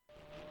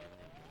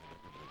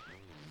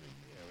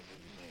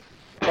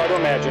to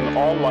imagine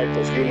all life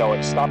as you know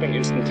it stopping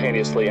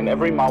instantaneously and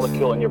every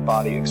molecule in your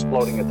body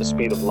exploding at the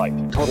speed of light.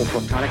 Total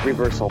protonic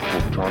reversal.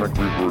 Protonic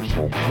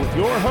reversal. With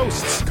your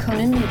hosts,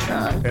 Conan,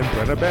 Neutron, and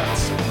Brenna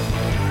Betts.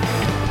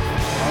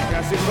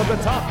 Broadcasting from the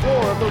top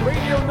floor of the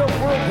Radio Note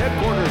World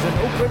headquarters in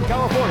Oakland,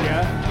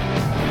 California.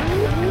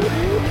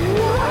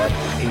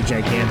 A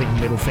gigantic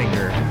middle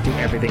finger to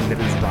everything that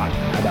is rotten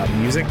about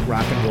music,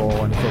 rock and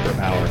roll, and corporate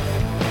power.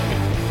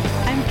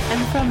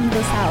 I'm from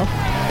the South.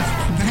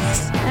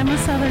 I'm a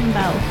Southern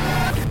Belle.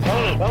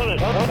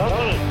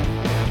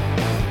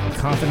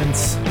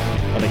 Confidence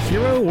of a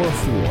hero or a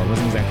fool. I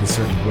wasn't exactly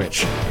certain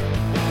which.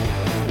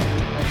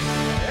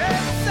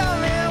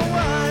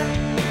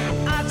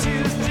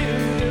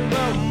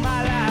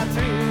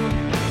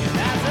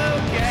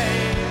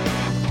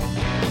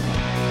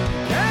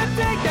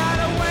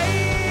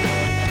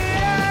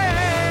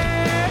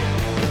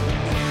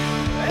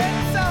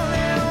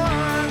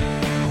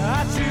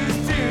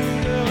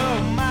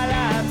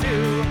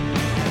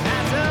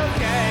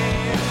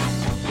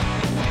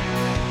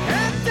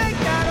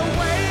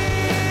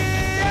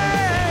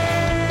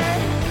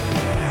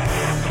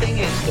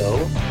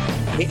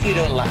 If you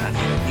don't laugh,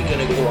 you're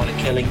going to go on a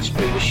killing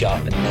spree with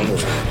sharpened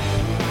nails.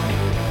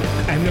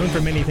 I'm known for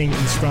many things,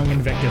 and strong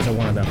invectives are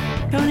one of them.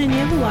 Conan, you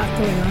have a lot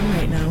going on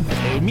right now.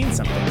 It means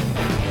something.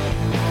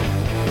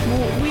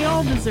 Well, we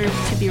all deserve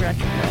to be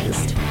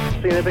recognized.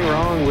 See anything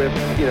wrong with,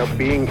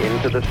 being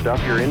into the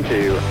stuff you're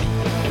into?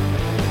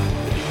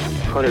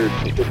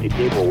 150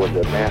 people was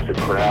a massive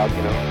crowd,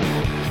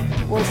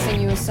 we'll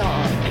sing you a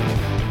song.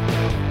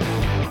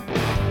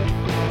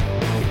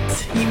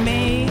 You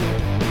may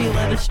be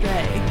led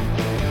astray.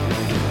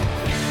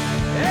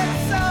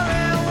 It's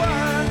only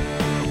one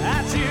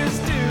I choose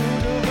to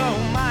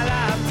devote my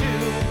life to.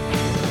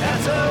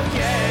 That's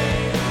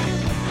okay.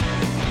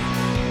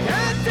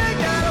 Can't take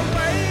that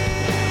away.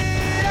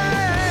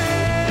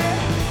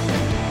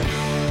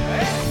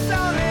 It's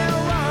only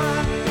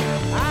one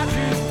I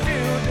choose to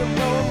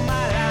devote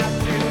my life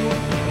to.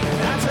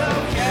 That's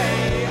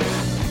okay.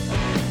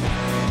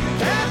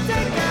 Can't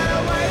take that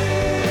away.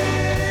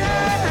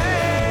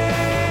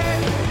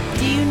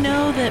 Do you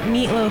know that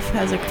Meatloaf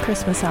has a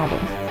Christmas album?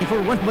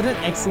 What an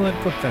excellent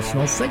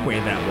professional segue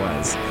that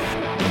was.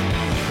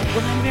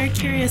 Well, I'm very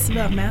curious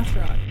about math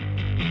rock.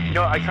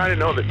 I kind of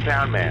know the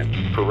sound man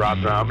for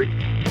Rob Zombie.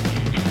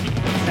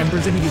 I'm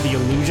presenting you the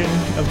illusion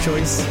of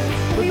choice.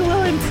 We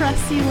will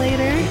impress you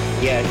later.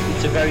 Yeah,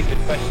 it's a very good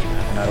question,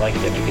 and I liked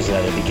it because it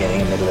had a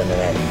beginning, a middle, and an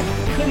end.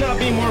 Could not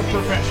be more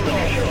professional.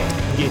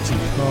 Get you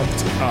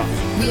pumped up.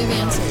 We have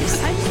answers.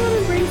 I just want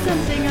to bring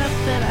something up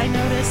that I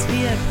noticed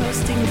via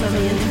postings on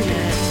the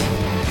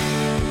internet.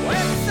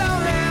 It's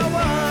only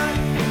one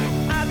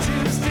I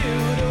choose to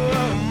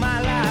devote my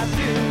life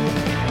to.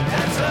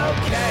 That's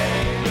okay.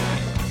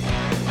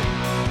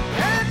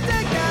 Can't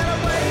take that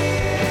away.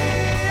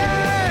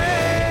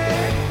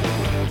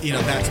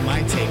 That's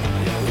my take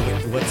on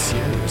it. What's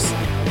yours?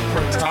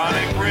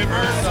 Protonic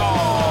reversal.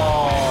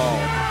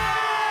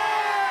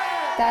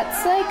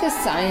 That's like a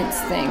science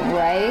thing,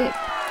 right?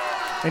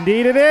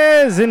 Indeed it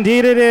is.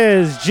 Indeed it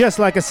is. Just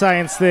like a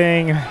science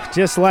thing.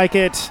 Just like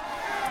it.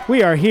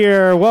 We are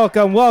here.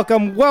 Welcome,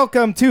 welcome,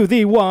 welcome to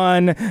the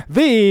one,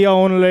 the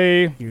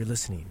only. You're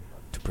listening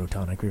to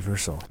Protonic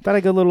Reversal. Thought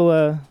I'd go a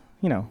little,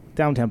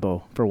 down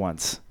tempo for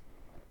once.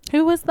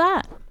 Who was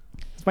that?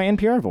 It's my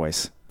NPR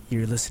voice.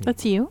 You're listening.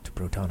 That's you? To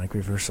Protonic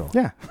Reversal.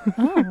 Yeah.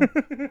 Oh.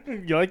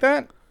 You like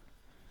that?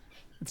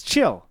 It's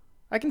chill.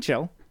 I can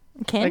chill.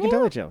 I can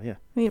totally chill, yeah.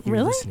 Wait, You're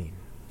really? listening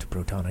to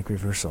Protonic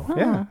Reversal. Huh.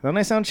 Yeah. Don't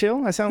I sound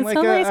chill? I sound It like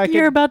sounds like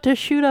you're about to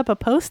shoot up a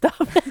post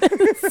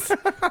office.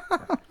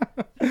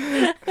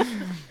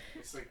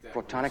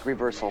 Protonic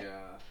reversal.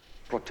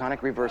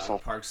 Protonic reversal.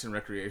 Parks and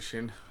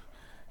Recreation.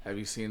 Have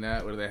you seen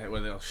that? Where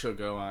they'll show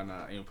go on,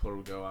 People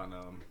will go on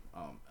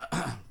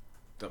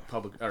the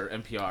public or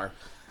NPR,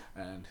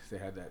 and they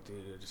had that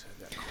dude who just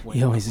had that.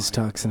 He always just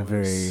talks in a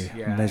very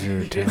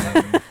measured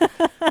tone.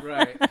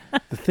 Right.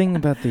 The thing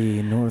about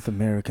the North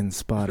American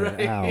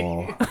spotted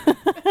owl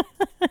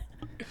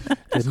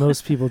that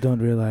most people don't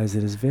realize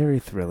it is very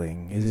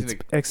thrilling is its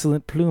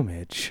excellent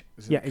plumage.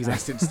 Yeah, exactly.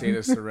 Constant state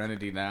of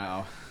serenity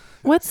now.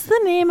 What's the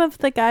name of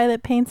the guy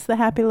that paints the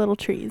happy little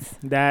trees?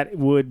 That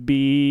would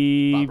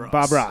be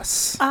Bob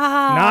Ross.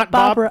 Not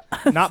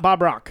Not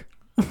Bob Rock.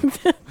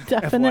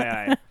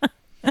 Definitely.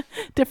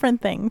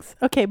 Different things.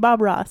 Okay,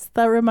 Bob Ross.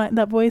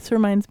 That voice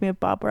reminds me of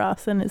Bob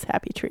Ross and his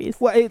happy trees.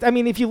 Well,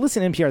 if you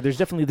listen to NPR, there's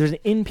an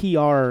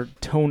NPR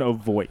tone of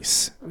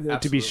voice,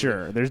 to be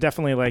sure. There's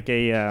definitely like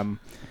a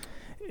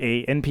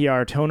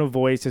NPR tone of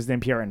voice. There's an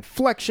NPR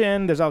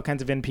inflection. There's all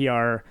kinds of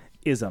NPR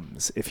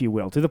isms, if you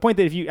will, to the point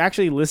that if you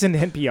actually listen to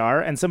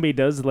NPR and somebody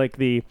does like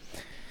the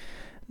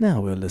Now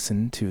we'll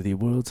listen to the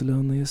world's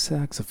loneliest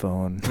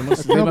saxophone.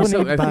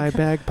 Accompanied by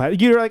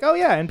bagpipe. You're like, oh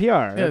yeah,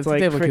 NPR. Yeah, it's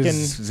like freaking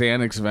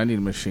Xanax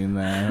vending machine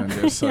there, and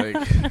just like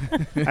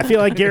I feel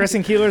like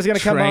Garrison Keillor's gonna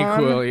come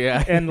on,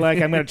 yeah, and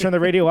like I'm gonna turn the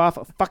radio off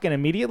fucking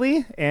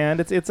immediately, and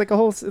it's like a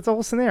whole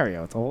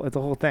scenario. It's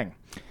a whole thing.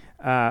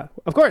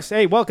 Of course,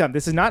 hey, welcome.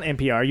 This is not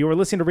NPR. You are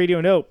listening to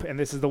Radio Nope, and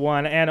this is the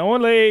one and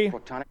only...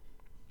 Protonic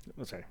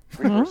Oh, sorry.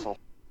 reversal.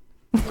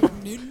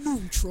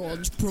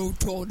 Neutron's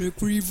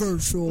protonic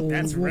reversal.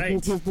 That's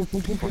right.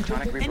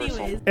 Protonic reversal.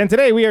 Anyways, And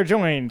today we are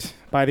joined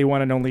by the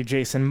one and only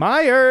Jason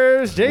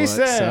Myers.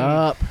 Jason! What's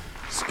up?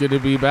 It's good to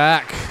be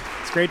back.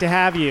 It's great to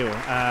have you.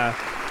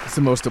 It's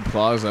the most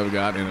applause I've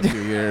gotten in a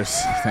few years.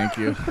 Thank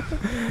you.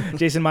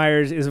 Jason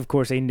Myers is, of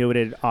course, a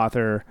noted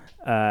author,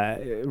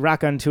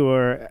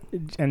 raconteur,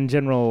 and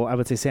general, I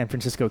would say, San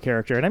Francisco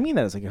character. And I mean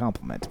that as a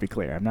compliment, to be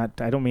clear.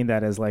 I don't mean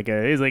that as like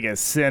he's like a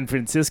San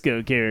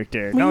Francisco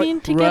character. we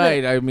need to get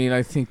Right. I mean,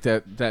 I think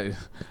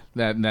that's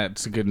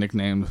a good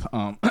nickname.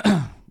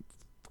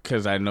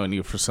 Because I've known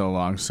you for so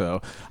long,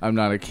 so I'm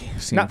not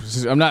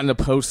I'm not in the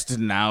post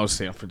now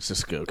San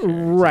Francisco character.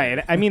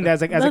 Right. I mean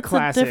that's like as that's a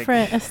classic, a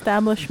different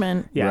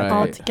establishment Yeah.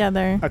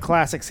 altogether. a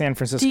classic San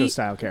Francisco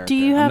style character. Do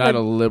you I'm have not a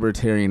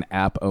libertarian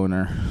app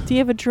owner. Do you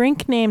have a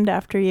drink named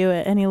after you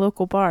at any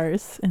local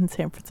bars in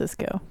San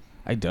Francisco?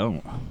 I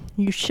don't.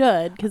 You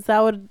should, because that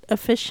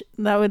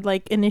would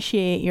like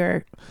initiate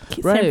your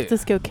San Right.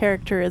 Francisco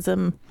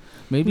characterism.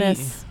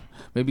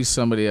 Maybe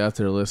somebody out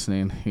there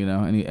listening,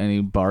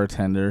 any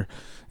bartender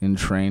in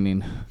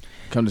training,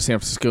 come to San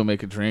Francisco,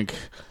 make a drink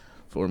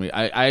for me.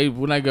 I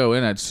when I go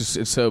in,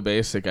 it's so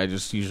basic. I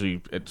just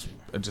usually it's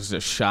just a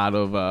shot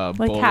of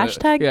Like bullet,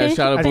 hashtag a basic?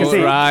 shot of I was gonna bullet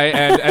say- rye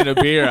and a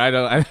beer. I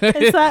don't.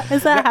 Is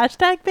that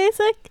hashtag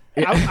basic?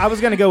 I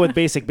was gonna go with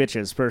basic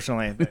bitches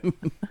personally.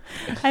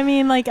 I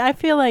mean, like, I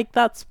feel like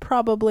that's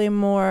probably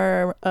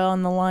more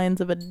on the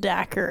lines of a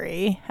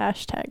daiquiri.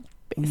 Hashtag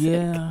basic.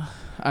 Yeah,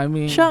 I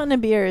mean, Shot in a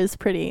beer is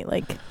pretty,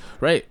 like,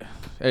 right.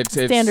 It's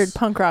standard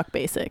punk rock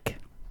basic.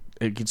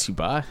 It gets you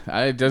by.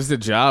 It does the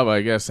job,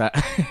 I guess.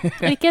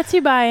 It gets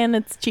you by and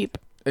it's cheap.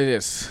 It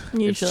is.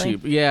 Usually. It's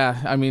cheap.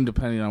 Yeah, I mean,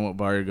 depending on what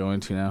bar you're going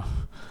to now.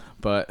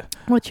 But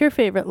What's your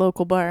favorite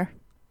local bar?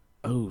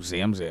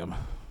 Zam Zam.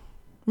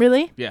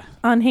 Really? Yeah.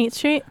 On Haight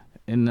Street?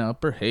 In the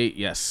Upper Haight,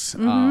 yes.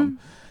 Mm-hmm.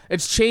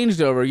 It's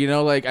changed over,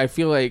 like I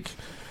feel like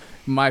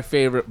my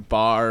favorite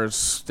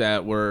bars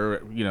that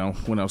were,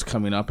 when I was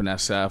coming up in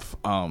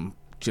SF,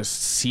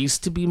 just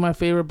ceased to be my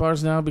favorite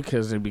bars now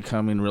because they're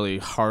becoming really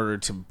harder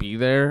to be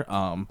there.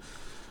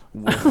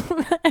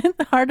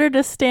 Harder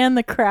to stand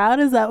the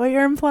crowd? Is that what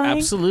you're implying?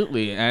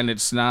 Absolutely. And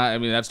it's not, I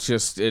mean,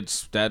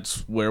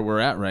 that's where we're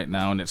at right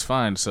now, and it's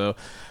fine. So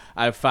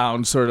I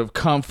found sort of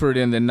comfort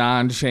in the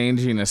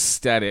non-changing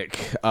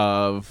aesthetic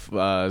of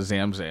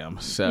Zam Zam.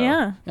 So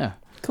yeah.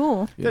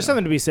 Cool. There's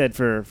something to be said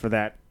for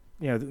that.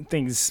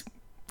 Things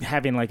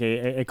having like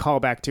a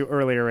callback to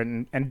earlier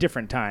and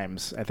different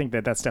times. I think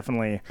that's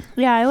definitely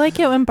Yeah, I like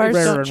it when bars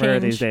rarer don't and rarer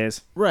change. these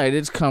days. Right,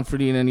 it's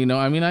comforting, and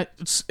I mean,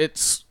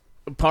 it's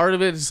part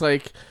of it is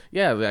like,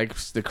 yeah, like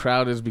the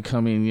crowd is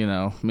becoming,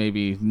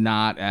 maybe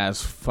not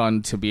as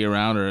fun to be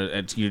around,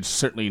 or you're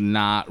certainly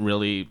not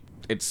really.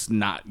 It's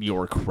not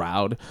your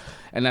crowd,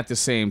 and at the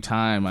same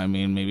time, I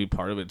mean, maybe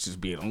part of it's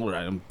just being older.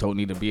 I don't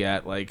need to be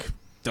at like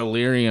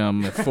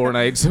Delirium 4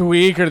 nights a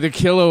week, or the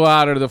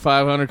Kilowatt, or the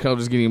 500 Club,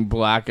 just getting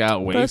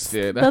blackout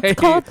wasted. That's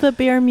called the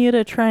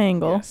Bermuda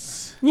Triangle.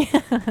 Yes.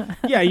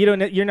 Yeah,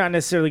 you're not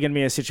necessarily going to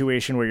be in a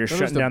situation where you're That was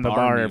shutting the down the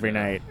bar Bermuda. every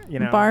night.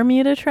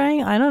 Bermuda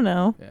Triangle? I don't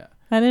know. Yeah.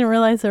 I didn't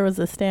realize there was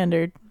a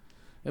standard.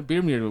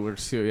 Beer meter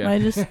works too. Yeah. I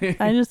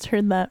just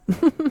heard that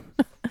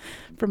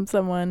from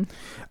someone.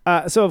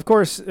 So, of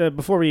course,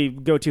 before we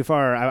go too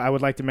far, I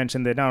would like to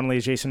mention that not only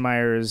is Jason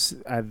Myers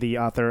the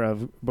author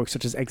of books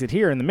such as Exit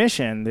Here and The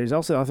Mission, there's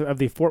also the author of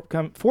the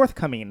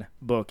forthcoming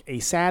book, A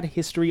Sad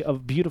History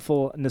of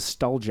Beautiful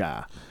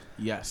Nostalgia.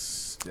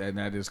 Yes, and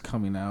that is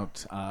coming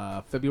out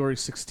February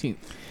 16th.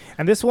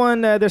 And this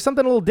one, there's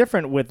something a little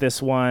different with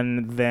this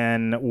one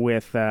than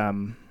with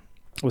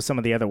some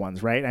of the other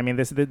ones, right? I mean,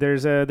 there's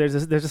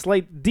a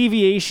slight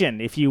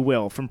deviation, if you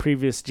will, from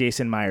previous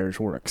Jason Myers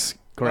works.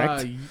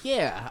 Correct?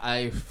 Yeah,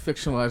 I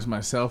fictionalized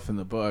myself in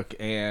the book,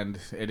 and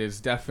it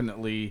is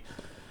definitely.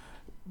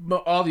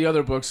 All the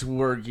other books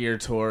were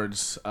geared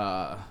towards,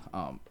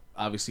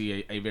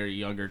 obviously, a very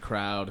younger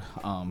crowd,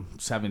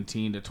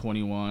 17 to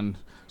 21.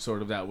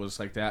 Sort of that was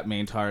like that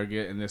main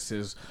target, and this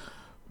is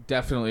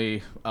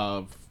definitely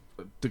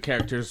the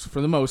characters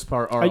for the most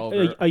part are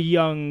older. A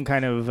young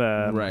kind of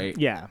right.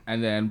 Yeah,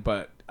 and then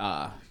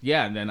and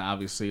then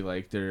obviously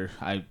like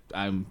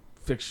I'm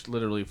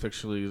literally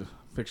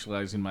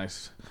fictionalizing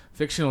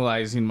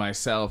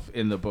myself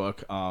in the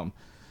book,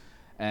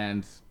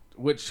 and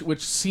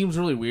which seems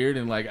really weird,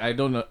 and like I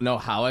don't know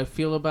how I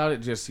feel about it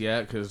just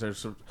yet, because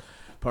there's a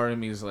part of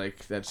me is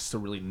like that's just a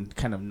really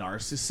kind of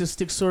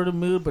narcissistic sort of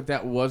mood, but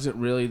that wasn't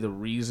really the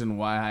reason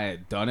why I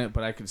had done it,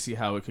 but I could see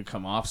how it could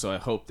come off, so I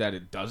hope that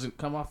it doesn't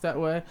come off that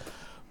way.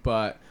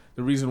 But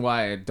the reason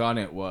why I had done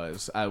it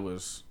was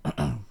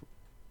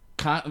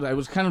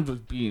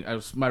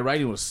my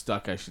writing was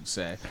stuck, I should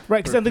say.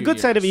 Right, because on the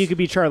good side of it, you could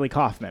be Charlie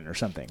Kaufman or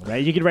something,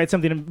 right? You could write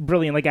something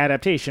brilliant like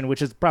Adaptation,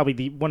 which is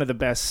probably one of the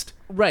best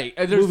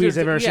movies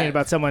I've ever seen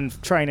about someone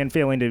trying and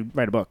failing to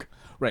write a book.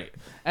 Right,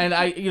 and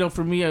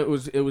for me, it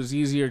was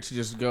easier to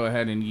just go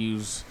ahead and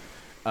use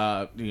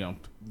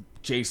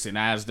Jason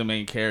as the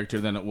main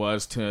character than it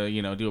was to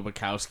do a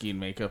Bukowski and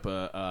make up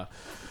an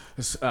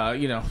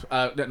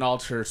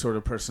alter sort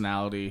of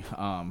personality,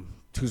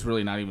 who's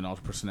really not even an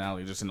alter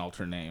personality, just an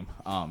alter name.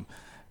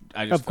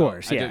 I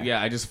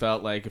just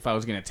felt like if I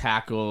was going to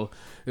tackle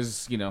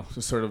this,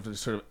 sort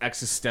of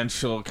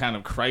existential kind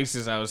of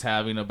crisis I was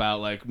having about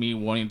like me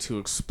wanting to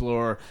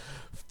explore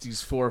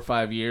these 4 or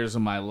 5 years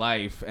of my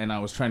life, and I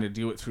was trying to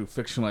do it through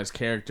fictionalized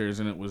characters,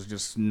 and it was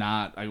just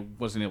I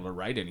wasn't able to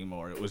write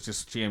anymore. It was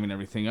just jamming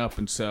everything up,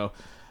 and so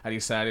I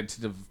decided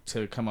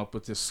to come up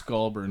with this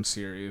Skullburn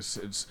series.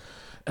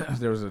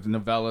 There was a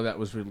novella that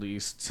was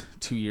released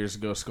 2 years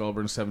ago,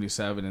 Skullburn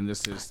 77, and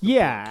this is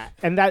book.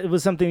 And that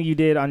was something you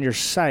did on your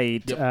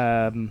site. Yep.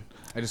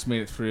 I just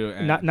made it through.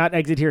 And not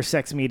Exit Here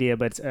Sex Media,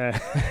 but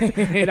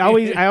I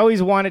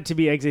always want it to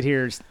be Exit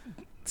Here's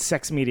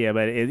Sex Media,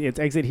 but it's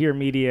Exit Here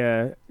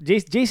Media.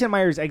 Jason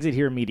Meyer's Exit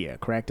Here Media,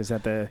 correct? Is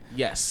that the...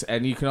 Yes,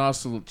 and you can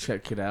also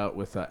check it out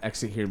with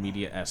Exit Here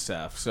Media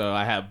SF. So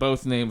I have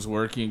both names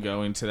working,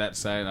 going to that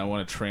site, and I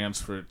want to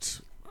transfer it,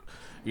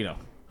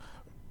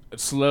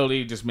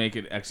 slowly just make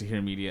it Exit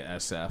Here Media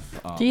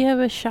SF. Do you have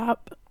a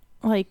shop,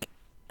 link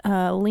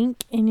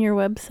in your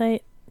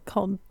website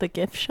called the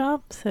gift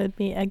shop? So it'd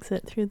be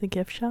exit through the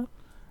gift shop?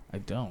 I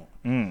don't.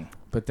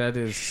 But that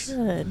is...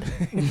 Should.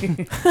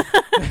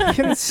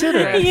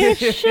 Consider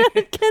it. You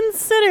should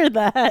consider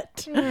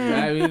that.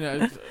 I mean,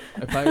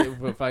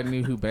 if I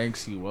knew who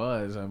Banksy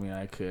was, I mean,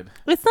 I could...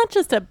 It's not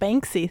just a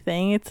Banksy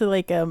thing. It's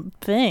like a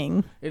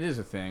thing. It is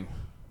a thing.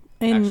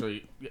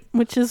 Actually,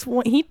 which is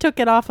what he took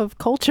it off of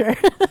culture.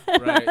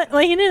 Right.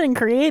 Like he didn't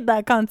create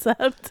that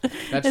concept.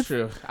 That's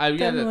true.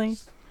 Definitely.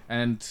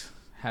 And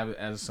have it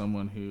as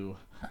someone who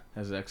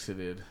has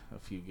exited a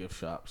few gift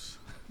shops.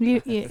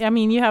 I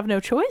mean, you have no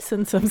choice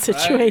in some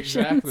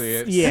situations. Right,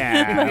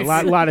 exactly.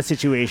 A lot of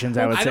situations.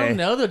 I would say. I don't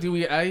know though. Do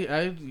we?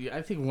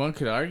 I think one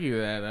could argue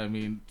that. I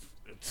mean,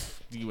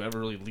 do you ever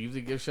really leave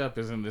the gift shop?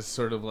 Isn't this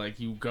sort of like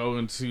you go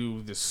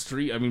into the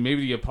street? I mean,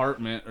 maybe the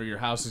apartment or your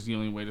house is the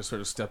only way to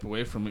sort of step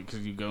away from it, because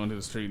you go into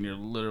the street and you're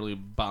literally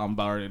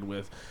bombarded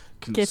with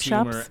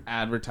consumer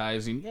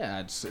advertising.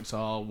 Yeah, it's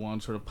all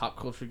one sort of pop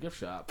culture gift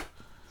shop.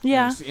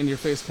 Yeah, it's in your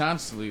face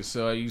constantly.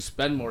 So you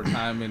spend more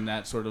time in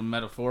that sort of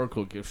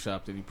metaphorical gift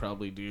shop than you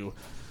probably do,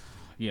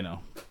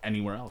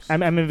 anywhere else.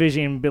 I'm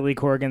envisioning Billy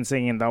Corgan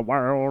singing "The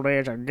World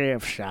Is a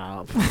Gift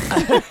Shop,"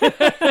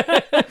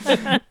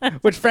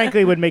 which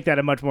frankly would make that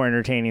a much more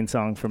entertaining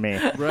song for me.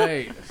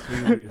 Right.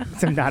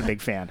 I'm not a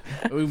big fan.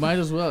 We might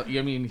as well.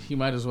 I mean, he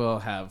might as well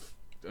have.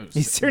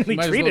 He certainly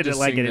treated it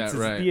like it. It's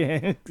right.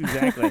 Yeah,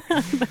 exactly.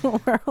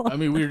 I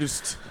mean, we're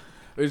just.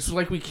 It's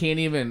like we can't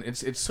even.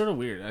 It's sort of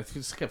weird. I think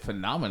it's like a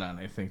phenomenon.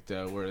 I think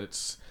though, where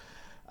it's,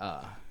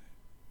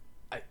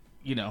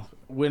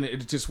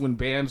 when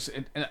bands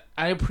and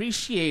I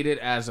appreciate it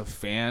as a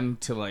fan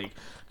to like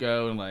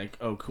go and like,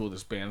 oh cool,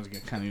 this band's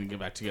gonna kind of get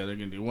back together, they're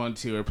gonna do 1,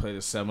 2, or play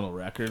the seminal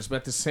records. But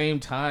at the same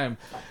time,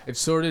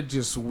 it's sort of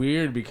just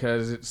weird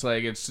because it's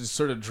like it's just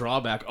sort of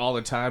drawback all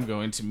the time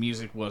going to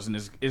music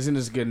isn't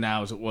as good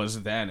now as it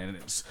was then, and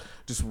it's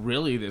just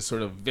really this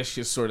sort of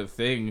vicious sort of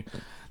thing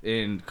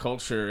in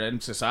culture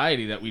and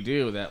society that we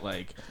do that,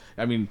 like,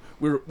 I mean,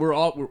 we're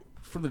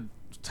from the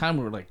time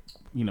we're like,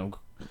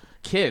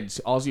 kids,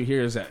 all you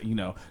hear is that,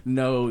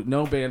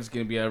 no band's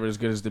gonna be ever as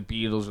good as the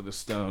Beatles or the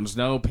Stones,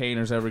 no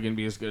painter's ever gonna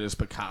be as good as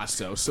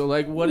Picasso. So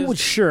like, what is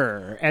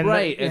sure and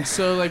right? And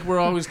so like, we're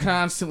always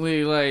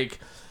constantly like,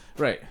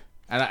 right?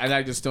 And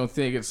I just don't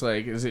think it's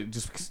like, is it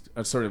just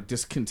a sort of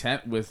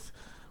discontent with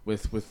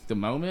the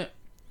moment?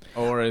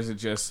 Or is it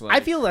just like...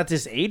 I feel that's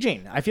just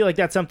aging. I feel like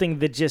that's something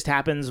that just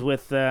happens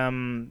with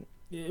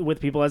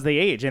people as they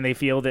age, and they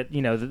feel that,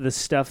 the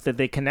stuff that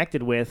they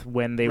connected with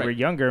when they were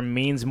younger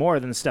means more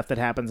than the stuff that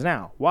happens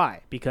now. Why?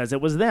 Because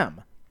it was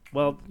them.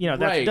 Well,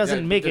 that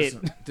doesn't make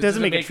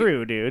it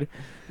true, dude.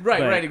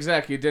 Right,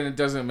 exactly. Then it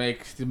doesn't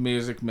make the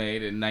music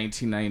made in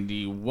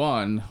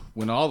 1991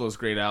 when all those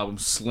great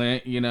albums,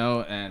 Slint,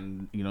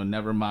 and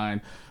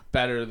Nevermind,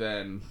 better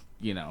than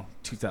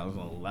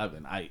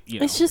 2011.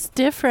 It's just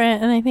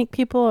different, and I think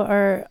people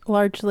are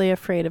largely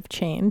afraid of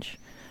change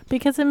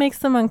because it makes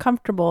them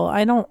uncomfortable.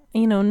 No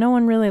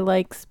one really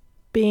likes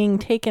being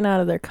taken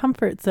out of their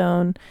comfort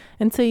zone,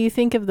 and so you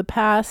think of the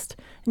past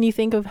and you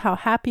think of how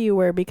happy you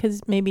were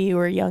because maybe you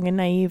were young and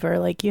naive, or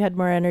like you had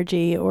more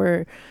energy,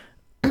 or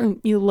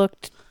you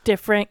looked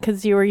different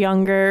because you were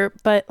younger.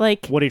 But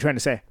like, what are you trying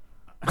to say?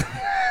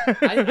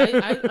 I think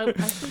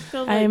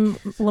like, I'm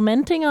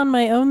lamenting on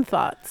my own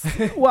thoughts.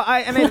 Well,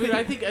 I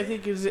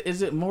think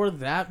is it more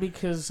that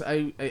because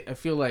I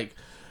feel like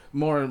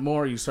more and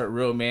more you start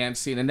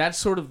romancing, and that's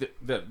sort of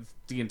the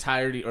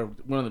entirety, or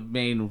one of the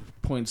main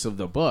points of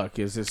the book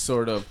is this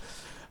sort of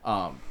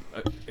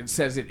it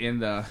says it in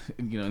the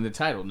in the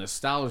title,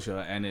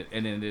 nostalgia, and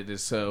it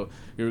is, so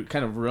you're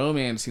kind of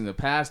romancing the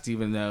past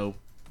even though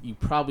you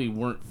probably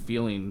weren't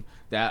feeling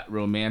that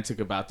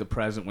romantic about the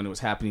present when it was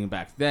happening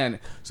back then.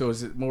 So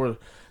is it more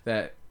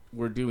that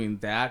we're doing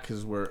that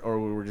because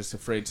we're just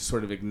afraid to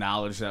sort of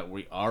acknowledge that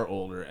we are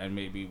older and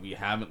maybe we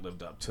haven't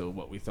lived up to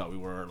what we thought we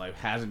were, like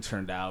hasn't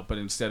turned out. But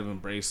instead of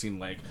embracing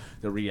like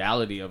the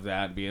reality of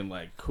that, being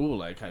like, cool,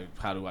 like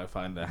how do I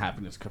find the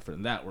happiness comfort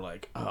in that? We're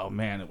like, oh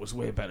man, it was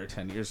way better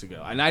 10 years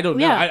ago. And I don't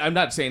know. I'm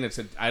not saying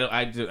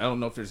I don't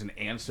know if there's an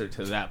answer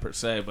to that per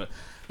se, but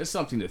it's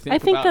something to think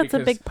about. I think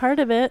that's a big part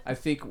of it.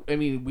 I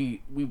mean,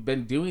 we've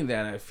been doing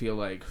that, I feel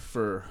like,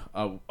 for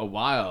a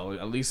while,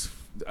 at least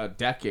a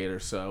decade or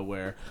so,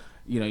 where,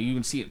 you know, you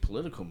can see it in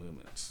political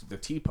movements, the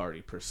Tea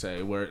Party per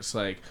se, where it's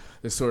like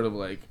this sort of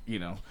like, you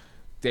know,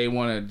 they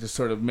want to just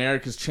sort of,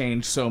 America's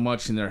changed so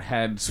much in their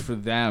heads for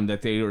them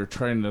that they were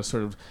trying to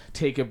sort of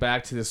take it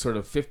back to this sort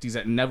of 50s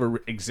that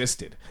never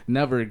existed.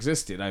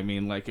 I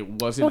mean, like, it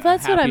wasn't a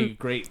happy,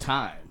 great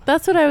time.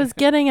 That's what I was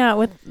getting at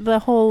with the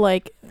whole,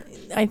 like,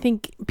 I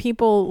think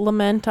people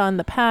lament on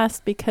the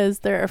past because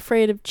they're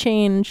afraid of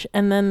change,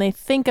 and then they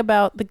think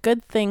about the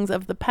good things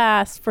of the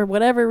past for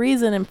whatever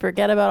reason and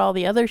forget about all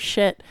the other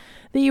shit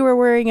that you were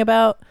worrying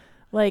about.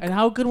 Like, and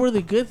how good were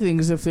the good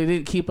things if they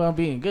didn't keep on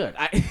being good?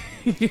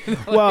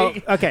 Well,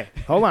 okay,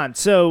 hold on.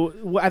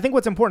 So I think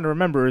what's important to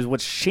remember is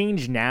what's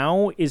changed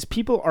now is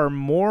people are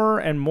more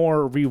and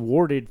more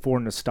rewarded for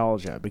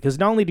nostalgia, because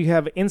not only do you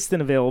have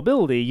instant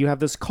availability, you have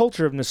this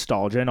culture of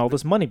nostalgia and all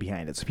this money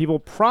behind it. So people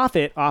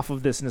profit off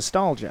of this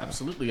nostalgia.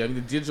 Absolutely. I mean,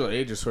 the digital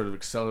age has sort of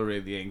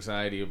accelerated the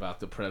anxiety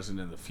about the present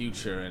and the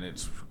future, and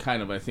it's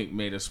kind of, I think,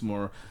 made us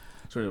more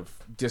sort of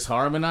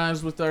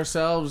disharmonized with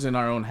ourselves and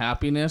our own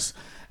happiness.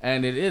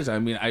 And it is. I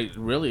mean,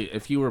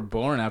 if you were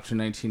born after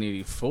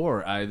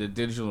 1984, this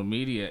digital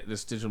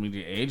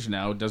media age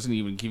now doesn't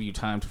even give you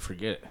time to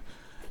forget it.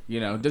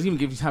 You know, it doesn't even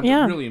give you time to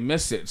really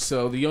miss it.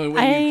 So the only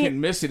way you can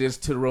miss it is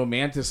to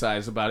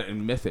romanticize about it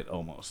and myth it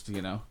almost,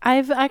 you know?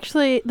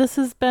 This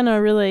has been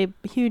a really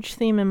huge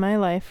theme in my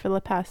life for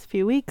the past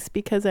few weeks,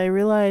 because I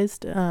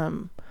realized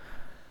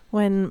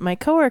when my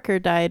coworker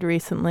died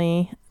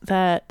recently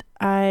that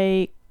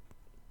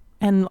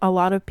and a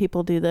lot of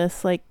people do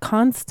this, like,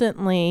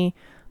 constantly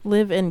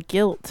live in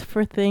guilt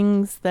for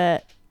things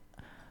that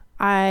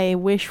I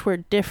wish were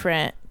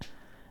different,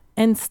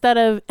 instead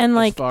of, and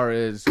like, as far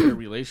as your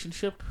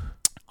relationship,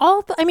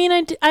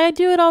 I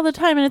do it all the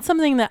time, and it's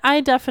something that I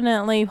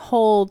definitely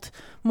hold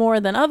more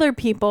than other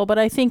people, but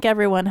I think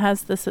everyone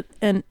has this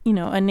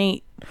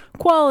innate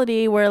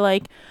quality where,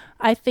 like,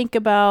 I think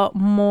about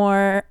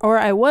more, or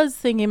I was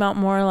thinking about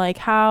more, like,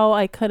 how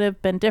I could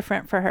have been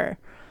different for her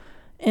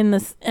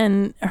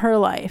in her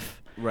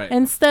life, right,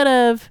 instead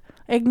of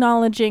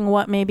acknowledging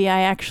what maybe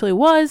I actually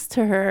was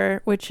to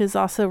her, which is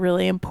also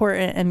really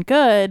important and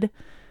good.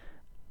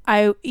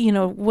 I,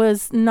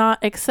 was not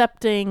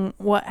accepting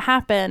what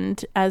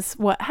happened as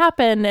what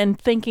happened, and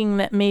thinking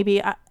that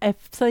maybe if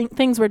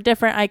things were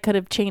different, I could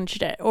have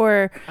changed it.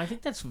 Or I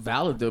think that's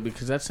valid though,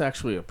 because that's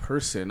actually a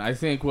person. I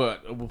think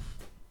I'm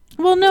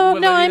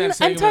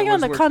talking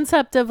on the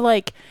concept of,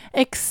 like,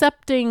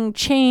 accepting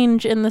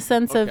change in the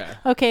sense of,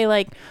 okay,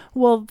 like,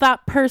 well,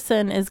 that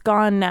person is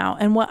gone now,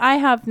 and what I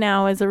have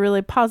now is a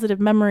really positive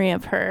memory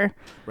of her.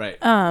 Right.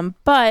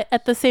 But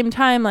at the same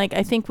time, like,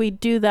 I think we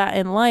do that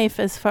in life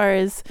as far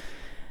as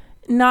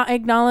not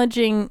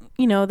acknowledging,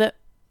 that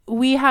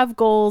we have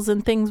goals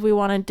and things we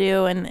want to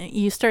do, and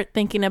you start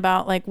thinking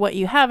about, like, what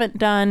you haven't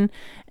done,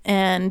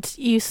 and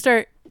you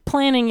start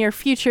planning your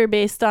future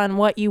based on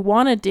what you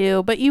want to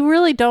do, but you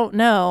really don't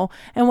know.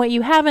 And what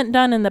you haven't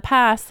done in the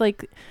past,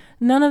 like,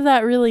 none of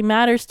that really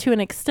matters to an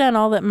extent.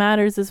 All that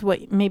matters is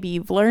what maybe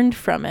you've learned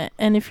from it.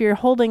 And if you're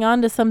holding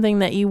on to something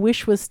that you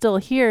wish was still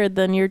here,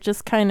 then you're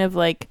just kind of,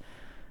 like,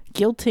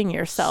 guilting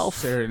yourself.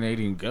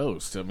 Serenading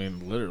ghost. I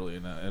mean, literally,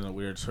 in a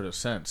weird sort of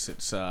sense.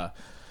 It's I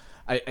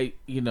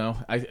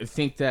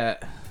think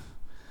that,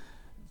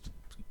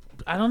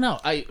 I don't know.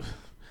 I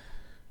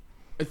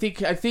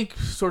think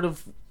sort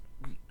of,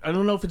 I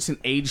don't know if it's an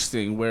age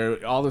thing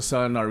where all of a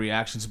sudden our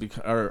reactions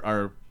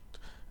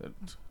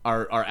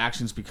our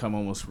actions become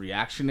almost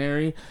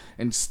reactionary,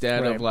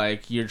 instead of,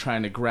 like, you're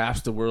trying to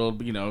grasp the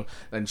world,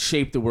 and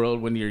shape the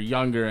world when you're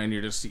younger, and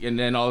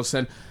then all of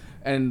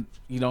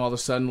a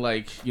sudden,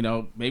 like,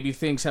 maybe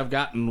things have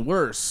gotten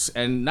worse,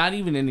 and not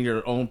even in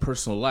your own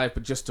personal life,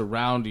 but just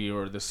around you,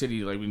 or the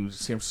city, like in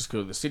San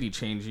Francisco, the city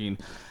changing.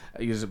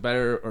 Is it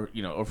better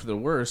or for the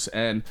worse?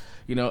 And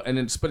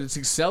but it's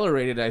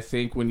accelerated, I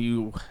think, when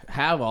you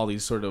have all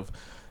these sort of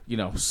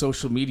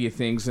social media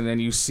things, and then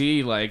you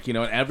see, like,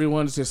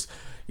 everyone's just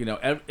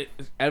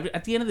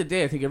at the end of the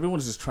day, I think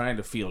everyone's just trying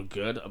to feel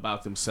good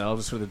about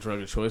themselves. It's sort of the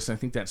drug of choice, and I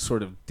think that's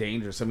sort of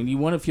dangerous. I mean, you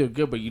want to feel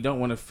good, but you don't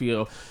want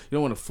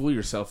to fool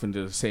yourself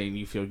into saying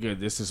you feel good.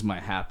 This is my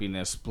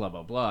happiness, blah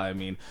blah blah. I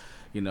mean,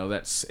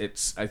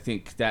 I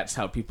think that's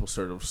how people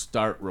sort of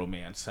start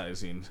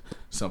romanticizing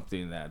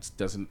something that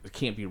it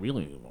can't be real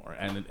anymore.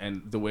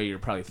 And the way you're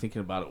probably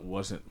thinking about it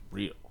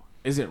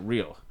isn't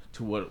real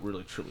to what it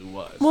really truly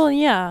was. Well,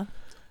 yeah.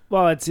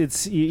 Well,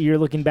 it's you're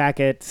looking back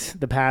at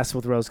the past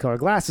with rose-colored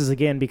glasses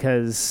again,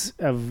 because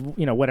of,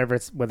 whether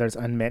it's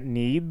unmet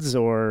needs,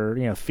 or,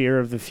 fear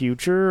of the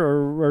future,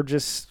 or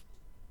just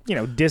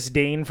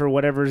disdain for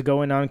whatever's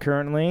going on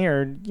currently,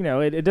 or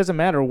it doesn't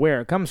matter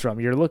where it comes from.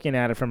 You're looking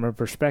at it from a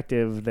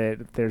perspective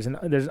that there's an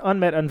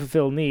unmet,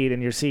 unfulfilled need,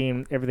 and you're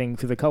seeing everything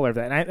through the color of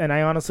that. And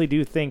I honestly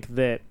do think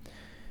that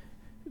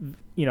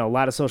a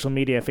lot of social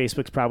media,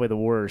 Facebook's probably the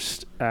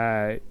worst.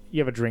 You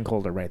have a drink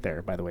holder right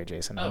there, by the way,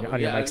 Jason, on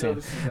your mic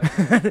stand.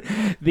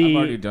 I'm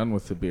already done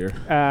with the beer.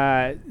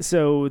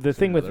 So the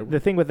thing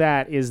with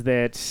that is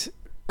that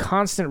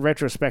constant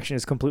retrospection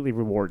is completely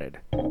rewarded,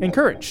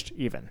 encouraged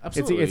even.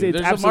 Absolutely. It's There's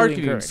absolutely a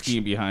marketing encouraged.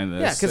 scheme behind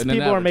this. Yeah, because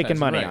people are making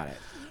money on it.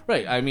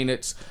 Right. I mean,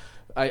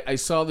 I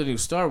saw the new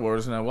Star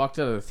Wars, and I walked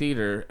out of the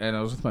theater, and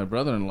I was with my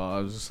brother-in-law.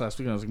 It was just last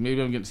week, and I was like,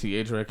 maybe I'm getting to the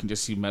age where I can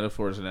just see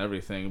metaphors and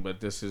everything, but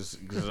this is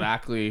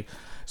exactly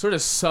sort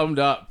of summed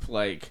up,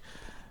 like,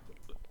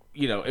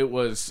 it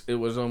was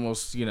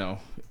almost,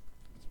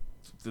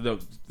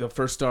 the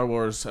first Star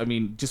Wars. I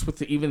mean, just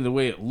with even the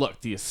way it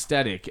looked, the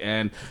aesthetic,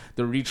 and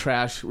the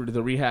rehash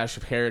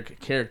of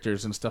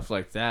characters and stuff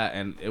like that,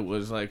 and it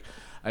was like,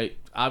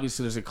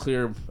 obviously there's a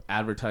clear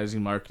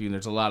advertising marketing.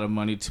 There's a lot of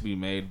money to be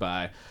made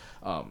by,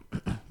 I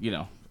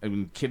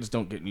mean, kids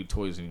don't get new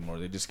toys anymore.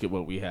 They just get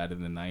what we had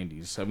in the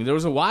 90s. I mean, there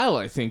was a while,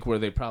 I think, where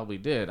they probably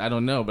did. I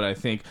don't know, but I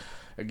think,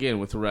 again,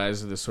 with the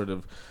rise of this sort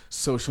of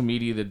social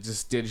media,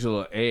 this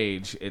digital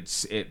age,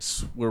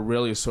 we're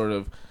really sort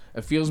of,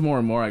 it feels more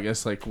and more, I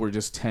guess, like we're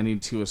just tending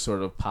to a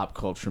sort of pop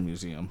culture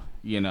museum,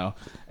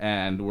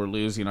 and we're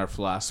losing our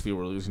philosophy,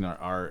 we're losing our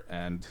art,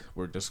 and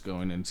we're just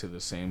going into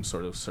the same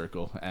sort of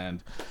circle.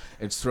 And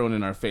it's thrown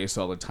in our face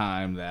all the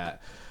time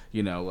that,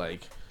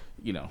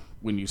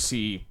 when you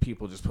see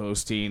people just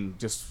posting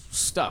just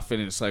stuff,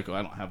 and it's like, oh,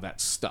 I don't have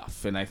that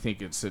stuff. And I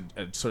think it's a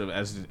sort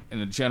of in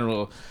a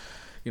general,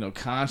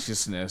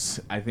 consciousness,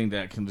 I think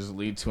that can just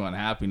lead to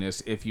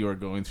unhappiness if you are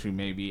going through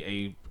maybe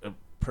a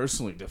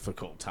personally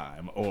difficult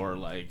time, or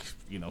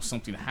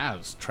something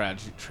has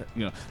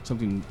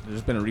something,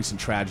 there's been a recent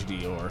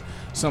tragedy or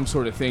some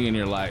sort of thing in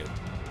your life.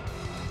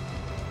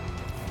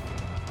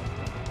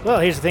 Well,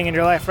 here's the thing in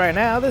your life right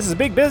now. This is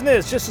big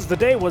business, just as the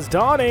day was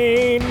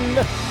dawning.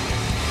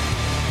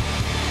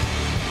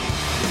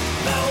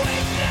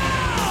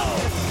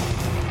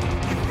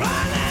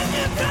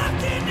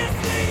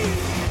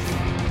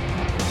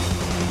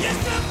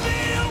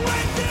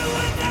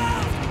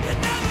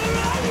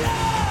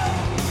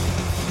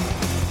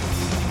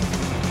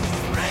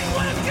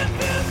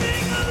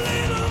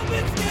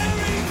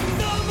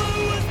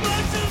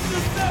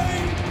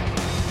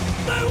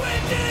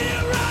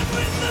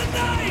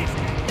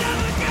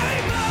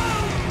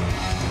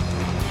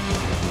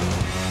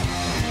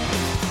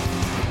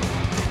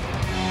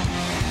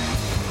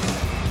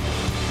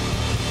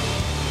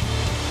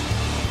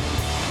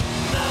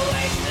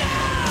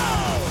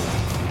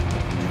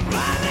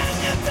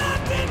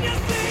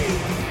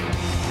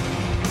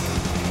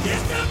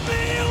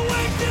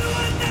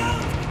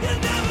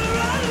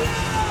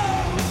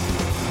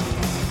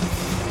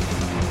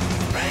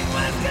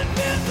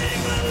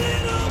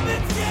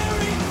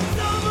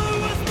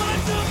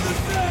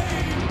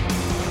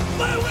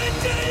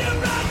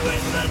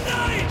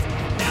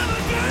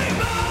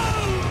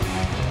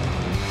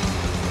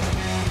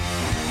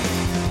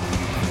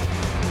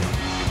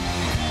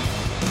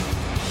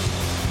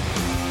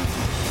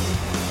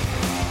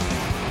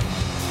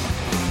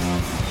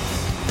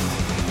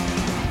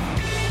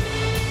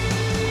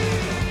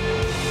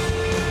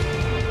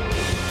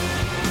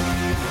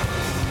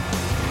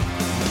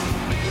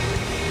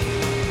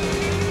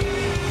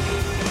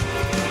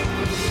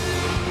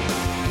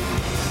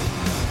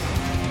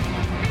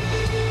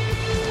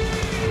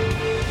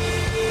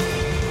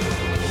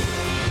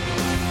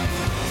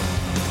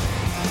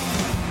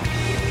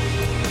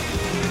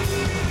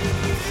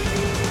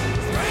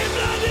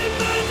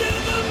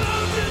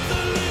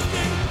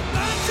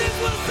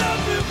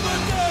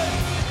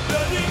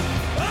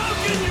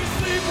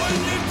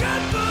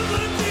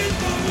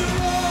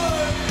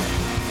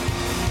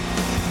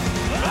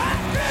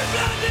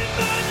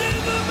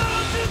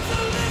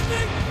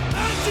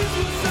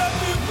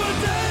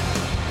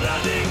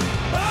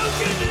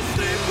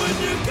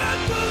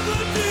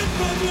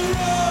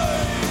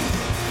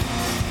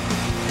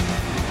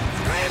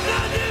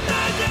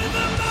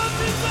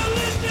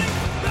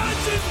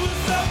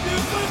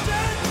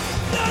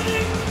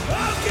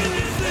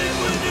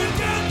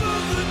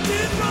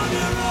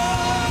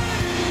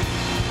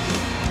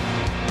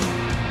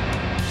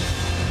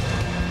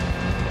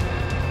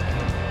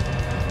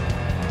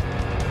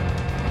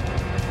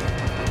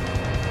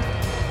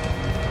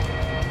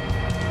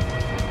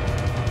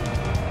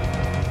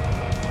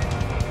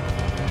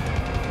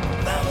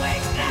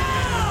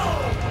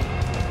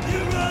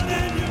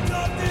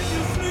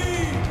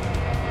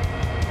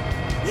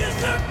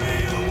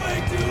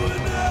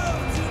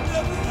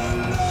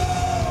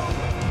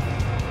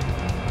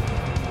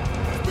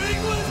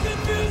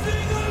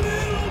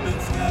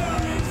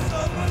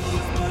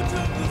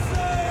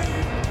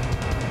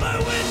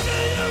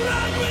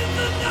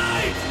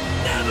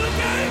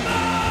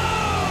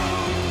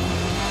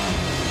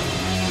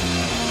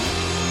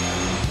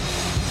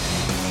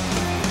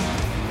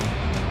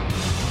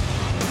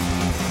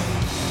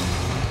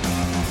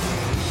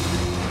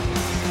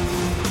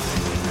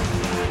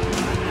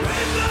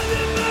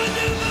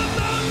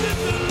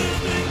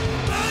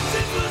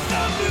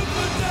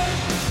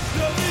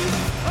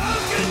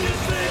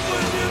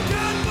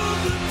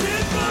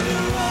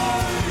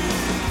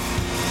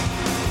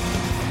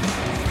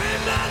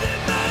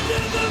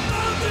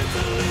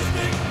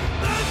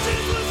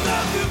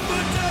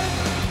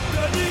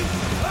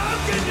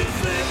 can you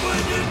sleep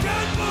when you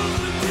can't move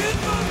the tears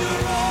from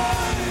your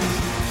eyes?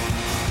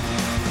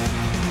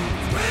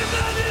 Scream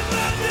that it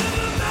land in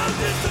the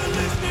mountains are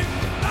listening.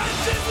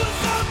 Matches will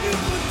stop you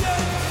for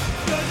dead.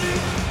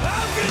 Judging,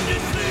 how can you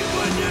sleep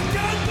when you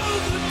can't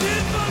move the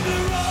tears from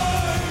your eyes?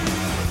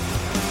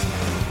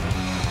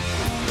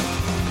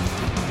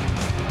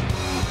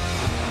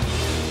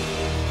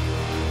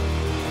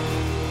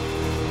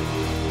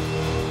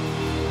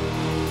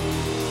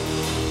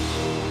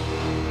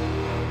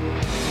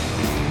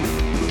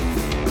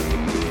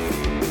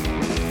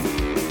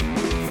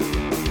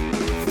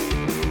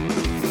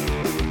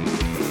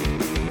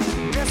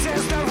 This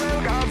is the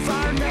root of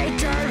our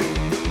nature.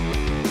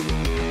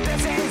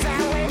 This is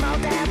how we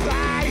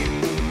multiply.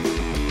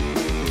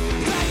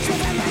 Back to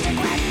the magic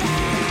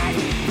weapon.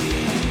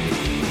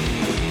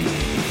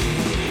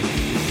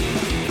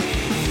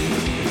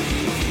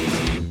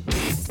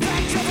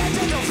 Back to the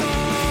gentle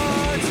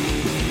swords.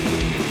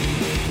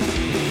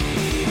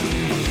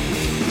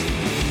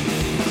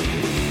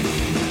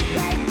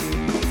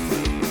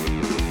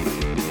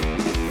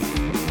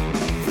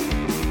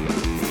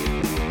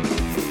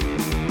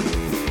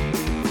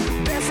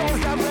 This is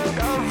the root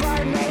of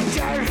our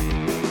nature.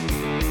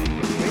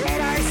 We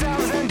hate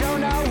ourselves and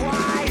don't know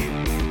why.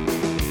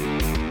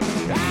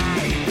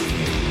 Aye.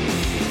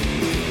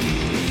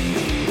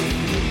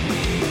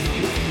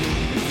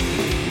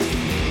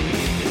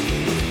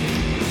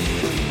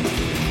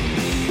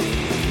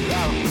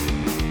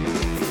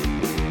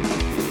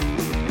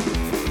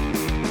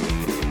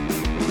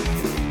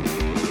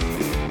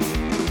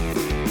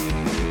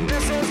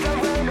 This is the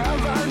root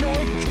of our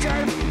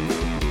nature.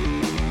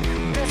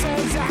 This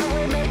is how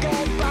we make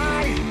it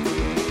by.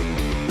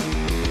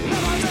 No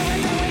more till we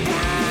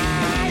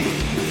die.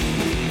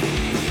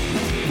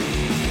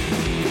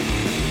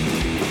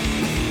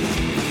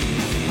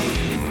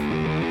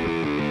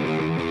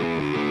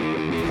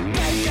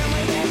 Take it,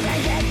 we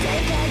can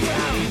take it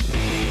from.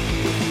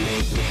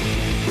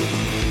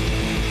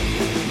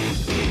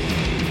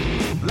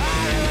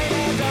 Lie, we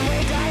live and we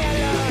die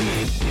alone.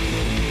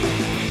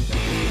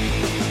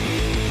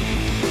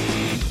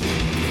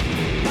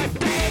 But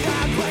they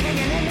dogs working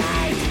in the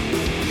night.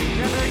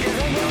 Never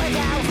giving you a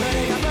doubt,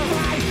 putting up a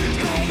fight.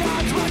 Stray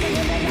dogs working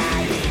in the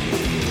night.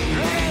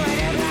 Running with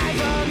their life,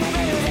 will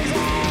never lose his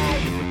head.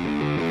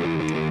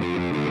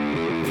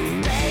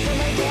 Take and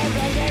we give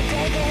and then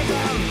take it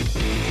from.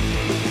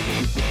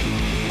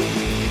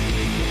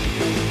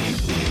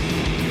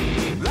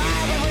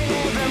 Live and we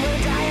live and we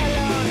die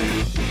alone.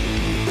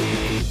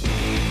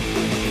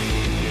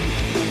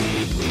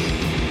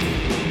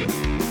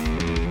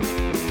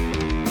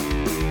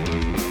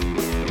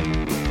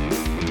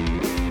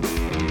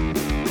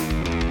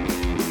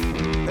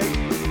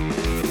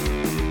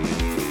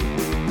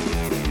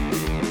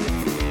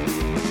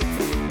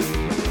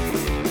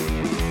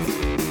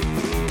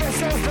 This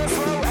is the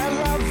slow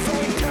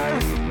elevator.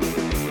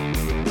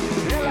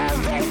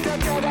 Elevator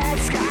to the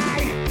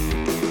sky.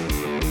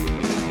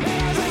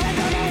 Because I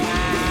don't know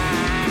why.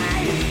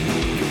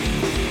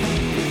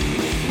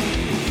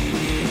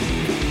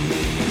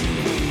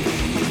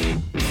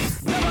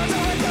 No more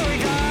till we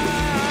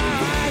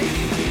die.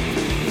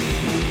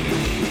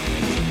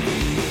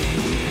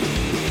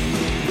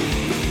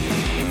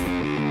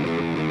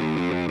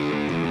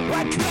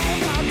 What's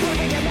going on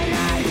working in the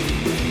night?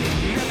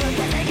 Never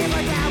gonna give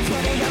a damn,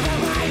 putting up a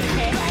fight.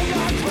 Stray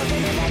dogs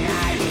working in the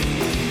night.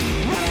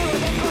 Running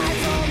with the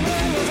flies, all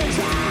never losing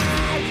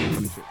sight.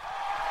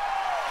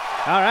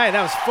 All right,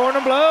 that was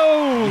Foreign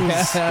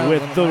Blows Yeah,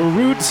 with one of The my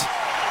Root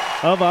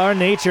of Our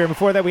Nature.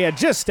 Before that, we had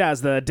Just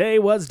As the Day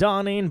Was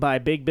Dawning by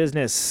Big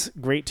Business.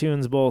 Great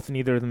tunes, both.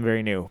 Neither of them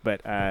very new.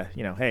 But,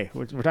 hey,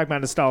 we're talking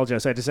about nostalgia,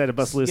 so I decided to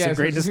bust loose some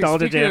great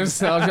nostalgia speaking of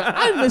jams. nostalgia,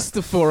 I missed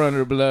the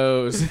 400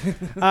 Blows.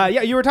 Yeah,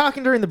 you were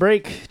talking during the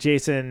break,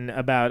 Jason,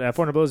 about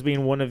Foreign Blows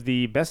being one of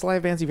the best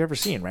live bands you've ever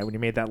seen, right? When you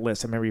made that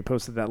list. I remember you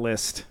posted that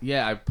list.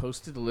 Yeah, I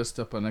posted the list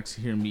up on Next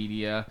Here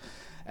Media,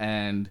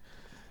 and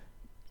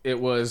it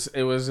was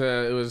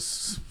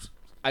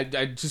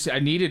I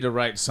needed to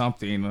write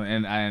something,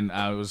 and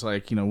I was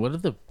like, what are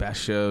the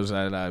best shows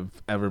that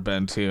I've ever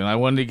been to? And I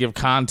wanted to give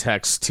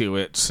context to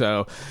it.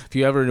 So if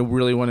you ever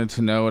really wanted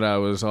to know what I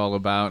was all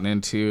about and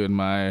into in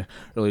my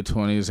early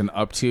 20s and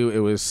up to, it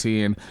was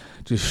seeing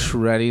just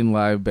shredding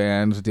live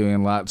bands,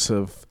 doing lots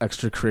of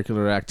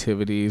extracurricular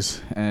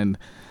activities, and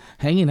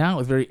hanging out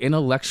with very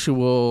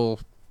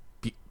intellectual,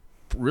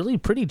 really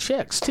pretty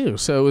chicks too.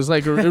 So it was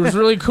like, it was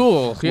really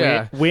cool.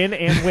 Yeah. Win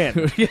and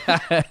win.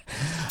 Yeah.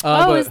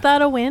 Is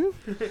that a win?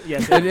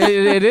 Yes,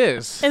 it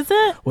is. Is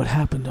it? What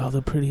happened to all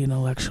the pretty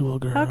intellectual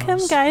girls? How come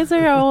guys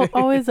are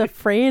always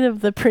afraid of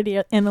the pretty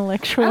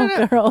intellectual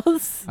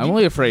girls? I'm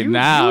only afraid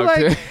now.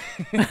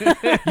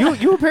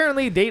 You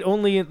apparently date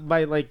only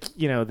by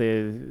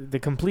the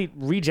complete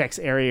rejects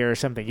area or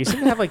something. You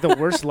seem to have the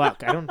worst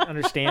luck. I don't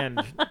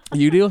understand.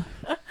 You do?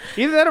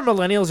 Either that or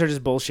millennials are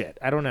just bullshit.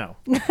 I don't know.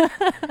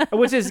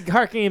 Which is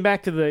harkening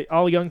back to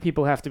all young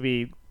people have to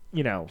be,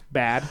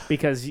 bad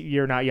because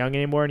you're not young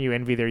anymore and you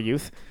envy their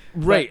youth.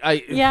 Right.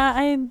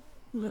 I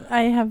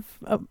I have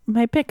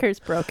my picker's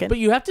broken. But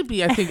you have to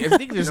be. I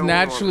think there's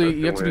naturally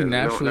you have to be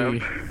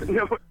naturally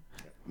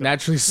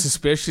naturally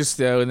suspicious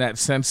though in that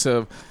sense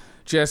of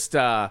just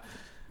I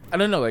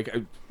don't know, like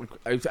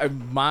I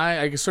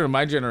guess sort of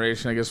my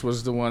generation I guess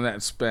was the one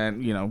that spent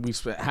we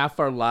spent half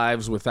our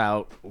lives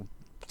without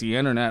the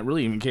internet,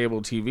 really even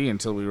cable TV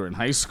until we were in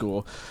high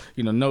school,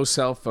 no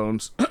cell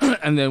phones.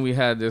 And then we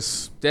had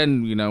this,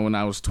 then when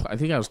I was I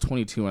think I was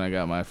 22 when I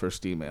got my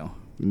first email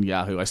in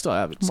Yahoo. I still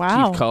have it. It's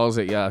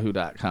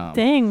keithcalls@yahoo.com.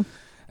 Dang.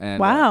 And,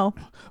 wow.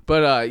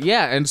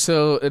 Yeah, and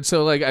so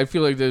like I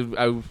feel like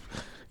I'm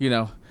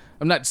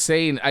not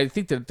saying, I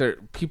think that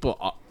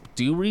people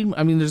do read.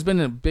 I mean, there's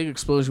been a big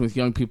explosion with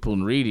young people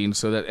in reading,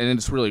 and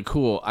it's really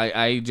cool.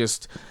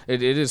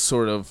 It is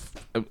sort of,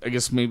 I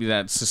guess maybe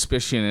that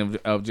suspicion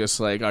of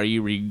just like, are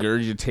you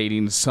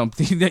regurgitating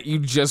something that you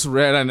just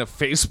read on a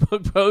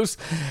Facebook post,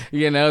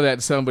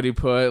 that somebody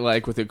put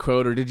like with a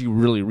quote, or did you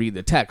really read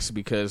the text?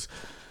 Because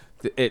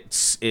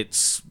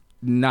it's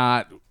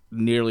not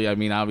nearly. I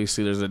mean,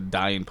 obviously, there's a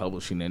dying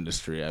publishing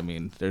industry. I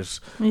mean,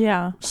 there's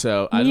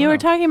So you were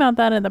talking about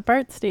that at the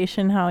BART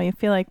station. How you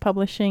feel like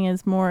publishing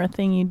is more a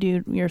thing you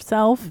do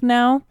yourself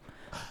now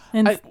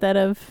instead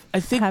of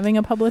having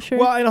a publisher.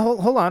 Well, and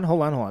hold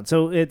on.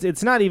 So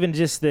it's not even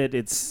just that.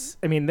 It's.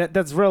 I mean,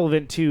 that's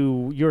relevant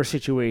to your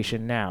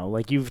situation now.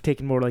 Like you've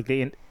taken more like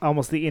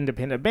almost the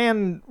independent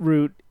band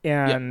route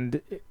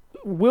and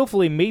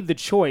willfully made the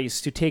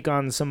choice to take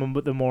on some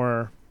of the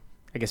more,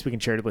 I guess we can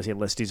charitably say,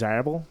 less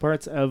desirable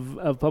parts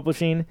of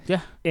publishing.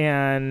 Yeah.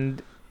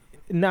 And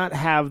not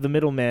have the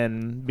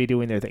middlemen be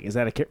doing their thing. Is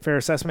that a fair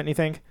assessment, you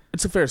think?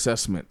 It's a fair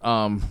assessment.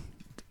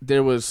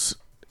 There was...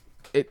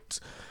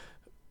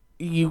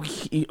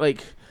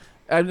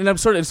 And I'm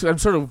sort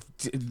of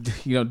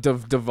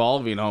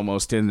devolving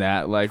almost in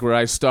that, like where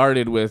I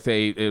started with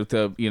a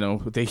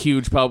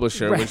huge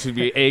publisher, right, which would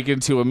be akin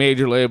to a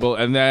major label,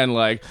 and then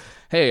like,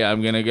 hey,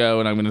 I'm going to go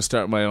and I'm going to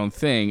start my own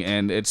thing.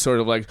 And it's sort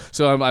of like,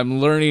 so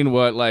I'm learning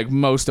what like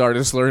most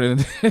artists learn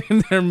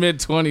in their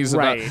mid-20s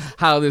about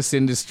how this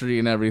industry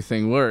and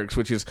everything works,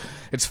 which is,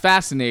 it's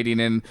fascinating.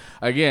 And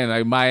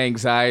again, my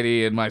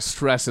anxiety and my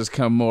stress has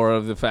come more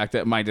of the fact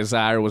that my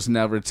desire was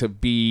never to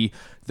be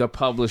the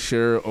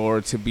publisher or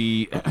to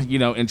be,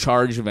 in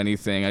charge of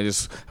anything.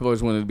 I've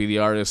always wanted to be the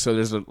artist. So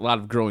there's a lot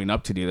of growing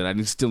up to do that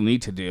I still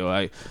need to do.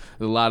 There's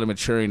a lot of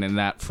maturing in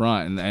that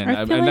front, and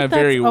I'm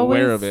very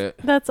aware of it.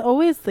 That's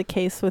always the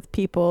case with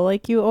people.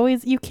 Like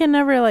you can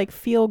never like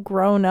feel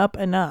grown up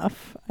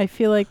enough. I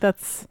feel like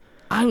that's.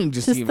 I'm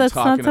just even that's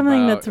talking not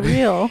something about, that's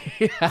real.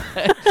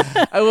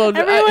 Well,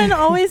 everyone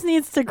always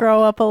needs to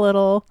grow up a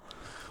little.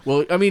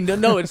 Well, I mean,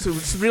 no,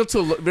 it's real to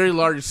a very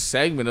large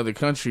segment of the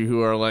country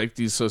who are like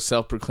these so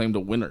self-proclaimed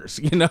winners,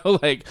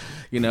 like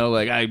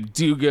I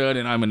do good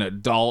and I'm an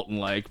adult and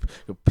like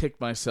pick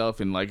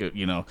myself and like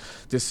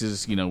this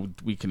is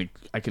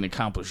I can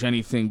accomplish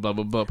anything, blah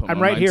blah blah.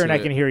 I'm right here and I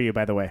can hear you,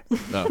 by the way.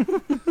 Oh.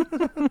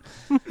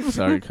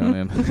 Sorry,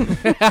 Conan.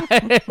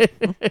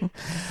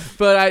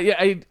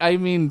 But I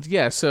mean,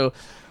 yeah. So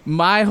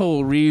my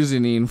whole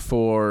reasoning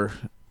for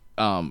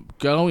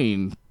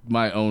going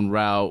my own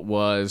route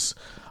was.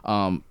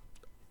 I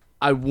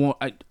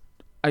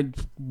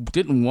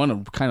didn't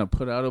want to kind of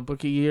put out a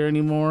book a year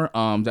anymore.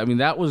 I mean,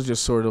 that was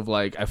just sort of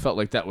like, I felt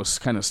like that was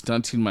kind of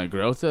stunting my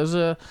growth as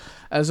a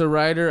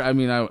writer. I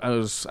mean, I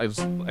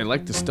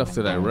liked the stuff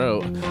that I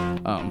wrote.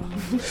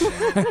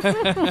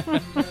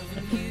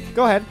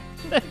 Go ahead.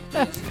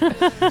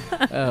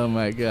 Oh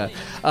my god.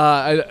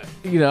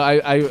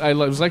 I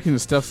was liking the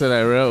stuff that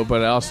I wrote,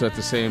 but I also at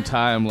the same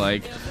time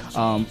like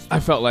I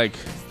felt like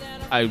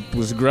I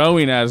was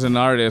growing as an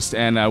artist,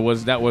 and that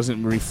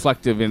wasn't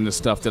reflective in the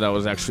stuff that I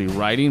was actually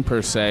writing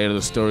per se, or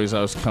the stories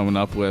I was coming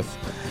up with.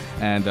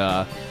 And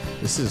I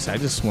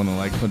just want to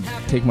like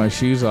take my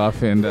shoes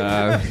off and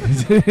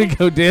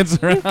go dance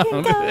around.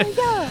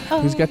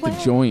 Who's got the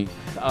joint?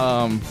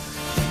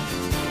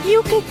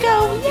 You could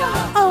go your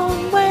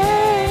own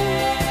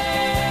way.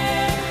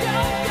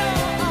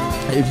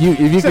 If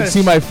you could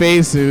see my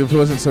face, if it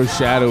wasn't so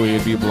shadowy,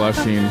 it'd be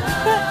blushing.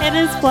 It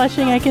is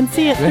blushing. I can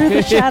see it through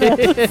the shadows.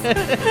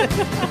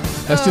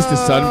 That's just a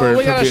sunburn.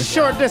 We got a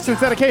short distance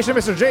dedication,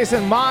 Mr.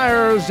 Jason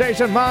Myers.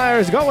 Jason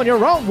Myers, going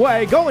your own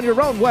way. Going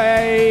your own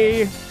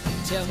way.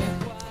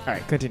 All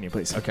right, continue,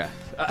 please. Okay.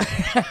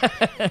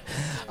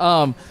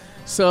 I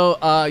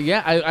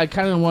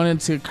kind of wanted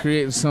to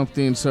create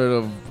something sort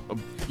of,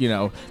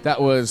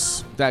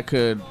 that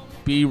could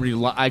be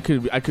I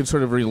could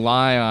sort of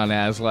rely on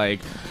as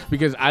like,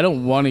 because I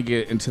don't want to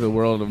get into the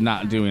world of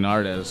not doing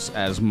art as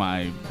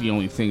the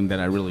only thing that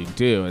I really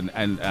do, and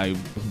I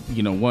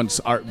once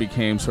art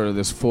became sort of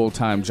this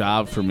full-time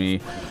job for me,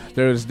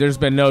 there's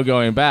been no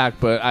going back,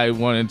 but I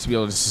wanted to be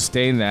able to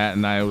sustain that,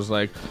 and I was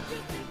like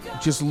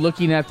just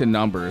looking at the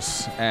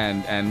numbers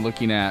and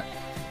looking at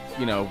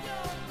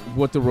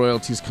what the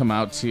royalties come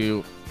out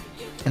to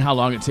and how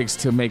long it takes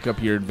to make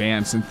up your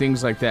advance and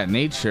things like that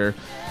nature.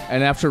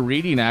 And after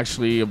reading,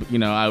 actually,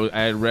 I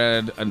had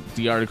read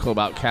the article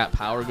about Cat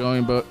Power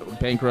going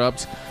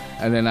bankrupt,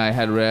 And then I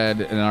had read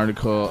an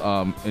article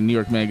in New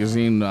York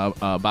Magazine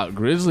about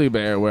Grizzly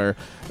Bear, where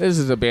this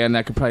is a band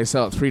that could probably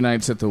sell out 3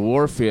 nights at the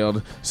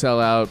Warfield, sell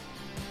out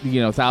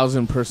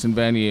 1,000-person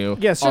venue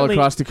all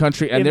across the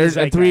country, and there's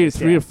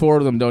three or four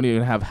of them don't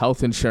even have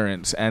health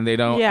insurance, and they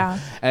don't,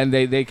 and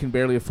they can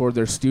barely afford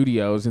their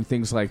studios and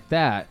things like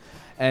that.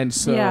 And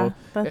so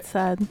that's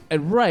sad.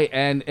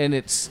 And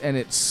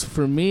it's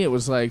for me, it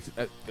was like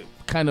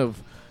kind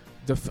of.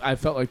 I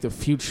felt like the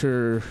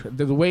future,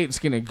 the way it's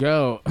going to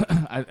go,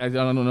 I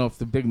don't know if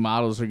the big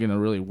models are going to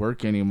really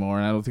work anymore.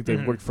 And I don't think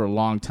they've worked for a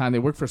long time. They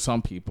work for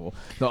some people.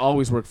 They'll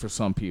always work for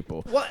some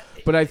people. What?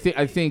 But I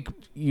think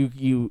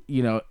you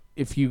know,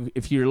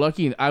 if you're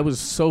lucky, I was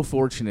so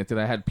fortunate that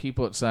I had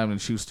people at Simon &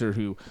 Schuster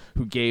who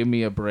gave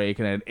me a break,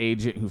 and I had an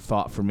agent who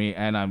fought for me,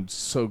 and I'm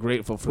so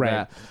grateful for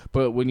that.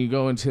 But when you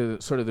go into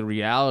sort of the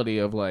reality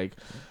of like,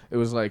 it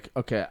was like,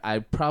 okay, I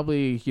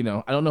probably,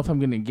 I don't know if I'm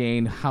going to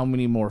gain how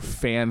many more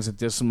fans at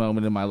this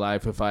moment in my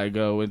life if I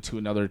go into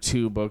another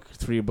 2-book,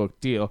 3-book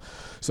deal.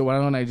 So why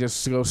don't I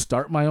just go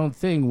start my own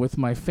thing with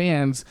my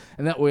fans,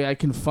 and that way I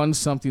can fund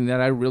something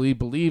that I really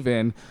believe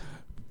in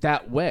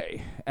that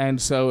way. And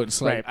so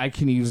it's like I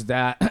can use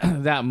that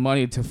that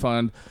money to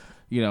fund,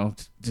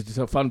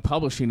 to fund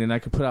publishing, and I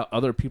could put out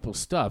other people's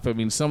stuff. I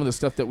mean, some of the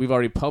stuff that we've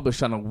already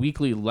published on a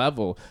weekly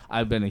level,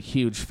 I've been a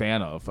huge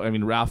fan of. I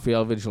mean,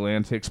 Raphael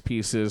Vigilantic's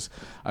pieces.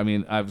 I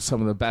mean, I've some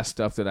of the best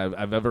stuff that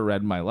I've ever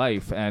read in my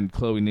life, and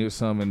Chloe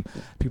Newsome and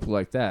people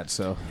like that.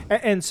 So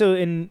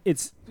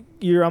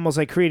you're almost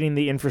like creating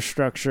the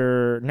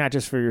infrastructure, not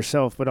just for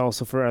yourself, but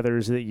also for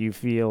others that you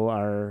feel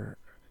are,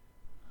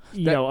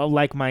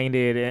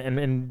 like-minded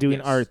and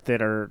doing art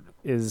that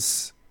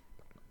is.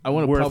 I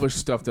want to publish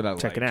stuff that I like.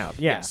 Check it out.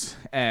 Yes.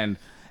 And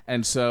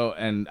so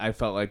I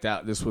felt like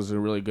that this was a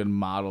really good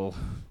model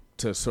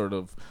to sort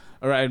of,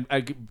 or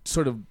I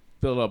sort of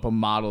build up a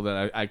model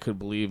that I could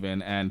believe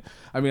in. And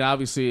I mean,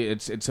 obviously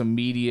it's a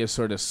media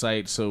sort of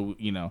site. So,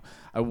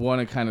 I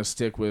want to kind of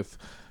stick with,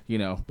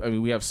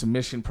 we have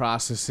submission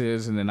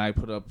processes, and then I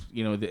put up,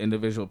 the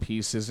individual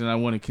pieces, and I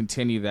want to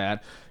continue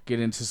that, get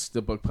into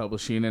the book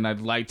publishing, and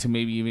I'd like to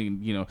maybe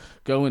even,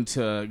 go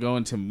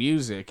into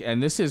music.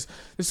 And this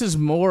is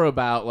more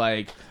about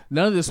like,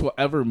 none of this will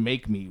ever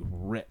make me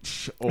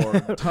rich or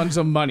tons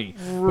of money,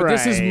 but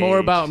this is more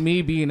about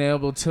me being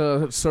able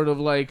to sort of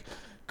like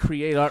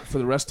create art for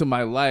the rest of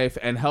my life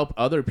and help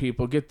other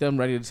people, get them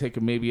ready to take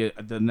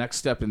the next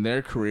step in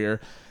their career.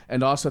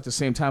 And also at the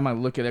same time, I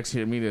look at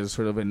Exterior Media as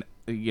sort of an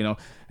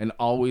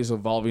always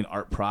evolving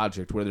art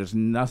project where there's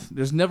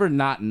never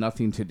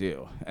nothing to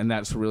do, and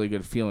that's a really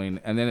good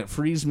feeling. And then it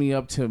frees me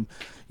up to,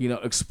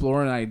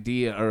 explore an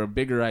idea or a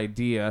bigger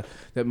idea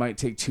that might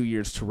take 2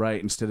 years to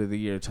write instead of the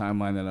year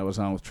timeline that I was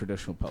on with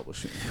traditional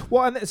publishing.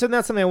 Well, so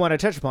that's something I want to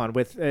touch upon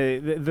with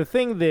the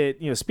thing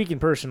that speaking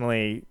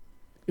personally,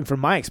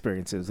 from my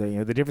experiences,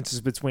 the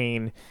differences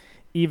between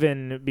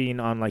even being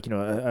on like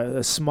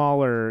a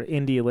smaller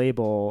indie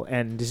label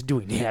and just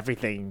doing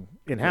everything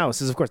in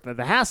house is of course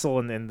the hassle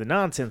and the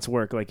nonsense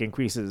work like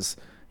increases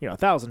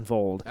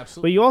 1,000-fold.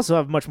 Absolutely. But you also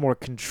have much more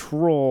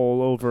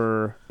control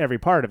over every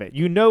part of it.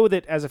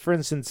 That for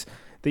instance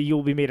that you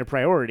will be made a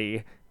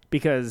priority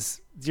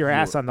because it's your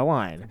ass on the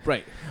line.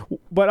 Right.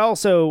 But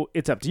also,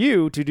 it's up to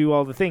you to do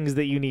all the things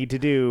that you need to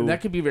do. And that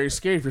could be very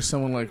scary for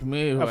someone like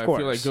me who I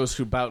feel like goes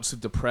through bouts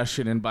of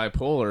depression and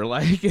bipolar.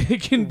 Like,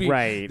 it can be...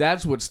 Right.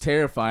 That's what's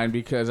terrifying,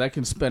 because I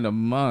can spend a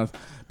month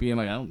being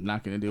like, I'm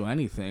not going to do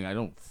anything. I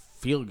don't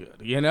feel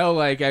good.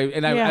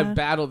 I've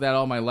battled that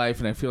all my life,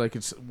 and I feel like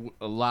it's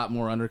a lot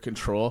more under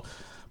control.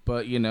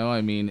 But,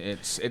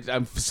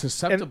 I'm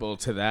susceptible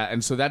to that.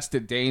 And so that's the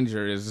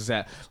danger is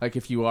that, like,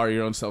 if you are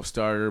your own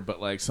self-starter,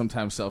 but, like,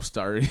 sometimes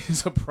self-starting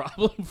is a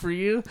problem for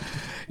you,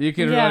 you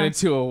can run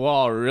into a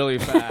wall really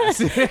fast.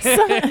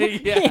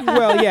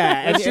 Well,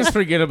 yeah. Let's just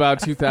forget about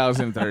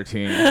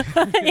 2013.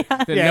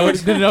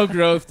 The no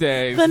growth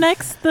days. The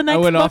next I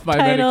went book off my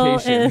title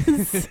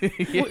medication. is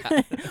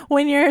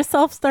When You're a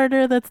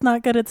Self-Starter That's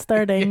Not Good at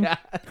Starting. Yeah.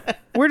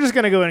 We're just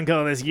going to go ahead and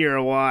call this year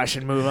a wash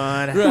and move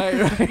on.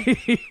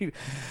 Right.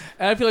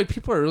 And I feel like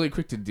people are really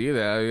quick to do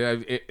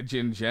that.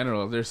 In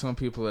general, there's some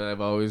people that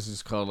I've always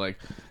just called like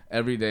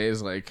every day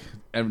is like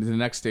the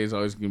next day is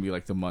always going to be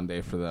like the Monday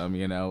for them.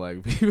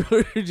 Like people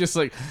are just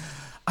like,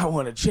 I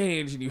want to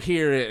change, and you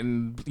hear it,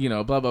 and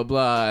blah blah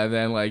blah, and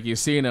then like you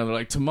see them, they're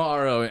like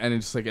tomorrow, and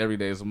it's just like every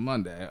day is a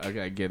Monday.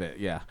 Okay, I get it.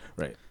 Yeah,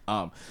 right.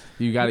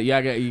 You got to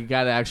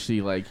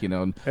actually like every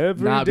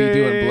not be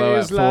doing blow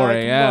at 4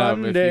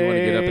 a.m. if you want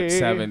to get up at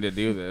 7 to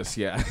do this.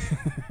 Yeah,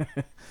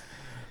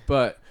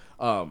 but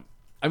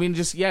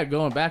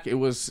going back, it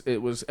was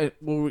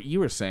what you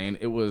were saying.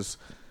 It was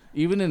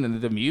even in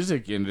the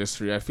music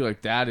industry. I feel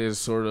like that is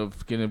sort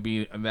of going to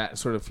be that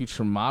sort of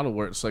future model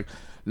where it's like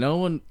no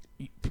one.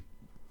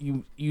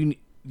 The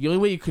only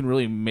way you can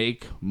really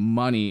make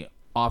money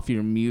off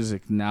your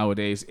music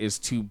nowadays is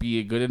to be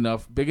a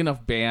big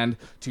enough band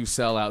to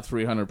sell out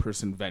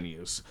 300-person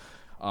venues.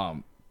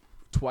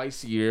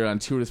 Twice a year on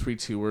 2 or 3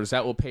 tours.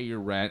 That will pay your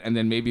rent, and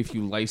then maybe if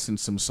you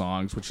license some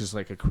songs, which is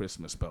like a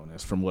Christmas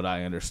bonus from what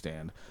I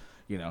understand.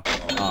 you know.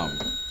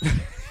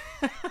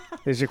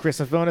 There's your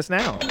Christmas bonus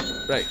now.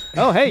 Right.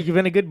 Oh, hey, you've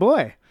been a good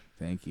boy.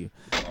 Thank you.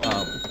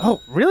 Oh,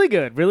 really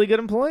good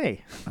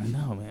employee. I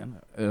know,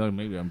 man.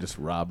 Maybe I'm just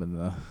robbing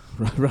the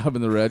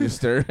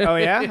register. Oh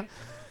yeah.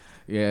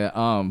 Yeah.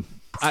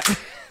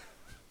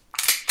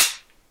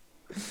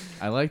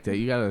 I like that.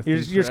 You got to.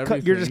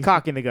 You're just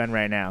cocking the gun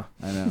right now.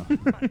 I know.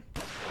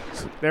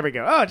 There we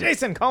go. Oh,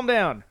 Jason, calm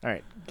down. All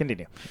right,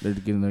 continue. They're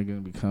gonna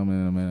be coming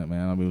in a minute,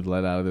 man. I'll be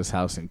let out of this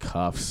house in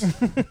cuffs.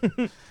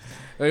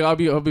 Like,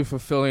 I'll be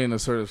fulfilling a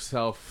sort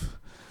of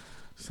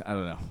I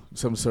don't know,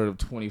 some sort of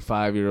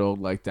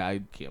 25-year-old like that.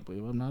 I can't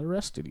believe I'm not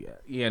arrested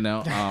yet. You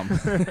know.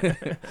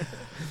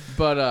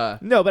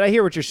 But no, but I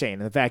hear what you're saying.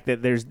 The fact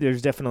that there's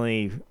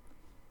definitely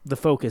the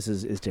focus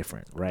is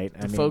different, right?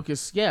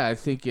 Focus, yeah. I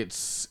think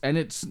it's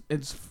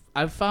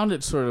I've found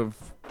it sort of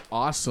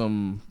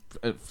awesome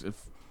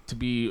to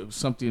be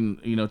something,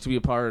 you know, to be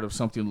a part of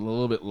something a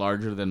little bit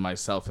larger than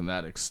myself in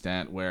that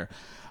extent. Where,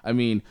 I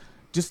mean,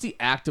 just the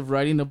act of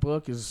writing a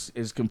book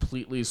is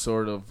completely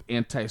sort of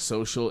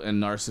antisocial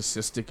and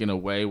narcissistic in a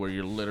way where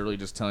you're literally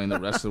just telling the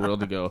rest of the world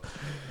to go,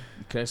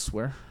 okay,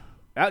 swear.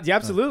 Yeah,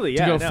 absolutely.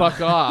 Yeah, to go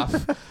fuck off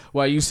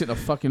while you sit in a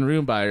fucking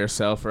room by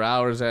yourself for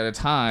hours at a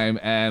time,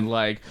 and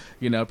like,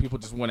 you know, people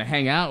just want to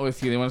hang out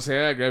with you. They want to say,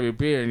 "Hey, grab your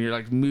beer," and you're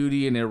like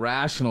moody and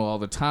irrational all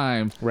the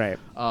time. Right.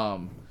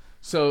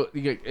 So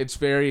it's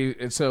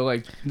so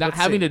like not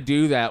having to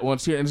do that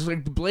once you're, and it's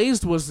like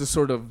Blazed was the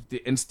sort of the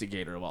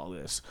instigator of all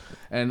this,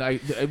 and I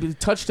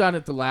touched on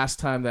it the last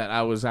time that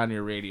I was on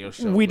your radio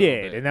show. We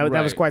did, and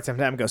that was quite some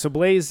time ago. So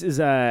Blaze is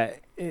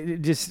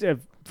just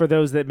for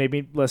those that may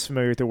be less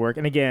familiar with their work,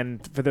 and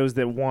again, for those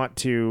that want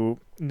to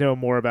know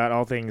more about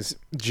all things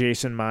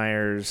Jason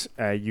Myers,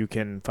 you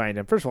can find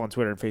him, first of all, on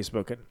Twitter and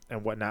Facebook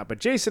and whatnot. But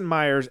Jason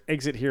Myers,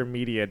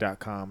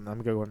 exitheremedia.com. I'm going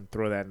to go ahead and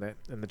throw that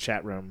in the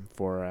chat room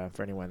for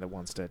anyone that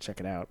wants to check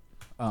it out.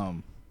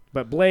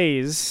 But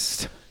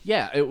Blaze...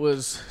 Yeah, it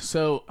was...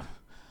 So,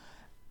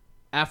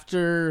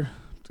 after...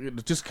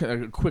 Just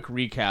a quick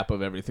recap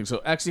of everything. So,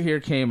 Exit Here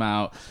came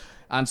out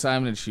on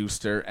Simon &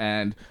 Schuster,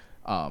 and...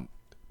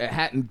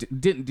 it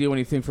didn't do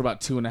anything for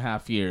about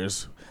 2.5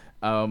 years.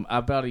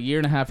 About a year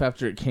and a half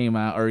after it came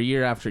out, or a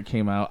year after it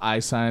came out, I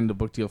signed a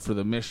book deal for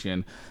The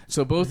Mission.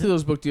 So both of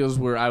those book deals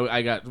were,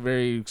 I got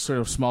very sort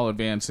of small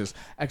advances.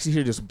 Actually,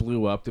 here just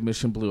blew up. The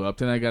Mission blew up.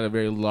 Then I got a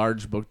very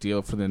large book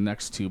deal for the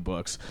next 2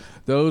 books.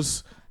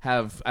 Those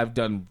I've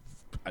done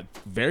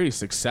very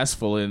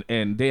successful,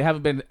 and they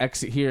haven't been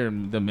Exit Here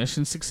and The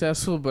Mission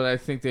successful, but I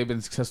think they've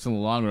been successful in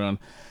the long run.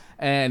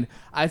 And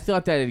I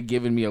thought that it had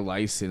given me a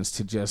license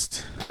to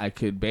I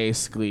could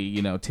basically,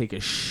 you know, take a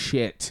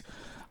shit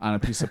on a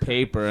piece of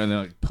paper and then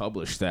like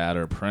publish that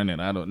or print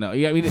it. I don't know.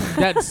 Yeah, I mean,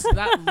 that's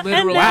not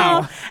literal.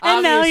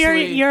 And now you're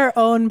your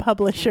own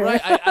publisher.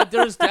 Right.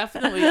 There's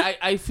definitely.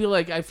 I feel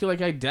like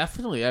I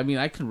definitely. I mean,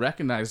 I can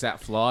recognize that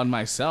flaw in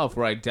myself,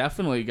 where I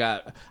definitely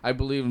got. I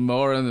believe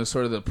more in the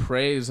sort of the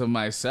praise of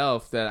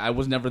myself, that I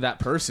was never that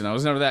person. I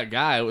was never that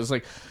guy. It was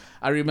like.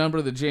 I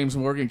remember the James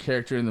Morgan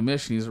character in The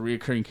Mission. He's a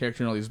recurring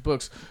character in all these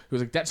books. He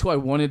was like, that's who I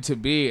wanted to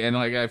be. And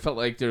like, I felt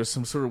like there was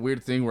some sort of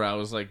weird thing where I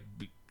was like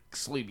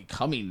slowly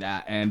becoming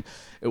that. And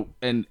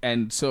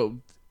so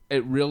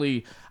it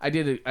really,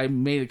 I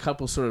made a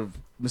couple sort of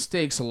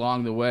mistakes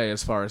along the way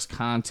as far as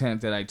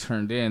content that I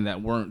turned in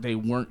that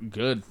weren't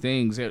good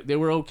things. They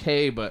were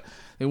okay, but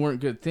they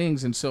weren't good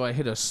things. And so I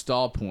hit a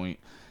stall point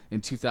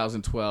in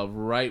 2012,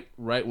 right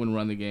when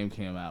Run the Game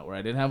came out, where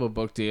I didn't have a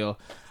book deal.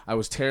 I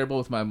was terrible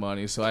with my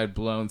money, so I had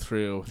blown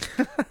through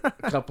a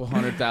couple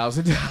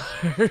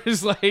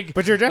 $100,000, like.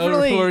 But you're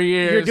definitely over 4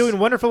 years. You're doing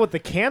wonderful with the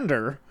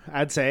candor,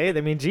 I'd say.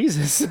 I mean,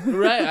 Jesus.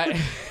 Right.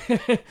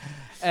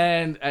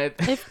 And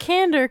if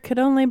candor could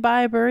only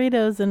buy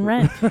burritos and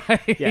rent.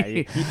 Right.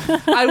 Yeah.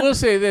 I will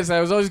say this: I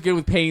was always good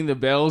with paying the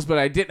bills, but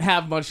I didn't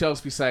have much else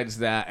besides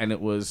that, and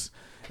it was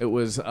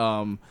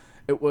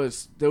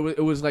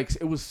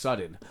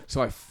sudden,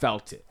 so I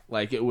felt it.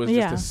 Like, it was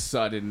just a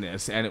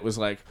suddenness, and it was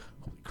like,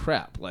 holy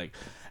crap. Like,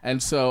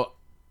 and so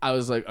I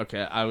was like,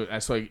 okay,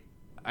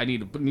 I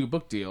need a new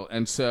book deal.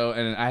 And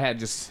I had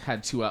just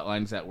had 2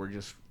 outlines that were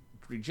just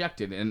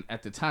rejected. And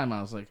at the time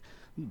I was like,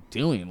 what am I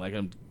doing? Like,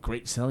 I'm a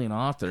great selling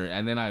author.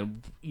 And then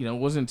it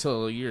wasn't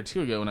until a year or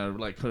 2 ago when I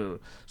like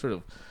sort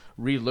of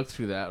re-looked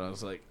through that,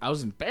 and I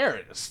was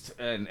embarrassed,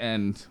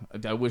 and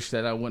I wish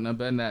that I wouldn't have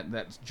been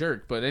that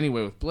jerk. But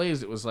anyway, with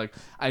Blaze, it was like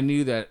I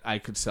knew that I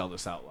could sell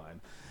this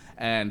outline,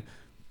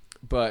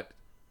 but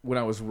when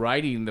I was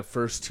writing the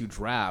first 2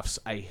 drafts,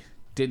 I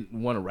didn't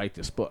want to write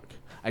this book.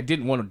 I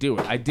didn't want to do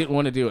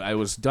it. I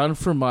was done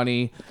for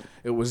money.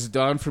 It was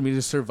done for me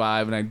to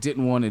survive, and I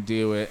didn't want to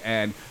do it.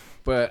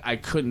 But I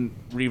couldn't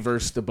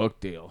reverse the book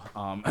deal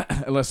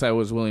unless I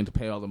was willing to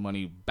pay all the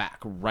money back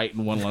right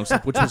in one lump sum,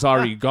 which was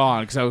already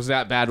gone because I was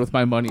that bad with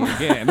my money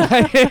again.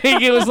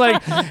 It was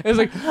like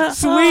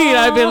sweet.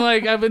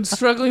 I've been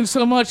struggling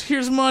so much.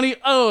 Here's money.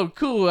 Oh,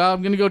 cool.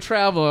 I'm gonna go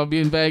travel. I'll be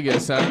in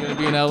Vegas. I'm gonna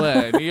be in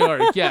LA, New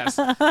York. Yes.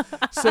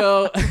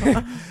 So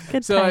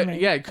Good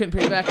timing. I couldn't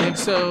pay back, and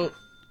so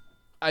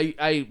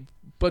I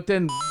But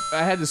then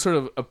I had this sort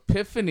of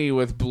epiphany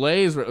with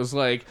Blaze where it was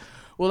like,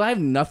 well, I have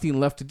nothing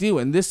left to do,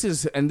 and this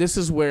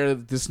is where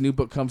this new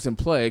book comes in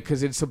play,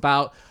 because it's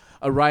about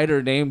a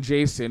writer named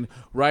Jason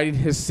writing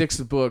his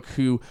 6th book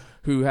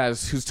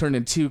who's turned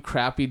in 2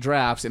 crappy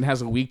drafts and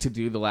has a week to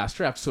do the last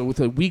draft. So with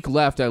a week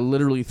left, I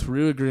literally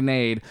threw a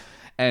grenade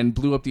and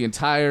blew up the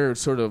entire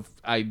sort of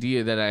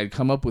idea that I had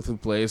come up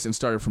with Blaze and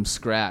started from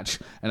scratch.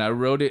 And I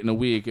wrote it in a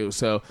week. And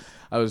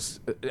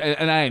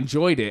I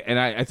enjoyed it, and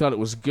I thought it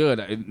was good.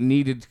 It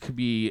needed to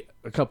be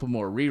a couple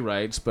more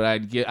rewrites, but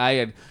I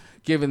had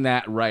given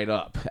that right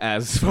up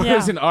as far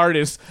as an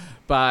artist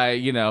by,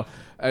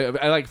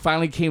 I like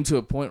finally came to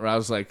a point where I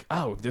was like,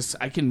 oh,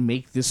 I can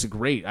make this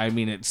great. I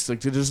mean, it's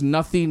like there's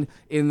nothing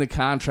in the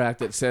contract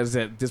that says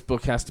that this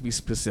book has to be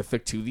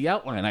specific to the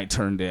outline I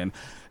turned in.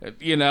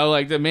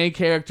 Like the main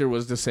character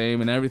was the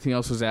same and everything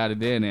else was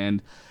added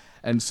in,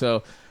 and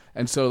so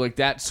like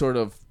that sort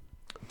of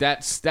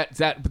that's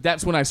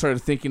when I started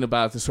thinking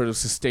about the sort of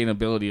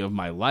sustainability of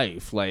my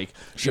life. Like,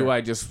 do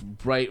I just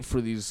write for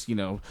these,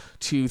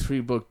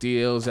 2-3 book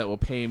deals that will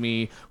pay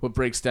me what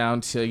breaks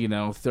down to,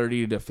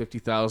 $30,000 to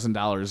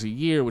 $50,000 a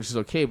year, which is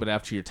okay. But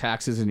after your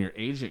taxes and your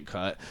agent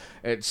cut,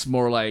 it's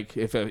more like,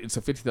 if it's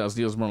a $50,000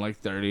 deal, it's more like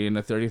 30, and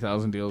a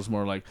 $30,000 deal is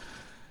more like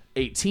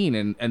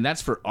 18, and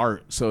that's for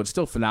art. So it's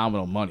still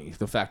phenomenal money.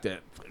 The fact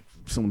that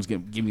someone's gonna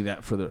give me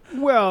that for the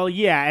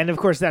and of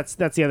course that's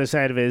the other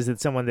side of it, is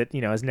that someone that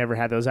has never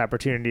had those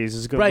opportunities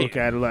is going to look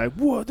at it like,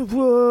 what the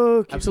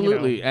fuck.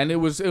 Absolutely. And it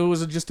was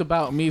just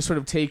about me sort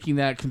of taking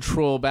that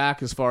control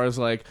back, as far as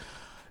like,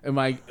 am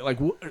I like,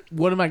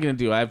 what am I going to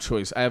do? I have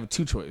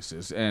 2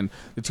 choices, and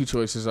the 2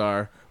 choices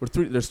are, or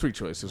 3, there's 3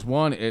 choices.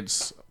 One,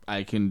 it's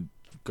I can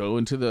go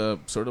into the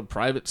sort of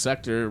private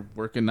sector,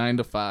 working 9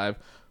 to 5,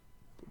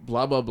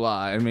 blah blah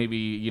blah, and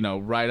maybe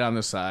write on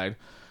the side.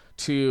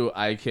 2,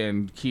 I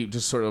can keep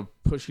just sort of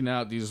pushing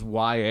out these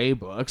YA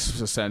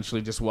books,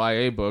 essentially just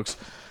YA books,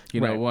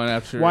 one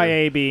after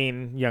YA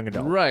being young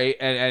adult, right?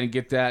 And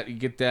get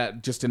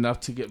that just enough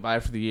to get by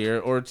for the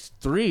year. Or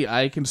 3,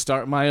 I can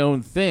start my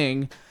own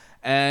thing,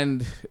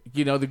 and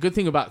the good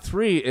thing about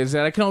 3 is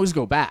that I can always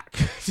go back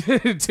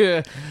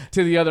to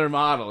the other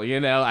model.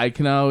 I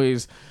can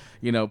always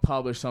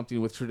publish something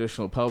with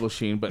traditional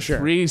publishing, but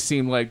 3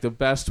 seemed like the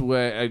best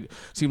way.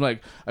 Seemed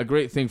like a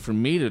great thing for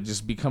me to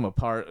just become a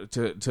part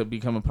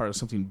of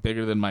something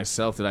bigger than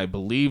myself that I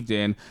believed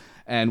in,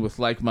 and with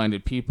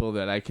like-minded people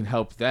that I can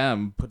help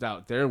them put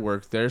out their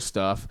work, their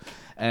stuff,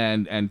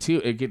 and 2,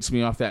 it gets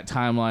me off that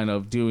timeline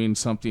of doing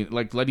something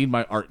like letting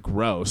my art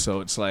grow. So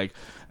it's like,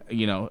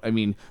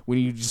 when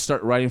you just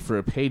start writing for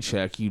a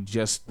paycheck, you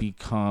just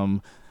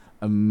become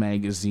a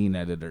magazine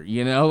editor,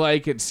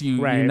 like it's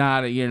you. Right.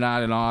 You're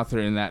not an author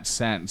in that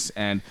sense,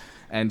 and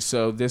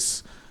so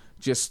this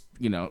just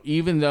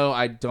even though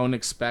I don't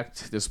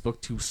expect this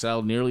book to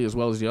sell nearly as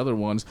well as the other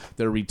ones,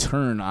 the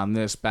return on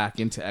this back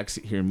into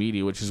Exit Here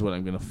Media, which is what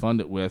I'm going to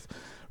fund it with,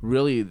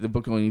 really the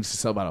book only needs to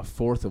sell about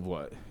 1/4 of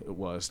what it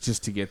was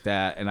just to get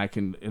that,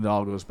 and it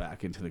all goes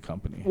back into the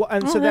company. Well,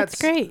 and so that's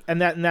great,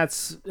 and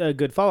that's a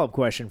good follow-up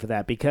question for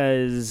that,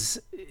 because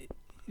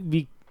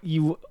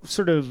you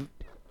sort of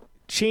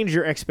change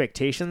your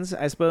expectations,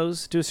 I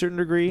suppose, to a certain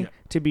degree,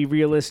 to be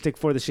realistic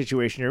for the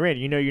situation you're in.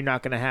 You're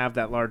not going to have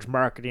that large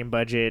marketing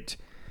budget.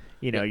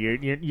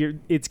 You're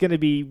it's going to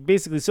be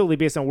basically solely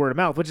based on word of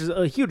mouth, which is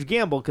a huge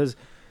gamble, because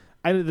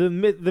the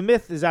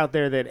myth is out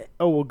there that,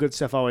 good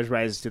stuff always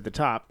rises to the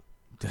top.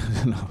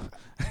 No.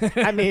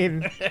 I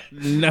mean,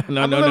 no.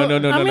 I'm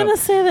going to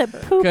say that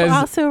poop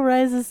also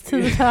rises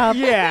to the top.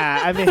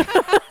 Yeah, I mean.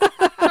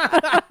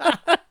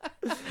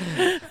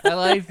 I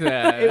like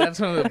that. That's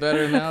one of the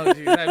better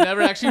analogies. I've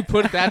never actually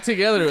put that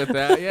together with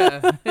that.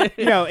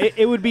 Yeah.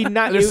 It would be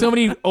not. There's so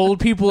many old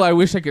people I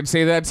wish I could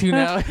say that to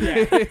now.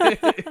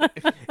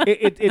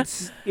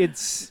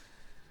 It's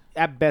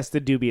at best a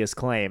dubious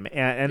claim,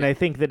 and I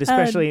think that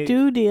especially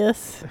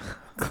dubious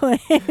claim.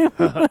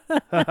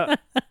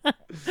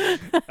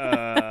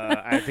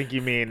 I think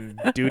you mean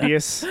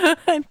dubious.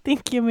 I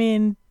think you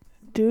mean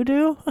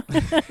doo-doo.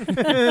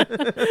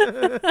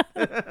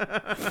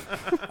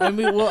 I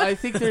mean, well, I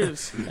think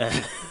there's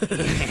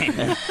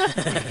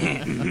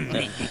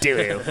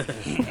doo-doo.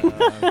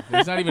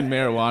 There's not even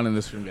marijuana in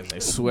this room, guys, I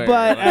swear.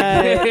 But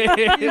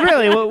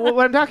really,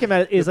 what I'm talking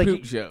about is the like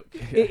poop joke.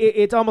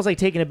 It's almost like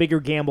taking a bigger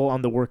gamble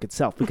on the work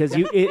itself, because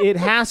it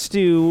has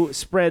to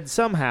spread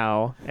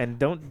somehow, and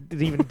don't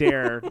even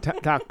dare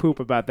talk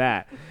poop about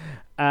that.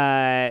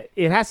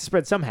 It has to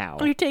spread somehow.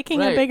 Are you taking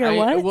a bigger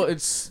what? Well,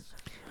 it's.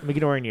 I'm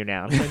ignoring you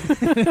now.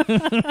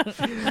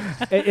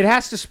 It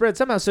has to spread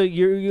somehow, so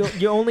you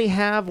only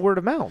have word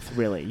of mouth,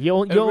 really. You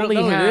only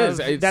have.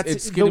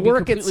 It's the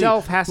work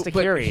itself has to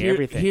carry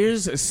everything.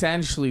 Here's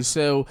essentially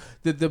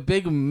the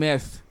big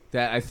myth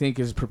that I think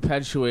is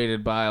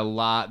perpetuated by a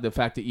lot. The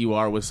fact that you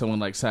are with someone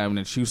like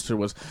Simon & Schuster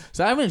was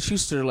Simon &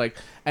 Schuster, like,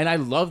 and I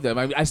love them.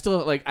 I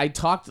still like. I've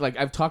talked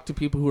to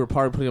people who were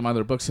part of putting them on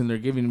their books, and they're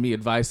giving me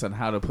advice on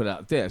how to put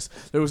out this.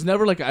 There was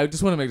never like, I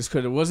just want to make this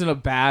clear. It wasn't a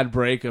bad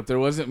breakup. There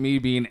wasn't me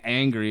being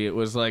angry. It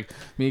was like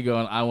me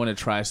going, I want to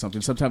try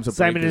something. Sometimes a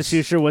Simon &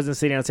 Schuster wasn't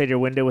sitting outside your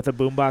window with a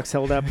boombox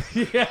held up.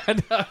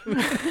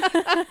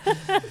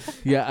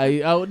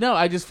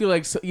 I just feel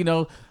like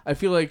I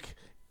feel like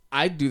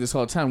I do this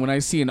all the time. When I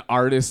see an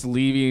artist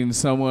leaving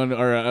someone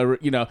or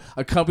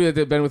a company that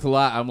they've been with a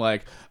lot, I'm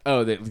like,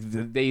 oh,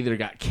 they either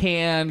got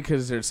canned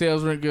because their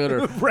sales weren't good,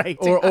 or right,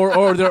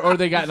 or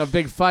they got in a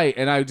big fight.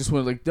 And I just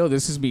went like, no,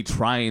 this is me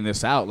trying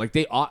this out. Like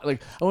I want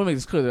to make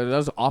this clear that I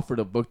was offered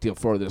a book deal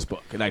for this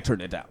book, and I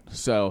turned it down.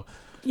 So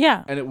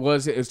yeah, and it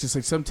was just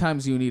like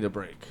sometimes you need a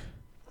break.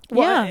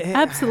 Yeah,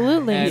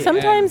 absolutely.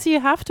 Sometimes you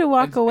have to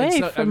walk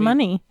away from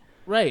money.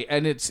 Right,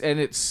 and it's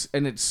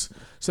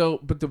so.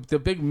 But the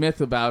big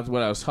myth about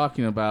what I was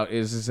talking about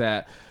is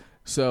that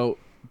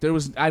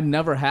I've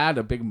never had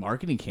a big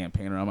marketing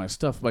campaign around my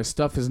stuff. My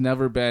stuff has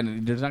never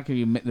been. There's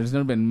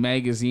never been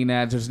magazine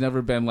ads. There's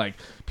never been like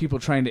people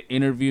trying to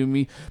interview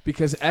me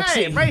because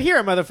hey, right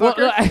here,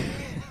 motherfucker.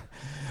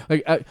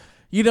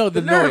 Well,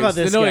 the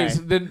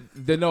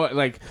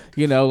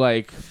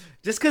noise.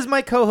 Just because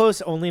my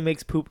co-host only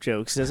makes poop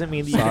jokes doesn't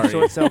mean that you can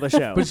short sell the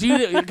show. But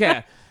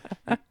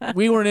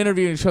we weren't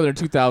interviewing each other in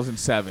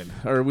 2007,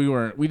 or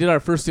we did our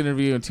first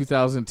interview in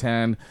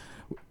 2010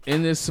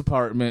 in this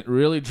apartment,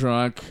 really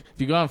drunk. If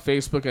you go on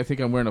Facebook, I think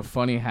I'm wearing a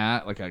funny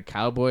hat, like a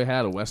cowboy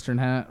hat, a Western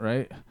hat,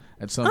 right?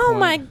 At some point. Oh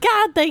my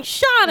God, they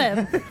shot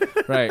him.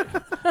 Right.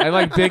 I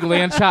like big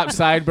lamb chop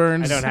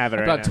sideburns. I don't have it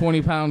right about now.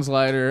 20 pounds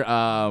lighter.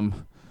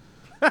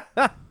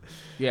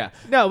 Yeah.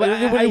 No,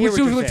 but which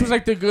was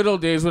like the good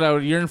old days what I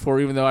would yearn for,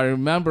 even though I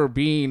remember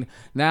being,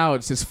 now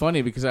it's just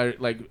funny because I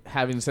like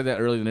having said that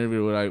early in the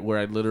interview where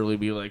I'd literally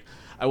be like,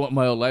 I want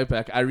my old life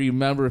back. I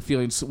remember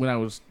feeling when I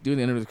was doing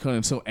the interview with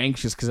Conan so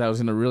anxious because I was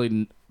in a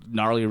really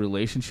gnarly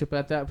relationship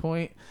at that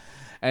point.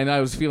 And I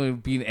was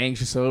being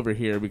anxious over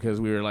here because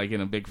we were like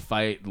in a big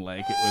fight, and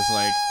like it was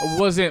like I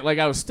wasn't like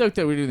I was stoked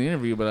that we were doing the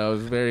interview, but I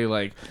was very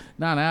like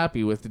not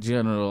happy with the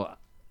general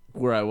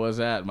where I was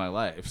at in my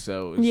life.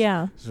 So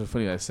it's so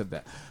funny that I said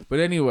that. But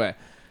anyway,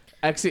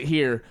 exit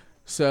here.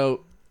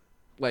 So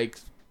like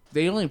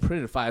they only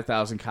printed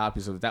 5,000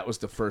 copies of it. That was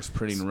the first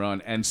printing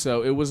run, and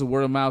so it was a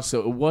word of mouth.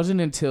 So it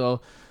wasn't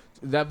until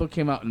that book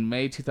came out in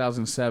May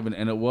 2007,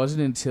 and it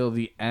wasn't until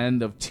the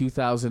end of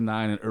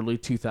 2009 and early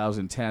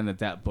 2010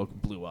 that book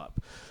blew up.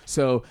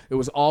 So it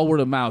was all word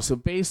of mouth. So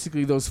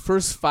basically, those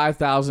first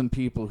 5,000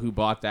 people who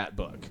bought that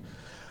book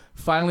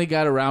finally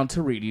got around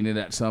to reading it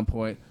at some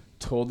point,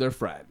 told their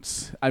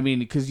friends. I mean,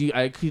 because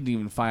I couldn't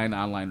even find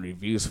online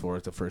reviews for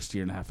it the first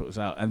year and a half it was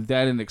out, and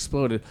then it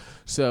exploded.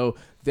 So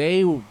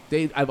they've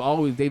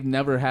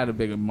never had a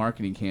big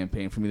marketing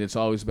campaign for me. That's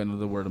always been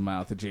the word of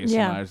mouth of Jason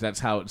Myers. That's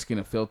how it's going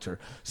to filter.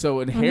 So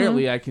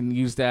inherently, I can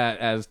use that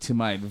as to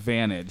my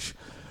advantage.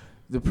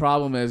 The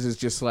problem is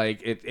just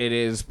like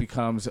it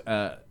becomes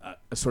a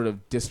sort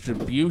of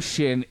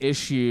distribution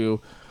issue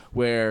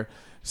where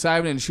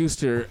Simon &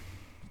 Schuster,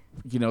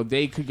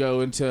 they could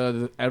go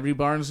into every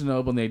Barnes &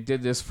 Noble, and they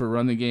did this for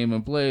Run the Game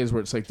and Blaze, where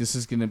it's like, this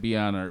is going to be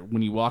on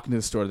when you walk into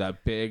the store,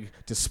 that big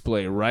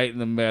display right in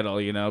the middle,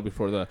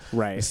 before the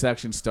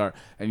section start,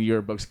 and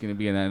your book's going to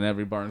be in that in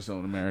every Barnes &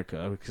 Noble in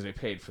America because they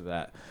paid for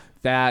that.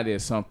 That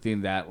is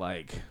something that,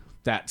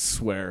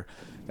 that's where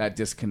that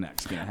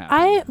disconnect's going to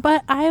happen.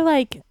 But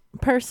I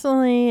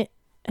personally,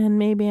 and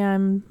maybe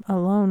I'm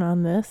alone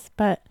on this,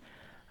 but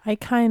I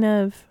kind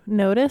of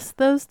notice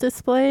those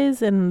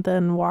displays and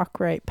then walk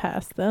right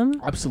past them.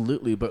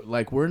 Absolutely, but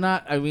we're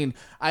not. I mean,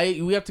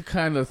 we have to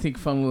kind of think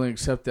fundamentally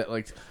accept that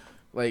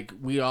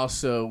we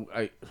also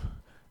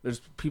there's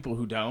people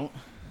who don't,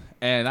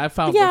 and I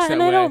found books that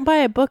and way. I don't buy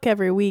a book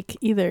every week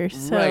either.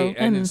 So right,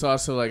 and it's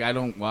also I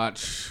don't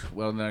watch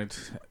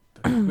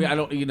I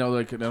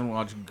don't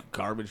watch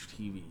garbage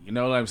TV. You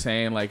know what I'm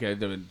saying?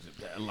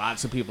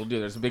 Lots of people do.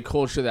 There's a big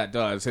culture that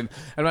does. And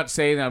I'm not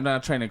saying that I'm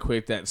not trying to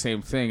equate that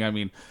same thing. I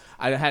mean,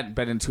 I hadn't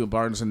been into a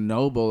Barnes &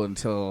 Noble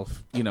until,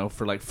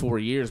 for 4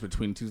 years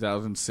between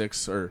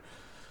 2006 or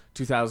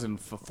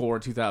 2004,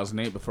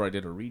 2008 before I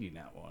did a reading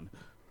at one.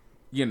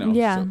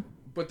 Yeah. So,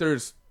 but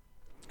there's,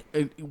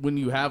 when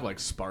you have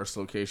sparse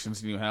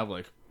locations and you have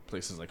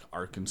places like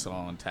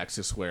Arkansas and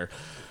Texas where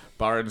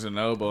Barnes &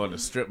 Noble and a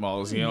strip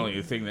mall is the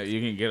only thing that you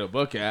can get a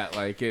book at,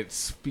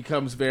 it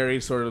becomes very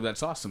sort of,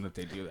 that's awesome that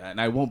they do that, and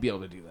I won't be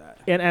able to do that.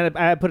 And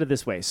I put it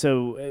this way.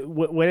 So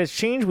what has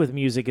changed with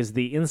music is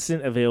the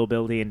instant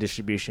availability and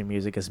distribution of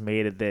music has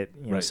made it that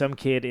some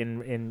kid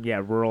in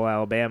rural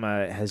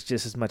Alabama has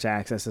just as much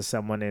access as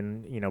someone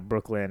in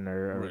Brooklyn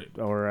or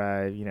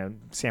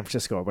San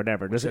Francisco or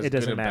whatever. It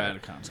doesn't matter.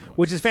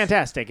 Which is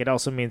fantastic. It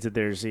also means that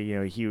there's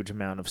a huge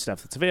amount of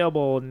stuff that's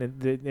available,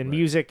 and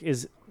music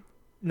is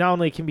not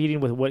only competing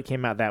with what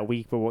came out that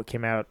week, but what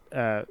came out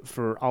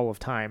for all of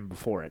time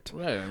before it.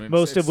 Right. I mean,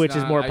 most of which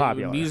is more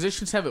popular.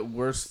 Musicians have it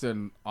worse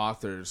than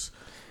authors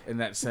in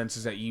that sense,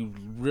 is that you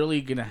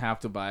really going to have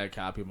to buy a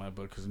copy of my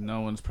book because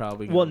no one's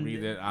probably going to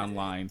read it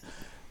online.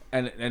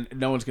 And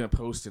no one's going to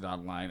post it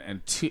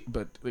online.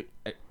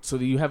 So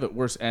you have it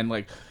worse. And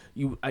like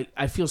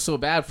I feel so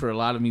bad for a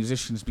lot of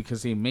musicians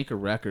because they make a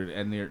record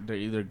and they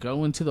either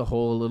go into the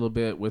hole a little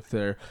bit with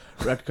their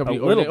record company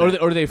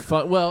or they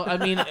well, I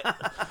mean,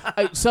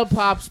 Sub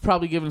Pop's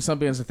probably giving some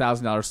bands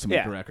 $1,000 to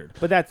make a record.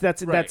 But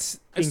that's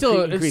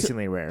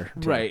increasingly rare.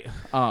 Too. Right.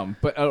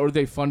 Or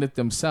they fund it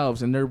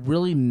themselves, and they're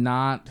really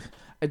not.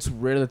 It's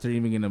rare that they're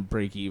even going to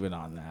break even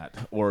on that,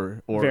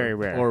 or very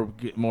rare, or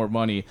get more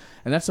money.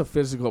 And that's a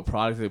physical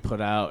product they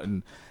put out,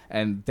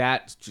 and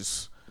that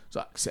just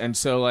sucks. And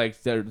so,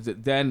 like,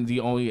 then the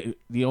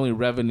only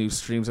revenue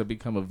streams that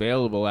become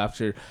available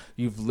after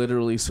you've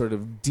literally sort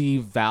of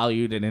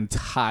devalued an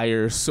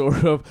entire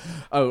sort of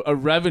a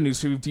revenue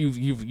stream.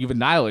 You've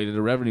annihilated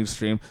a revenue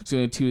stream. So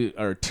the only two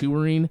are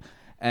touring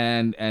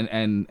and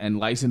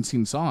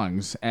licensing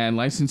songs. And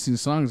licensing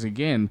songs,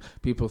 again,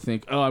 people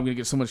think, oh, I'm gonna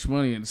get so much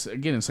money. It's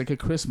like a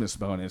Christmas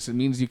bonus. It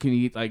means you can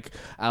eat like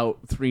out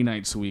 3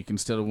 nights a week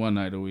instead of 1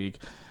 night a week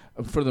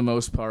for the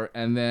most part.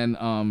 And then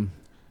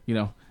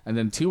and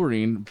then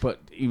touring, but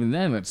even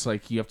then it's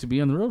like you have to be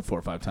on the road 4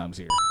 or 5 times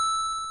a year.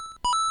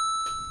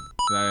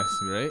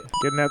 Right?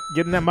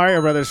 Getting that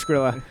Mario Brothers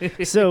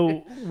Skrilla.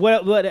 So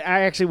what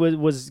I actually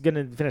was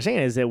gonna finish saying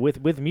is that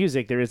with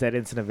music there is that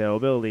instant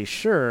availability,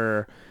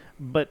 sure.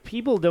 But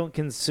people don't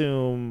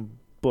consume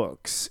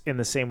books in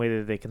the same way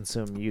that they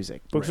consume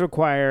music. Books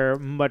require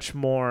much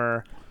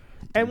more,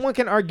 and one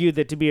can argue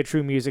that to be a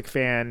true music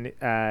fan,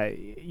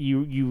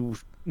 you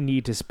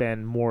need to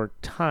spend more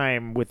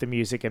time with the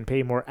music and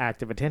pay more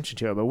active attention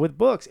to it. But with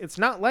books, it's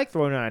not like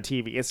throwing it on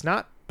TV. It's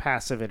not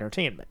passive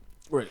entertainment.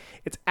 Right.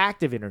 It's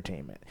active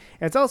entertainment.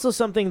 And it's also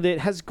something that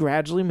has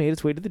gradually made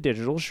its way to the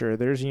digital. Sure,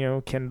 there's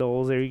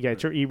Kindles, there you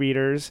got your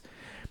e-readers.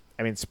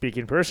 I mean,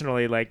 speaking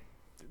personally, like,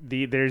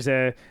 there's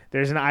an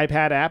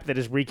iPad app that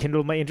has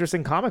rekindled my interest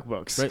in comic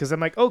books because I'm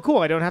like, oh cool,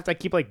 I don't have to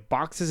keep like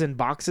boxes and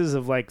boxes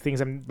of like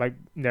things I'm like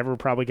never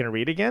probably gonna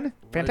read again.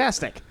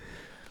 Fantastic.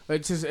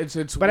 It's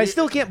but weird. I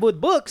still can't. With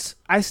books,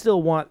 I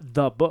still want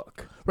the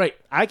book. Right.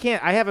 I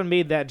haven't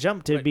made that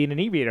jump to being an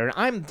e-reader.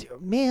 And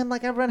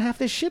I run half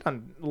this shit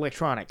on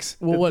electronics.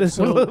 Well, this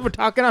what we're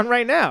talking on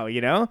right now.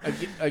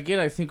 Again,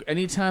 I think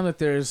anytime that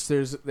there's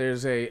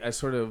a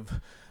sort of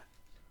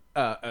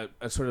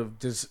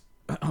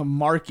a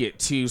market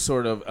to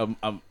sort of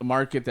a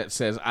market that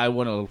says I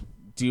want to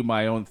do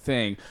my own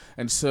thing,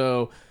 and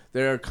so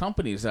there are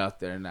companies out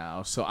there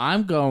now. So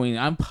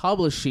I'm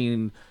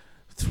publishing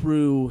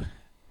through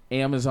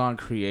Amazon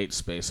Create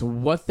Space,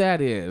 and what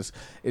that is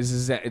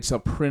that it's a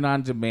print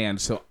on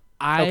demand. So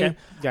I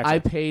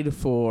paid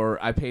for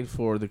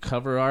the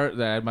cover art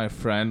that I had my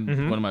friend,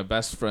 one of my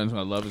best friends, who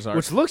I love his art,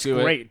 which looks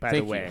great, by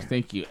the way.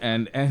 Thank you.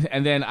 And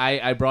then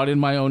I brought in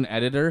my own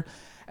editor.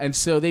 And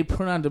so they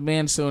print on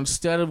demand. So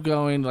instead of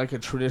going like a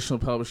traditional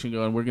publishing,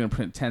 going, we're going to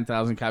print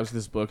 10,000 copies of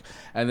this book,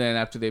 and then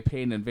after they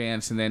pay in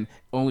advance, and then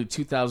only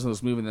 2,000 of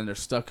those move, and then they're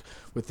stuck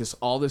with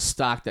all this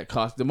stock that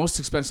costs. The most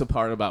expensive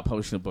part about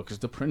publishing a book is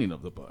the printing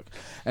of the book.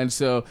 And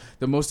so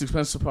the most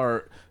expensive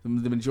part,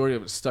 the majority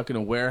of it's stuck in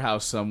a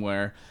warehouse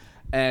somewhere.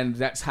 And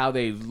that's how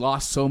they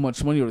lost so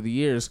much money over the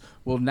years.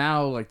 Well,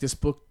 now, like, this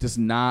book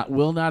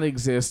will not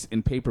exist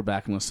in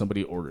paperback unless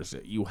somebody orders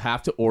it. You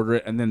have to order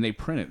it, and then they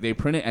print it. They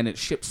print it, and it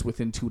ships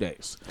within 2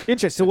 days.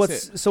 Interesting.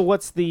 So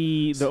what's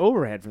the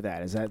overhead for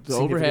that? Is that the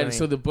overhead?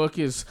 So the book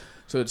is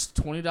it's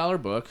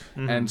 $20 book,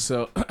 and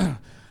so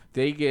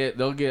they'll get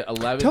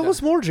 11. Tell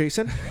us more,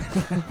 Jason.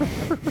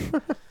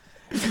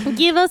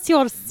 Give us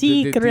your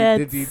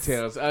secrets. The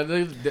details.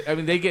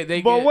 They get.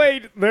 But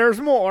wait,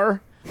 there's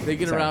more. They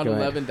get around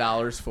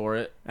 $11 for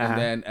it,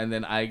 and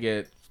then I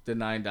get the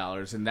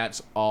 $9, and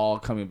that's all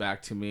coming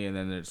back to me. And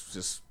then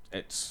it's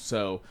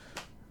so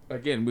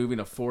again moving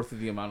a fourth of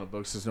the amount of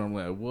books as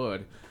normally I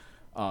would.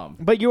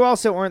 But you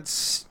also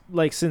aren't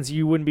like, since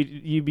you wouldn't be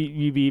you'd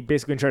be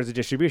basically in charge of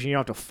distribution. You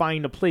don't have to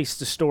find a place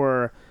to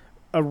store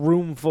a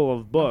room full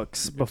of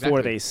books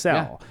before they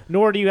sell. Yeah.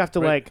 Nor do you have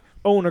to like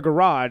own a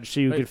garage so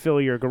you could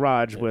fill your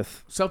garage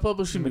with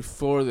self-publishing.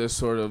 Before this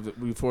sort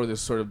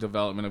of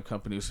development of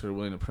companies who are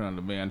willing to print on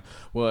demand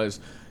was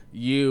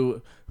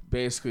you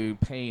basically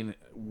paying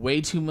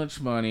way too much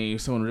money,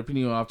 someone ripping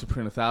you off to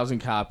print 1,000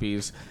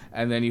 copies,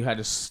 and then you had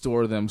to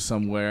store them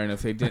somewhere, and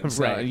if they didn't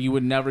sell, and you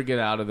would never get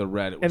out of the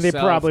red. And they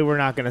probably were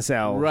not going to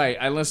sell. Right,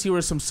 unless you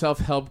were some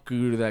self-help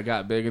guru that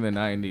got big in the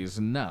 90s.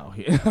 No.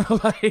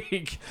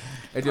 Like,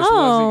 it just wasn't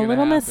going to Little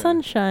happen. Miss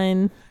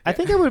Sunshine. I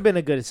think I would have been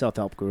a good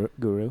self-help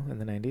guru in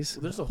the 90s.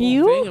 Well, there's a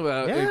whole thing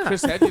about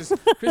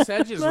Chris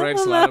Hedges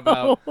writes a lot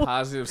about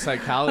positive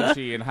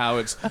psychology and how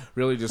it's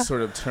really just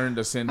sort of turned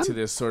us into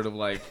this sort of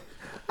like...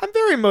 I'm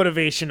very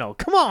motivational.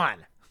 Come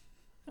on.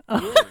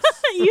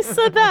 You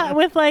said that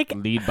with like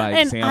Lead by an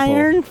example.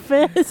 iron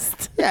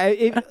fist.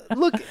 Yeah,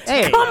 look,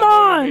 hey, Come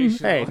on.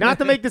 hey, not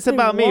to make this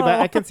about me, but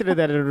I consider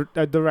that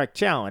a direct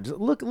challenge.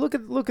 Look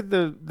at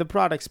the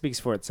product speaks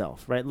for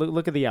itself, right?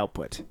 Look at the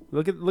output.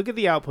 Look at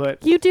the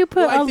output. You do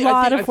put Well, a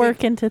lot of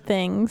work into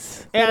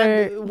things.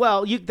 And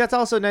well, that's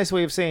also a nice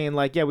way of saying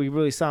like, yeah, we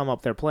really saw them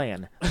up there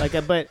playing. Like,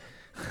 but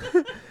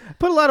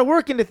put a lot of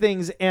work into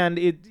things, and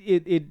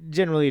it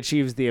generally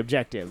achieves the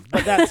objective.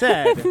 But that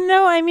said,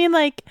 no, I mean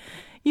like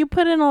you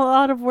put in a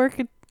lot of work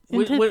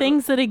into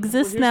things that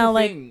exist now,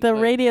 like the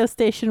radio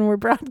station we're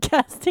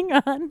broadcasting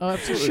on. Oh,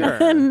 absolutely.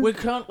 Sure.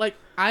 With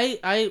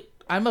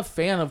I'm a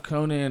fan of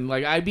Conan.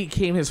 Like, I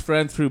became his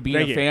friend through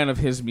being a fan of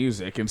his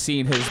music and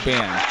seeing his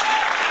band.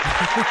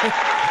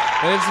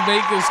 Let's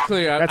make this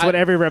clear. That's what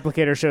every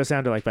Replicator show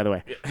sounded like, by the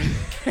way.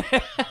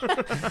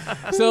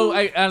 So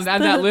on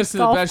that list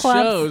of the best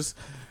shows,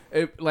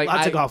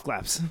 lots of golf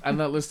claps. On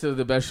that list of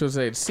the best shows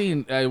I had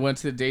seen, I went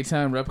to the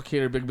daytime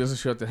Replicator Big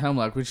Business show at the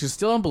Hemlock, which is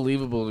still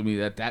unbelievable to me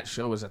that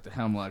show was at the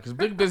Hemlock, because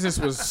Big Business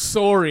was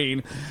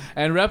soaring,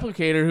 and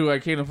Replicator, who I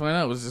came to find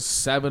out was this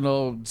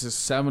seminal,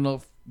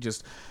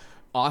 just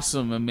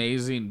awesome,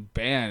 amazing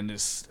band.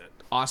 It's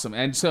awesome.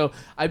 And so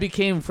I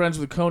became friends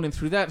with Conan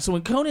through that. So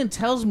when Conan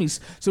tells me,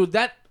 so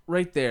that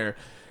right there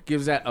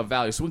gives that a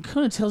value. So when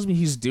Conan tells me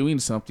he's doing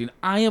something,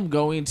 I am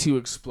going to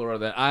explore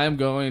that. I'm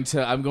going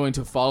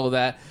to follow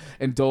that,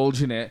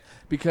 indulge in it,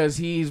 because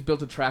he's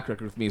built a track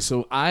record with me.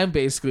 So I'm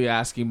basically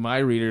asking my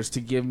readers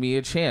to give me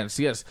a chance.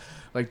 Yes,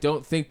 like,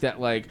 don't think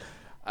that like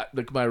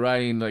my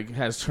writing like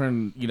has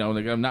turned,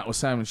 like I'm not with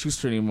Simon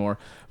Schuster anymore.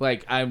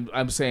 Like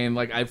I'm saying,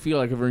 like, I feel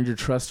like I've earned your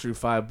trust through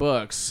 5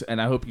 books,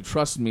 and I hope you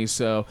trust me.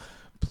 So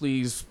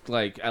please,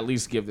 like, at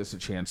least give this a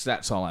chance.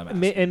 That's all I'm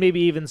asking. And maybe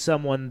even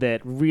someone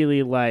that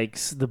really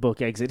likes the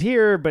book Exit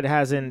Here, but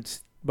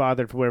hasn't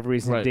bothered for whatever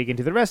reason to dig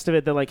into the rest of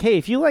it. They're like, hey,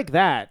 if you like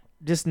that,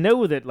 just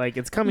know that like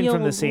it's coming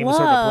from the same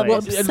sort of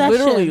place. Well,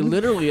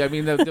 literally, I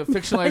mean, the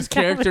fictionalized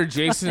character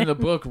Jason in the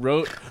book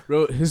wrote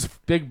his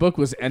big book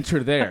was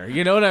Enter There.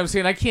 You know what I'm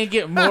saying? I can't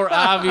get more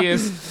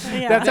obvious.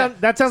 Yeah.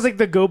 That sounds like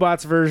the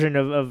GoBots version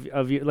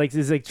of you, like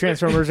this like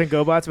Transformers and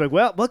GoBots. Like,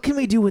 well, what can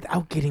we do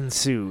without getting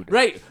sued?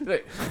 Right.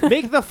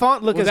 Make the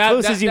font look as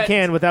close as you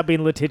can without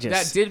being litigious.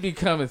 That did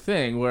become a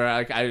thing where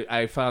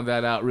I found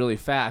that out really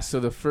fast. So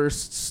the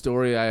first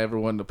story I ever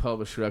wanted to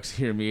publish for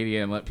Exeter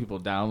Media and let people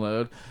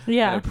download.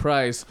 Yeah.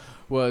 Price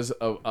was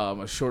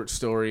a short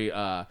story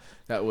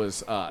that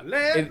was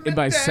in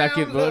my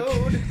second book.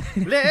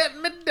 Let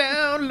me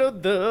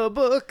download the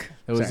book.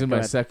 It was in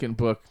my second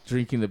book,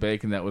 Drinking the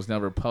Bacon, that was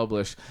never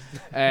published.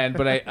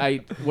 But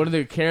I one of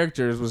the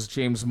characters was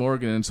James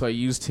Morgan, and so I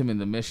used him in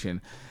the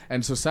mission.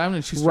 And so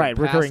Simon & Schuster had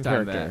passed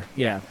on that.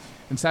 Yeah.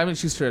 And Simon &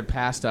 Schuster had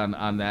passed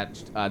on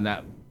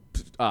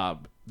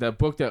that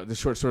book that the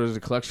short story is a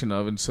collection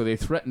of, and so they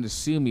threatened to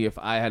sue me if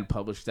I had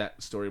published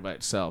that story by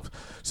itself.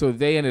 So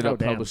they ended up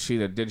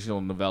publishing a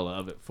digital novella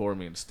of it for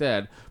me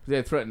instead. But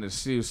they threatened to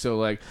sue. So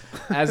like,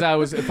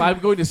 if I'm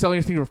going to sell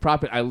anything for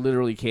profit, I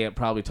literally can't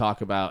probably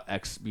talk about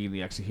being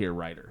the Exit Here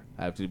writer.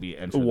 I have to be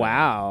entered.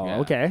 Wow. Yeah.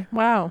 Okay.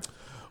 Wow.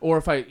 Or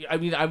if I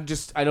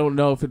don't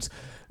know if it's.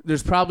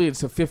 It's a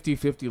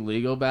 50-50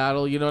 legal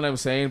battle, you know what I'm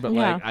saying? But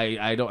like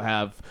I don't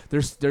have.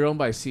 They're owned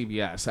by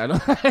CBS. I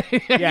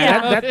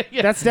don't.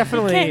 That's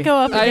definitely. Can't go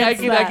up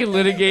against that. I can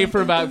litigate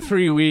for about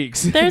 3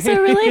 weeks. There's a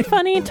really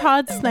funny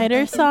Todd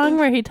Snyder song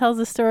where he tells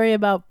a story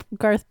about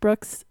Garth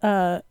Brooks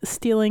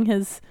stealing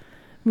his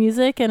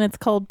music, and it's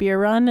called Beer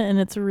Run, and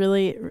it's a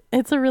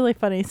really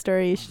funny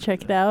story. You should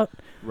check it out.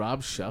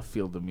 Rob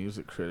Sheffield, the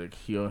music critic,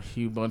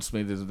 he once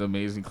made this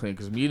amazing claim,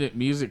 because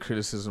music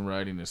criticism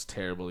writing is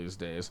terrible these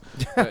days.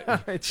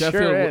 It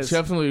Sheffield, sure is.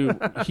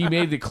 Sheffield, he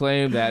made the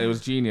claim that it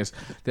was genius,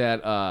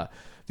 that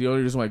the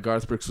only reason why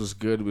Garth Brooks was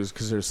good was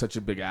because there was such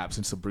a big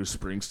absence of Bruce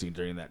Springsteen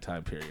during that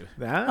time period.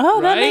 That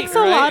makes a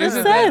lot of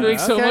sense. That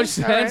makes so much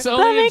sense. Right.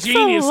 Only a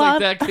genius like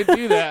that could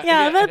do that.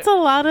 That's a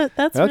lot of.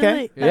 That's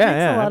okay. Really. That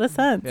makes a lot of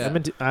sense.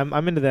 Yeah.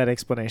 I'm into that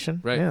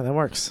explanation. Right. Yeah, that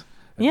works.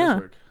 That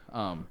does work.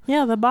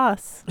 The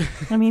boss.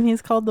 I mean,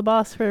 he's called the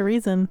boss for a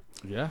reason.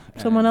 Yeah.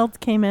 Someone else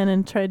came in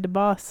and tried to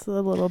boss a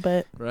little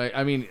bit. Right.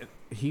 I mean,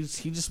 he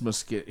just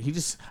must get.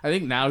 I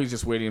think now he's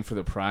just waiting for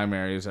the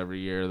primaries every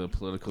year, the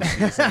political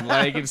season.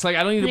 Like, it's like,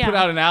 I don't need to put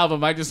out an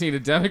album. I just need a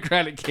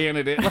Democratic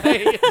candidate.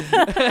 Like,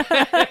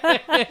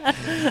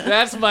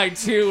 that's my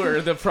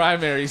tour, the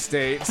primary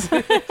states.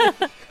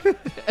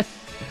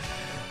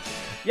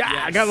 Yeah,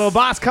 yes. I got a little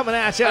boss coming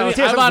at you. I mean,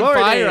 I'm on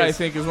Fire, I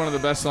think, is one of the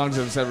best songs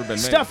that's ever been made.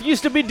 Stuff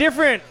used to be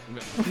different.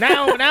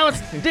 Now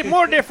it's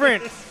more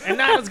different, and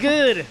now it's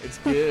good. It's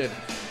good.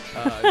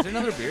 Is there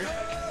another beer?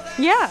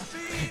 Yeah.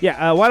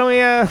 Yeah, why don't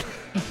we... I'm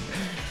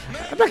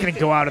not going to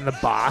go out on the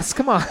boss.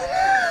 Come on.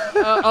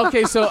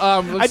 Okay, so...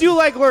 I do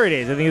like Glory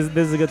Days. I think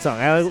this is a good song.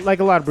 I like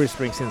a lot of Bruce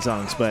Springsteen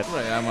songs, but...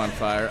 Right, I'm on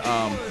Fire.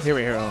 Here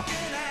we go.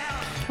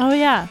 Oh,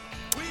 yeah.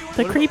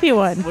 The creepy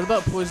one. What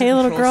about Poison Hey,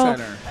 little Control girl.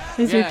 Center?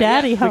 Is your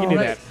daddy home? We can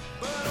do that.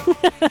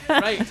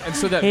 Right, and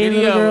so that hey,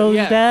 video... little girl,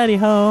 is daddy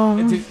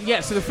home?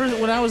 So the first...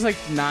 When I was like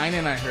 9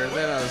 and I heard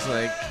that, I was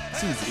like...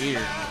 seems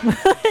weird.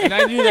 And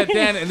I knew that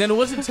then. And then it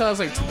wasn't until I was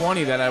like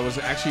 20 that I was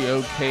actually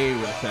okay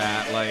with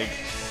that. Like,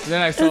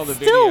 then I saw the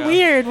video. It's still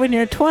weird when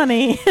you're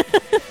 20.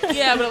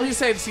 Yeah, but at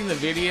least I had seen the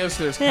video,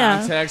 so there's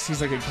context.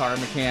 He's like a car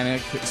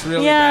mechanic. It's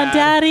really bad.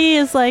 Daddy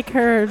is like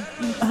her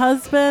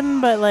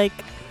husband, but like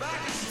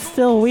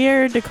still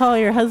weird to call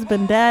your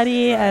husband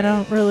daddy. I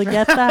don't really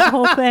get that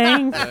whole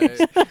thing.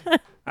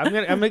 I'm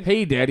gonna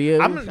hey, Daddy.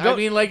 I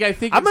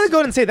think I'm gonna go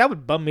ahead and say that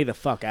would bum me the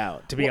fuck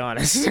out, to be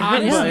honest.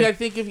 Honestly, I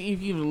think if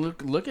you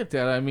look at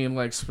that, I mean,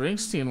 like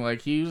Springsteen,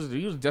 like he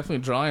was definitely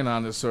drawing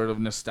on this sort of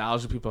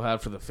nostalgia people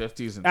had for the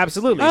 50s and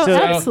absolutely. 60s.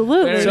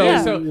 Oh,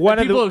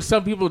 absolutely.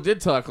 Some people did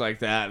talk like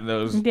that.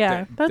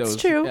 That's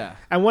true. Yeah.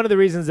 And one of the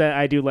reasons that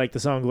I do like the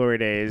song "Glory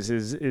Days"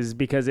 is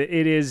because it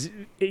is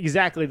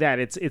exactly that.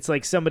 It's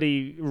like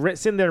somebody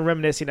sitting there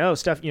reminiscing. Oh,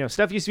 stuff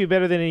used to be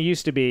better than it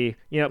used to be.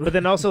 But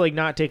then also like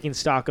not taking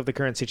stock of the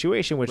current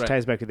situation, which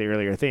ties back to the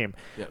earlier theme.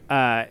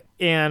 Yep.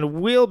 And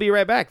we'll be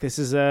right back. This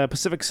is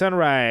Pacific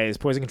Sunrise,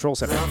 Poison Control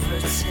Center.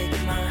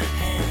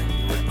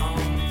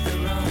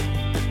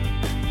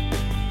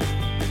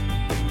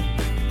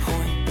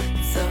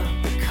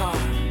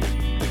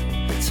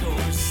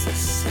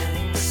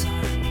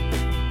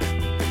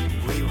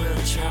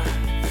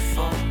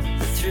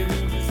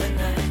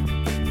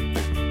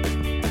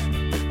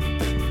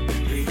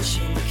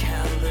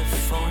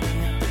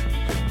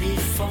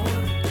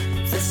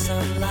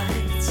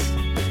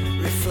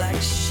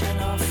 Reflection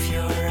of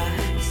your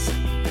eyes,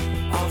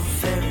 our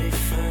very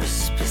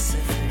first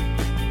Pacific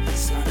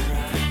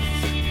sunrise.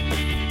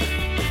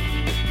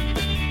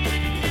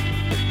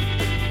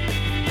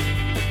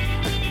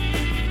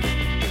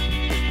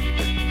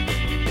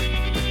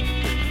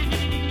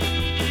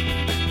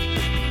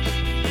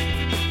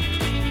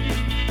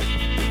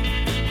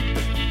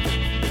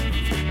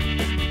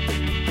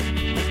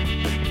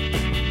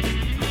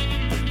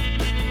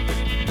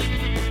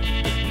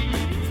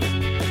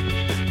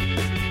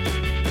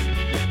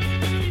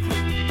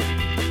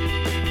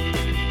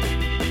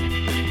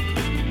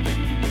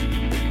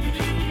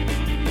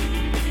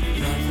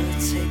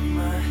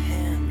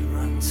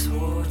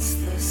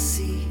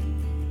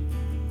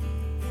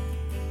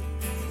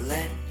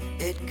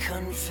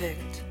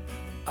 Convict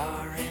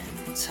our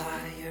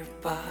entire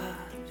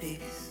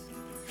bodies.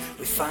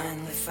 We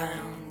finally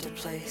found a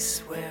place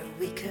where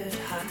we could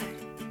hide,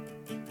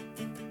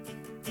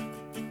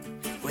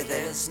 where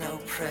there's no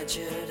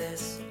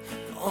prejudice,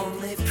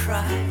 only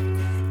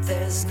pride.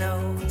 There's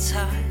no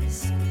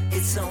ties,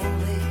 it's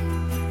only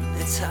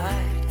the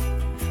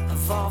tide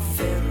of our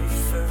very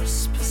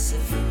first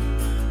Pacific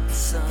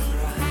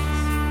sunrise.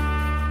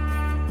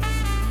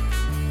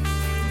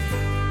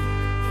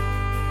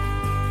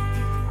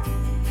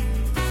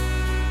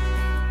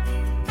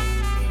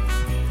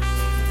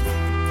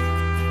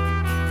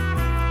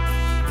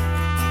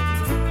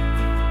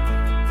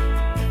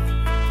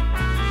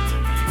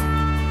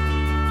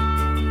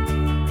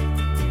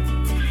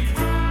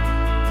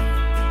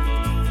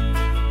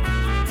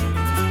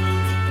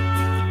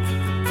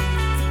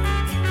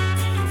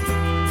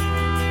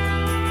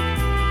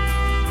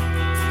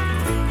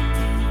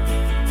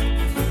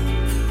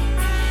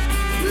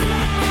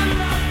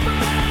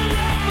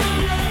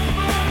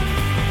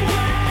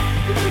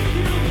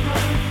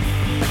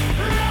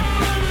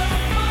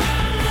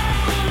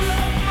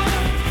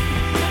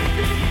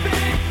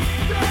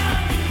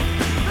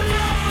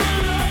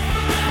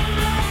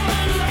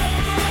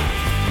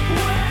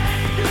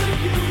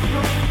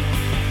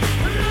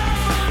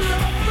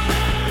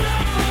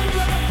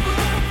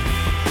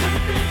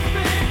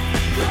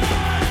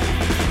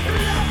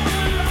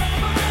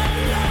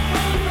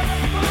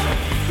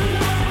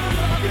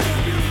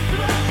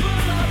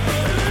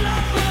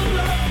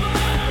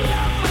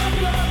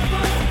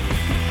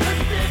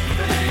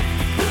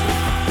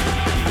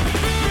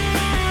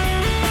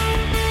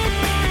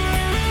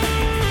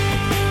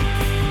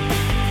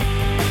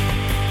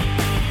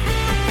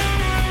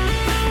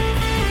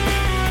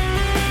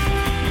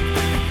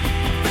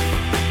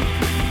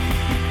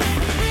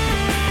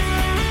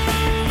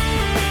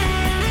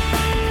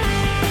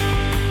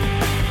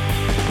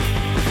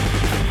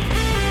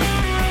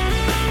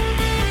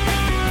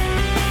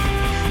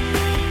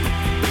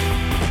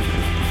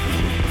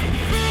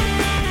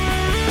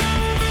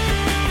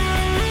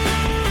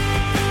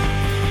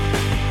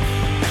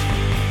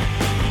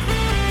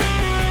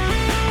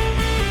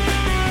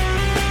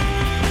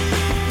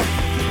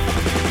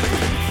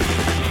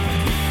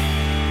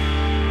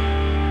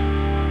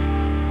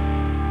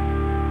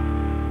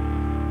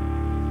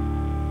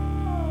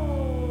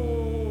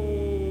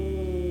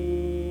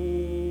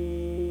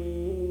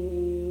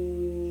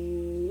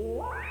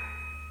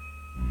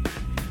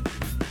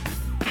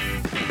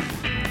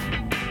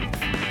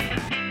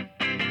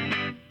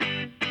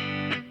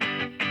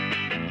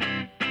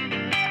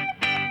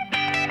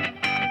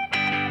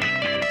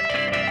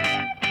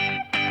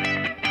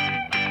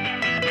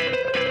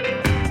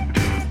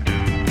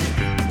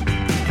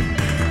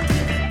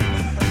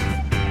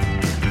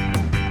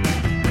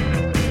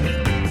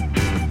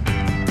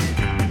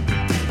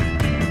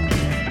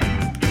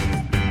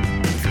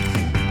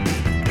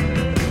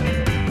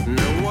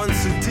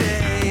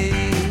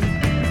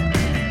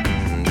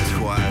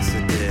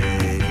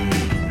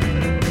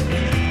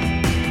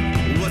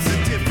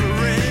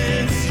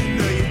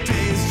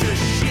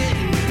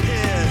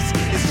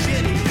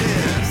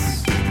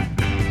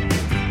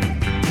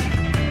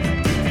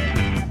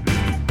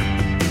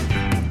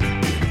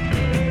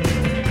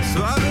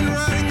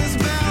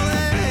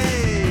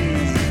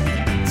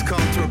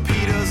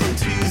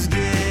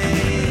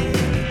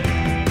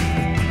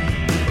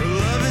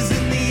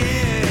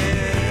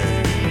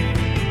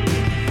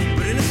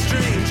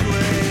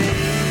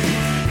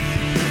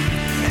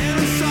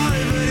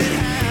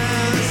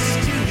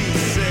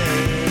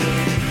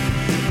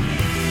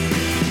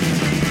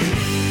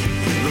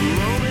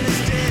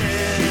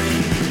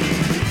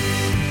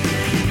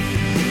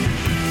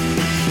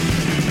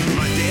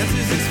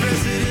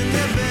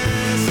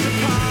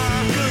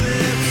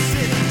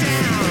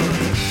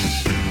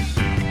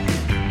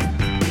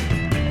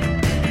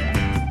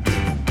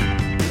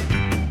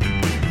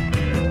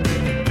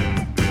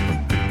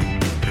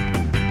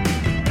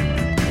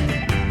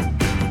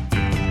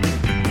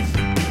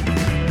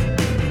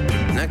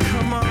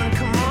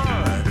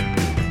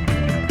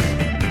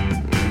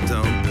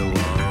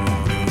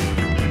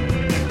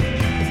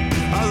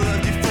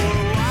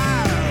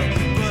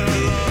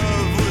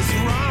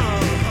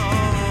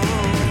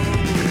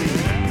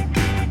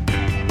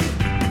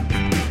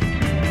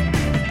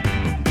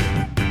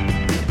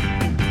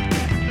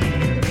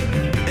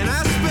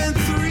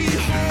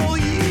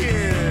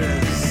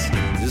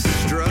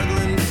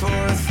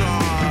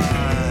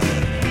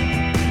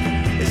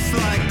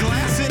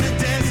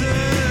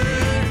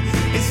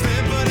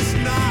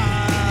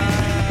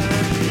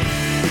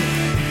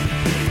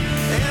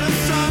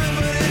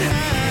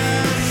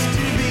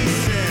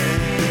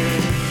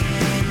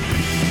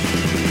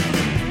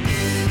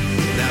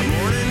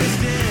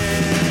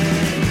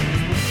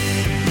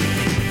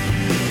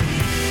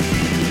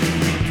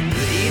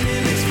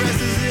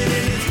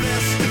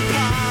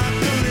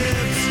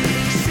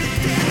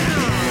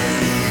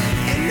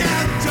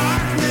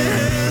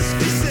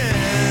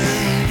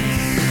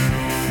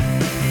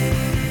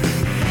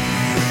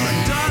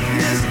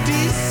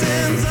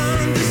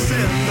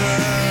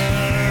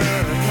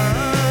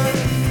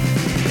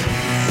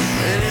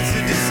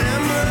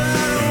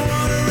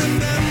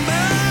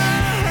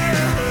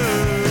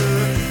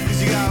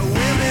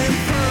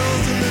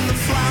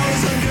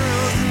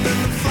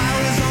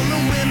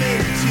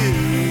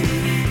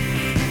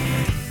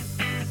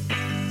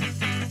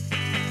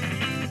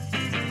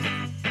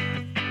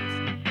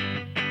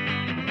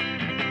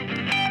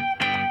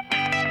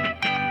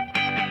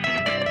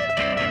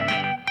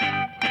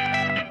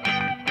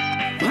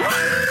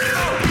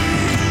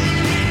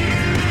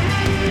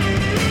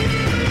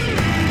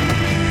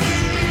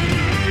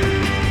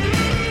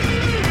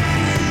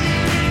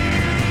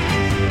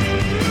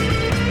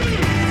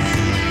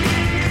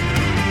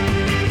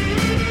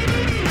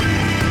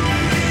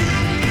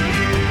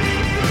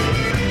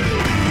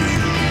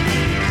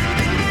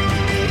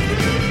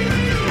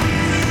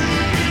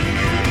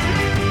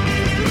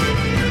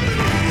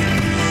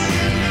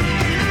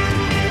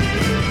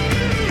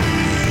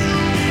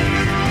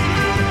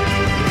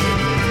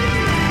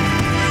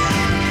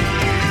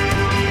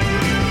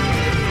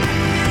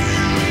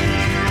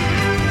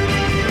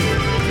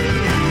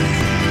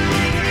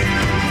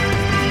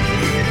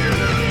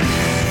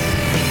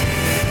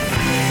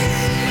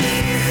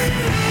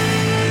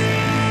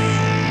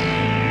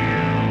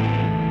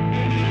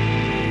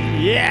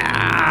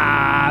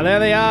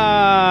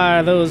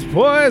 those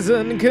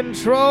poison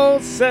control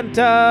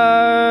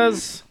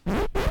centers.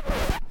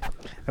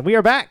 And we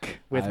are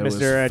back with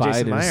Mr.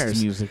 Jason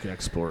Myers. Music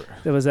export.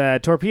 There was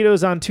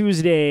Torpedoes on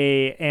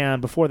Tuesday,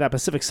 and before that,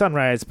 Pacific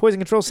Sunrise,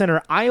 Poison Control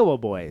Center, Iowa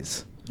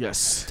Boys.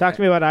 Yes. Talk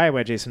to me about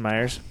Iowa, Jason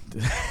Myers.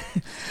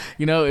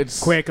 It's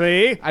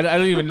quickly. I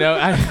don't even know.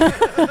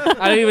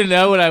 I don't even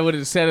know what I would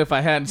have said if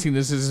I hadn't seen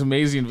this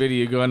amazing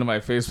video go onto my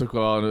Facebook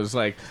wall, and it was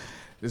like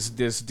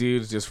this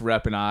dude's just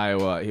repping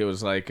Iowa. He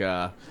was like,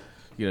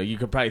 you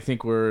could probably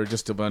think we're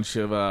just a bunch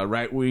of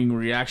right-wing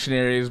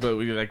reactionaries, but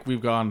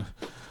we've gone.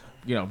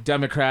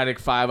 Democratic,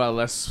 5 out of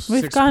less.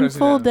 We've gone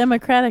full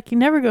Democratic. You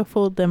never go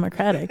full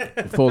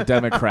Democratic. Full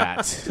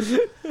Democrat.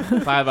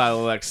 5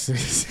 out of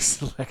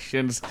 6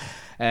 elections,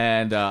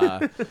 and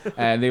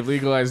they've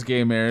legalized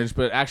gay marriage.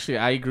 But actually,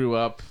 I grew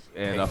up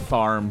at a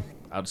farm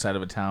outside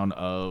of a town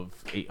of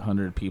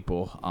 800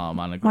 people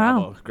on a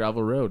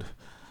gravel road,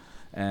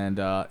 and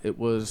it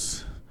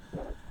was,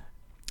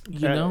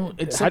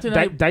 it's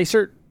something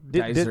Dysart.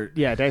 Dysart,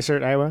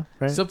 Dysart, Iowa.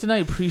 Right. Something I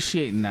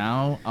appreciate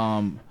now.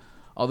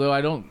 Although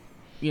I don't.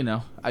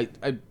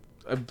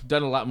 I've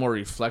done a lot more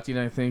reflecting,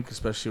 I think,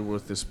 especially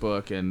with this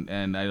book,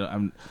 and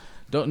I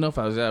don't know if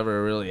I was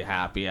ever really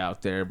happy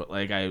out there, but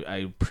I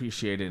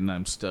appreciate it and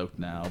I'm stoked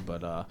now.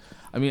 But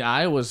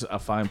Iowa's a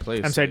fine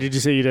place. I'm sorry, did you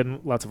say you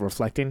did lots of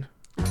reflecting?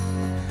 Go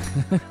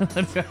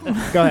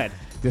ahead.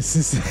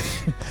 This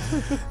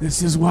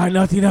is why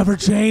nothing ever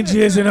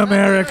changes in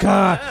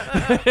America.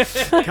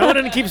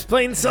 Conan keeps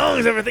playing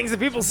songs over things that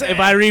people say. If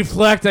I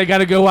reflect, I got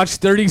to go watch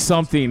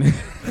 30-something.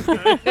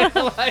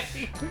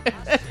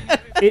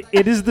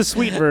 It is the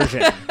sweet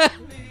version.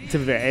 To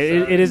be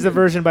fair, it is the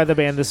version by the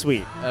band The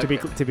Sweet. Okay.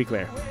 To be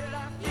clear.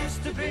 It's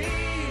great.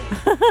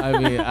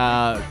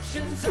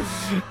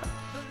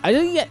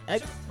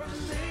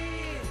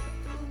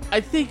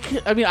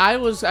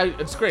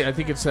 I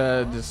think it's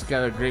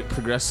got a great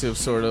progressive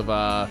sort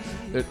of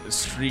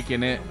streak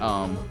in it.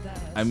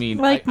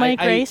 My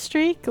gray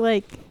streak,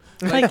 like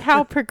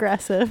how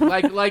progressive.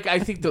 I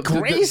think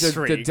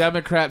the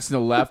Democrats and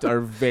the left are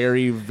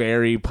very,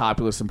 very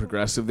populist and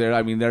progressive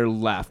there. They're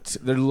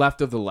left. They're left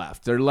of the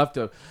left. They're left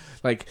of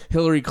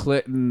Hillary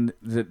Clinton.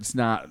 The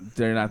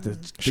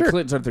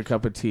Clintons aren't their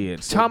cup of tea.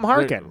 It's Tom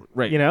Harkin,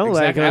 right?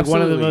 Exactly.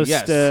 One of the most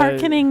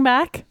harkening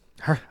back.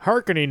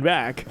 Harkening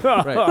back.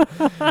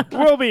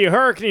 We'll be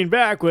harkening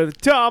back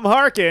with Tom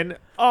Harkin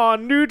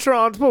on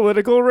Neutron's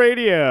political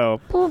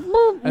radio.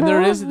 And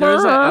there's an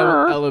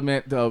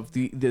element of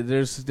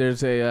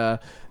there's an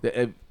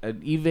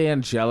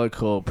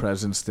evangelical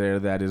presence there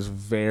that is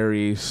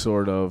very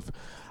sort of.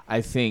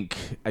 I think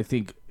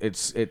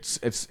it's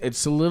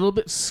a little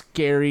bit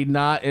scary,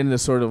 not in the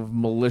sort of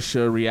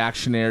militia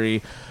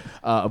reactionary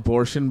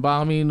abortion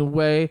bombing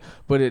way,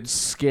 but it's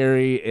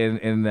scary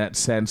in that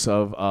sense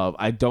of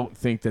I don't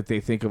think that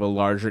they think of a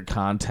larger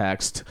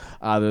context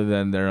other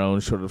than their own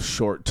sort of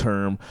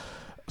short-term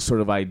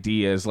sort of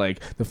ideas, like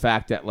the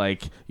fact that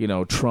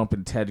Trump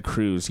and Ted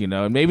Cruz,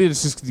 and maybe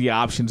it's just the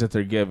options that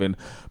they're given,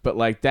 but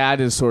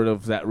that is sort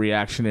of that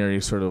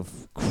reactionary sort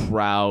of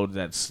crowd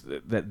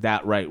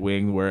that right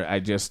wing where they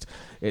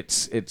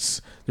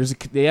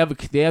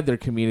have their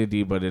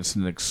community, but it's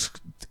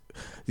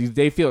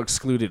they feel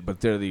excluded, but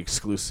they're the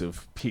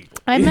exclusive people.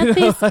 I met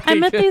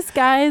these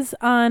guys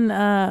on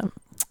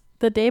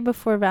the day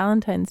before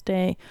Valentine's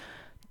Day,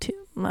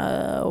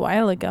 a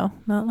while ago,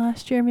 not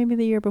last year, maybe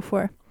the year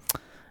before.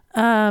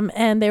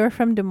 And they were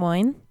from Des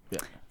Moines. Yeah.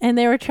 And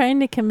they were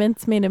trying to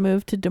convince me to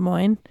move to Des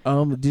Moines.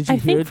 Did you I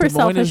think for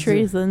selfish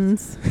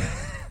reasons.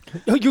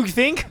 You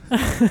think? They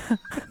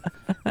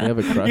have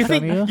a crush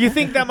on you? You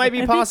think that might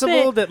be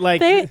possible?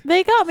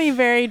 They got me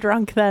very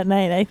drunk that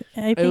night.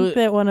 I think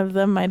that one of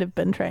them might have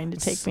been trying to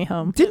take me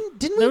home. Didn't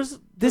we?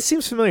 This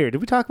seems familiar. Did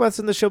we talk about this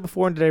in the show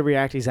before? And did I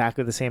react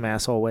exactly the same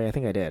asshole way? I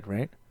think I did.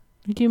 Right?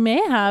 You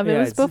may have. It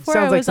was before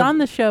I was on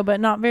the show, but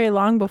not very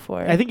long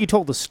before. I think you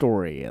told the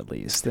story at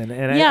least, and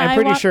I'm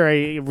pretty sure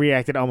I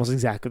reacted almost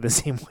exactly the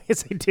same way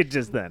as I did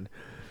just then.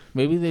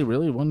 Maybe they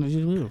really wanted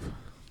you to move.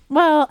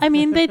 Well,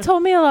 they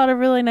told me a lot of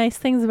really nice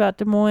things about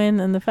Des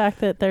Moines and the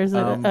fact that there's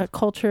a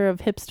culture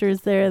of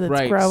hipsters there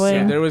that's growing.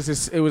 Yeah, there was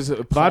this. It was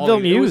appalling. Vaudeville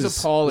News. It was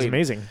appalling. It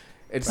was amazing.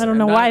 I don't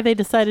know why they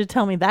decided to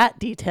tell me that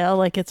detail,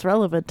 like it's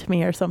relevant to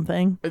me or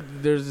something.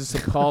 There's this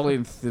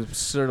appalling,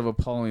 sort of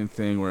appalling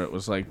thing where it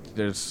was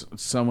there's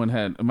someone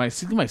had my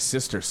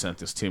sister sent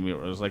this to me. It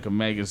was like a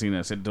magazine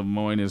that said Des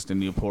Moines is the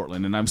new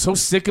Portland, and I'm so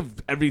sick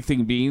of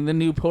everything being the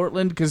new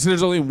Portland because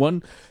there's only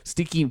one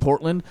stinking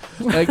Portland.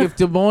 If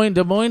Des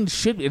Moines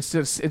should be,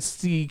 it's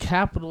the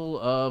capital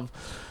of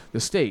the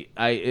state.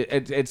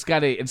 It's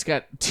got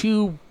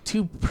two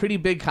pretty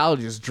big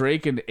colleges,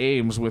 Drake and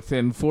Ames,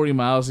 within 40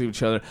 miles of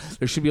each other.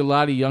 There should be a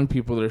lot of young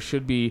people. There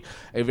should be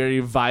a very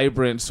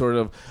vibrant sort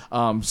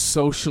of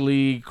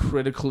socially,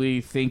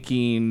 critically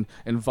thinking,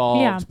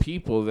 involved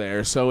people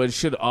there. So it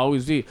should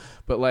always be.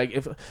 But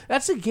if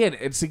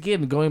it's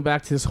again going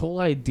back to this whole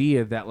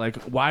idea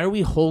that why are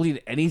we holding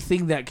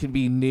anything that can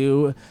be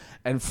new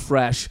and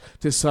fresh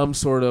to some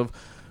sort of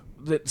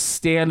the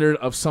standard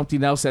of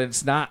something else that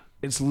it's not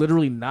it's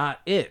literally not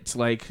it.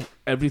 Like,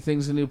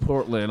 everything's in New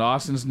Portland,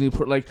 Austin's New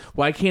Portland. Like,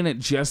 why can't it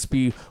just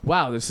be,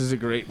 wow, this is a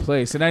great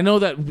place? And I know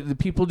that the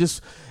people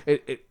just,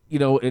 it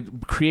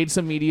creates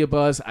a media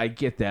buzz. I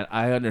get that.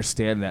 I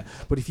understand that.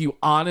 But if you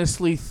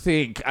honestly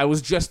think, I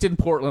was just in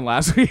Portland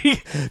last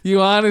week,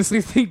 you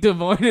honestly think Des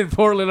Moines and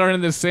Portland are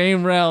in the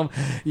same realm,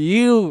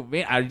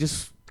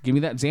 give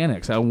me that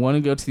Xanax. I want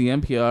to go to the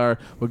NPR.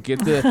 We'll get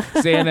the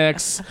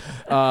Xanax.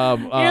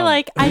 You're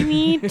like, I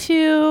need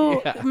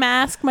to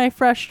mask my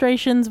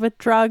frustrations with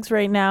drugs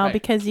right now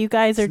because you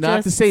guys are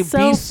just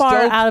so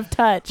far out of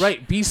touch.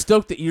 Right. Be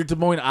stoked that you're Des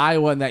Moines,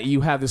 Iowa, and that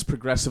you have this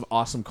progressive,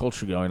 awesome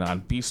culture going on.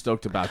 Be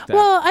stoked about that.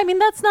 Well, I mean,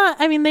 that's not.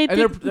 I mean, they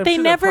they're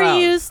never proud.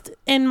 used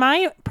in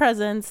my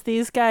presence.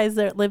 These guys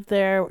that lived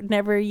there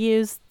never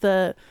used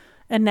the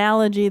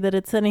analogy that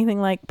it's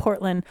anything like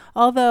Portland,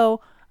 although.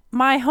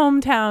 My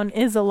hometown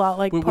is a lot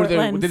like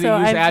Portland. Did so they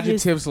use I've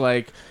adjectives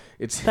like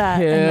it's hip,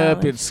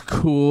 analogy. it's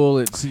cool,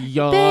 it's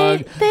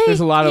young, there's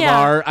a lot of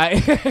art?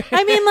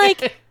 I mean, like,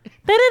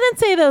 they didn't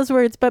say those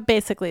words, but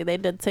basically they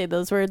did say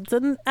those words.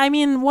 And I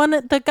mean,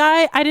 the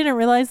guy, I didn't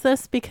realize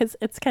this because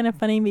it's kind of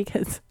funny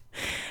because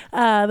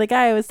the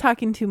guy I was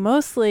talking to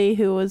mostly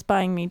who was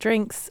buying me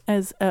drinks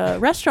as a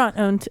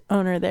restaurant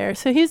owner there.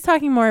 So he was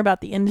talking more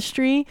about the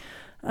industry.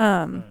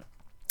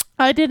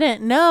 I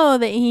didn't know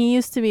that he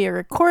used to be a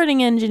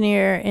recording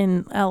engineer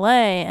in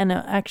LA and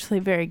actually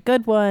a very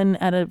good one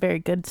at a very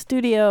good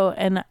studio.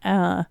 And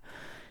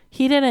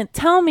he didn't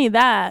tell me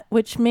that,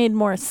 which made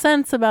more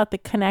sense about the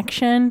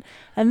connection.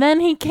 And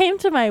then he came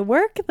to my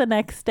work the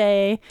next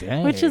day,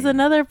 which is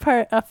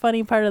a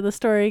funny part of the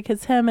story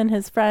because him and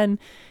his friend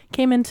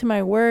came into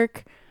my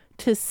work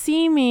to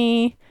see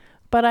me,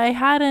 but I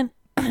hadn't.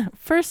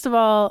 First of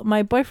all,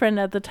 my boyfriend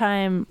at the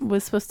time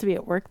was supposed to be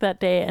at work that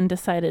day and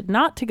decided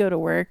not to go to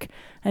work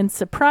and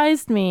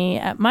surprised me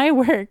at my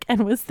work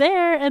and was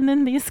there. And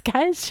then these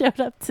guys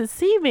showed up to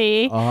see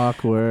me.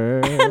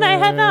 Awkward. And I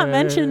had not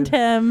mentioned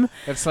him.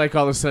 It's like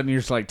all of a sudden you're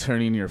just like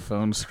turning your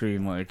phone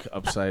screen like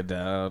upside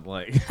down.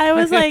 Like I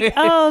was like,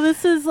 oh,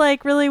 this is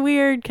like really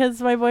weird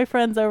because my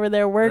boyfriend's over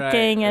there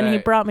working and he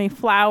brought me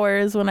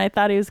flowers when I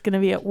thought he was going to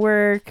be at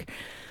work.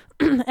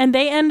 And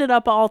they ended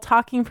up all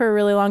talking for a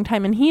really long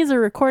time. And he's a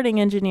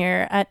recording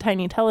engineer at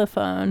Tiny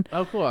Telephone.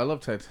 Oh, cool. I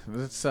love Tiny.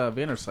 It's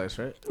Vanderslice,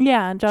 right?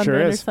 Yeah, John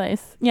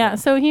Vanderslice. Yeah,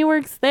 so he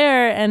works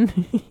there and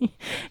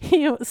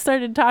he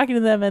started talking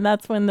to them. And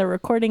that's when the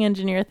recording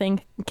engineer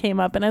thing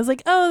came up. And I was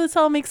like, oh, this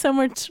all makes so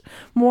much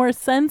more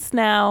sense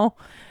now.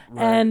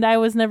 Right. And I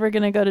was never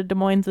going to go to Des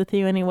Moines with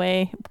you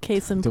anyway.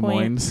 Case in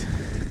point.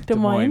 Des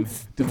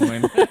Moines. Des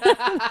Moines.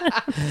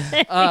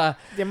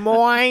 Des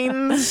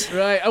Moines.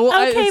 Right.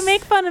 Well, okay,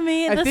 make fun of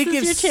me. This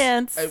is your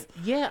chance.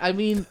 Yeah, I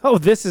mean. Oh,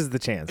 this is the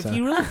chance. If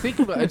you really think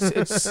about it,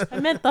 it's. I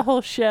meant the whole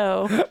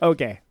show.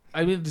 Okay.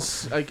 I mean,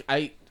 it's like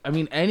I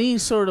mean, any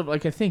sort of I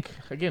think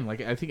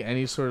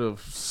any sort of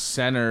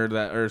center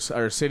that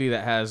or city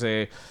that has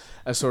a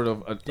sort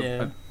of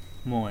Des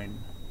Moines.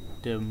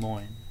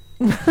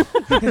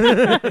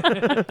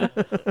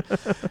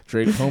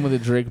 Drake, home of the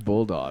Drake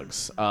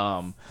Bulldogs.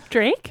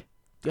 Drake?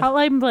 Yeah.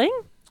 Hotline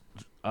Bling?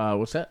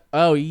 What's that?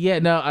 Oh yeah,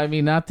 no, I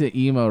mean not the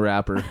emo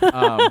rapper.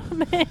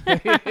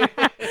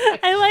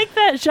 I like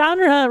that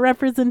genre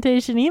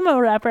representation, emo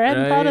rapper. I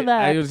hadn't thought of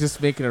that. I was just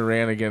making a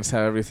rant against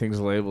how everything's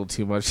labeled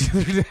too much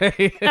the other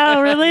day.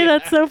 Oh, really?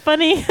 That's so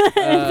funny.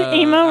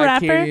 Emo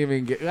rapper. Can't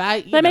even get,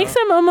 that makes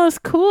him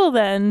almost cool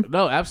then.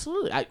 No,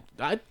 absolutely.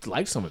 I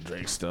like some of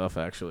Drake's stuff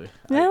actually.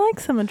 Yeah, I like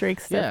some of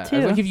Drake's stuff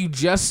too. Like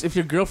if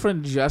your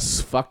girlfriend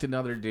just fucked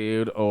another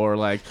dude, or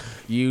like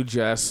you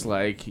just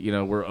like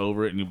were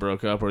over it and you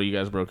broke up, or you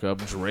guys broke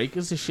up, Drake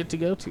is the shit to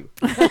go to.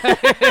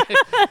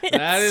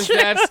 That's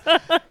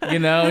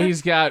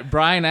he's got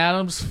Bryan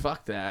Adams.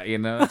 Fuck that,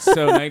 It's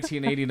so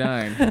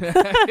 1989.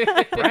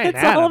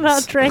 It's all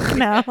about Drake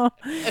now.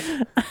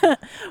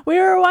 We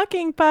were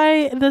walking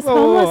by this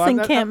homeless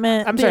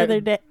encampment the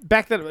other day.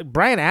 Back then,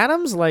 Bryan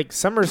Adams, like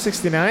summer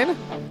 '69.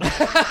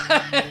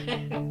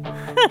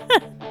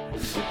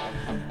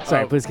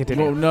 Sorry, please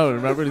continue. Well, no,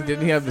 remember,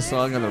 didn't he have the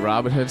song on the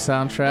Robin Hood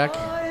soundtrack?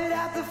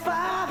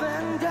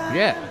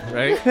 Yeah,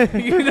 right?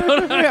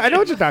 I know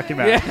what you're talking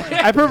about.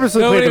 Yeah. I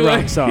purposely played the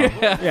wrong song.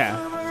 Yeah.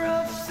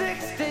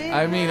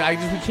 I mean,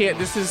 we can't.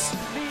 This is.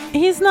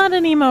 He's not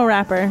an emo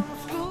rapper.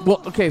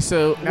 Well, okay,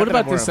 so what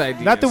about this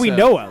idea? Not that we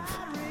know of.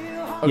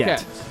 Okay,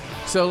 yet.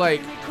 So I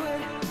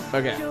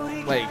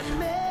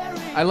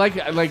like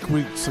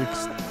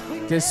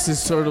this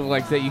is sort of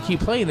like that. You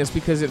keep playing this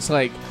because it's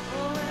like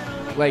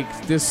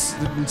this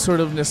sort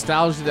of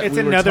nostalgia that it's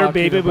we were another talking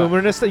baby about.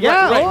 boomer nostalgia.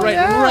 Yeah,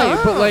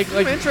 right. But like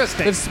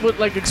interesting. It's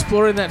like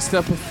exploring that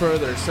step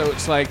further. So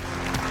it's like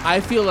I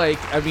feel like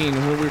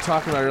when we were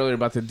talking about earlier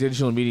about the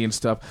digital media and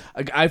stuff,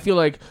 I feel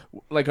like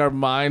our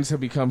minds have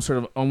become sort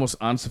of almost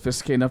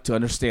unsophisticated enough to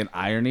understand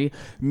irony,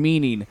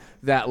 meaning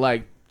that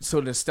so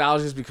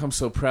nostalgia has become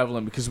so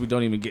prevalent because we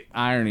don't even get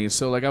irony.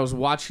 So I was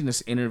watching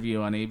this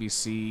interview on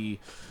ABC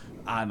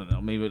I don't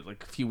know, maybe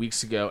like a few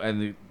weeks ago,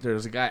 and there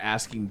was a guy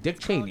asking Dick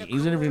Cheney. He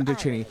was interviewing Dick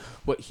Cheney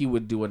what he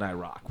would do in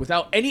Iraq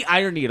without any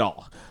irony at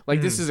all.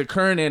 Like this is a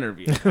current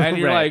interview, and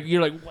you're Right.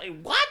 like, wait,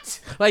 what?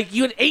 Like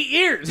you had 8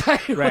 years,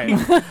 Right.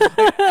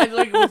 and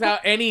like without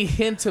any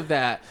hint of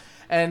that,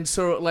 and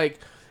so like,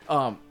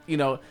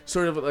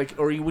 sort of like,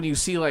 or when you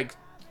see like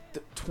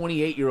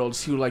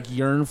 28-year-olds who like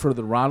yearn for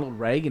the Ronald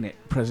Reagan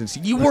presidency.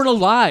 You weren't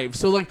alive,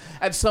 so like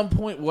at some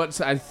point,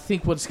 I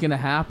think what's gonna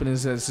happen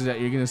is that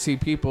you're gonna see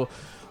people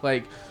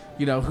like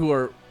who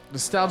are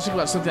nostalgic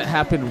about something that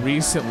happened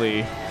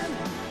recently,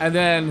 and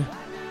then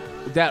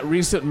that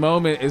recent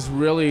moment is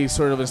really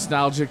sort of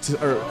nostalgic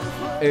or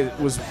it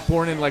was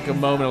born in like a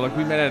moment of like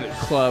we met at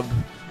a club.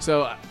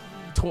 So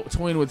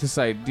toying with this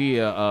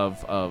idea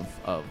of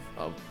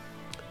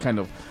kind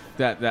of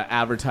that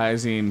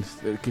advertising,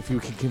 if you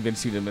can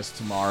convince you to miss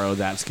tomorrow,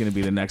 that's going to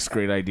be the next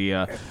great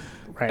idea.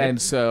 Right.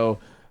 And so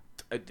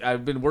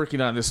I've been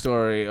working on this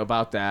story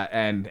about that,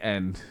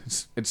 and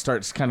it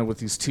starts kind of with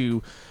these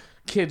 2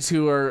 kids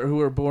who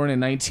are born in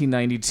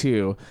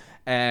 1992.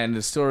 And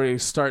the story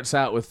starts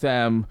out with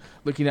them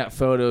looking at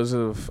photos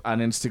on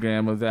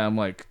Instagram of them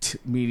like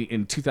meeting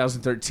in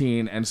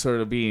 2013 and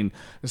sort of being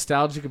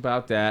nostalgic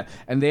about that.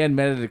 And they had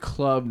met at a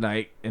club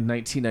night in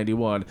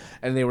 1991,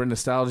 and they were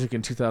nostalgic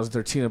in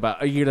 2013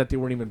 about a year that they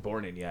weren't even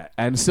born in yet.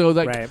 And so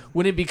like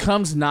when it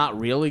becomes not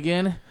real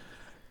again,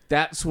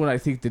 that's when I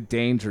think the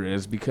danger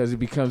is, because it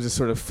becomes this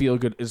sort of feel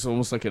good. It's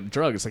almost like a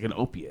drug. It's like an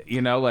opiate,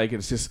 like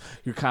it's just,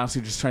 you're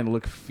constantly just trying to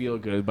look feel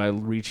good by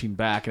reaching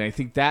back. And I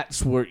think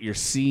that's what you're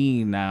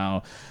seeing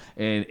now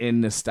in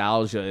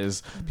nostalgia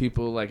is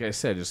people, like I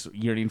said, just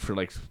yearning for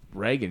like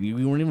Reagan.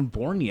 You weren't even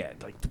born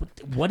yet. Like,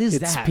 what is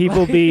that?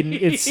 People being,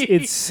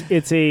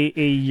 it's a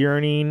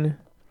yearning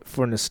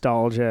for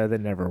nostalgia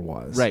that never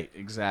was. Right.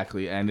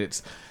 Exactly. And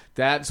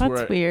that's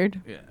where weird.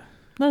 Yeah.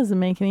 That doesn't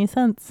make any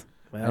sense.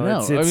 Well, I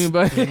know. It's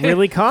but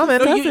really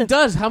common. No, it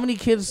does. How many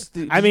kids?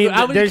 How many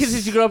kids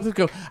did you grow up with?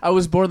 Go, I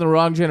was born in the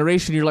wrong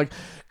generation. You're like,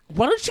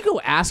 why don't you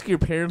go ask your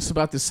parents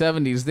about the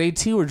 70s? They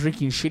too were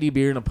drinking shitty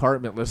beer in an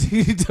apartment,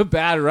 listening to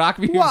bad rock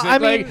music. Well, I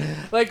mean,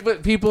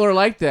 but people are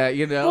like that,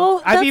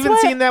 Well, I've even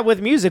seen that with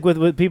music,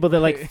 with people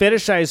that like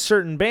fetishize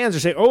certain bands or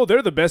say, "Oh,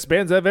 they're the best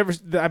bands I've ever."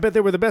 I bet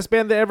they were the best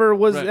band that ever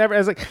was ever. I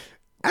was like,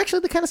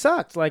 actually, they kind of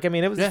sucked. Like, I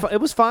mean, it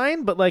was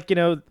fine, but like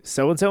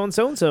so and so and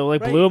so and so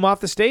like blew them off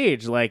the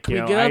stage. Like, we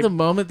get out of the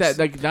moment that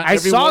like not I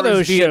saw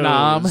those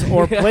Vietnam shows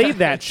or played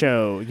that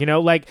show.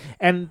 Like,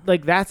 and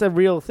like that's a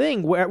real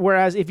thing.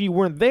 Whereas if you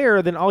weren't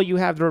there, then all you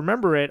have to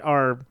remember it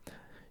are,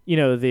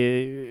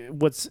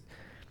 what's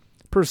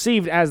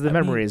perceived as the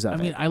memories of it. I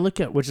mean, I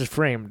look at which is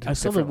framed. I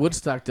saw the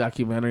Woodstock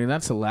documentary, and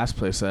that's the last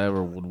place I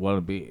ever would want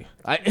to be.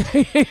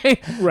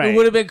 It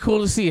would have been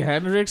cool to see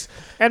Hendrix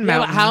and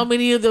Mountain. How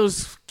many of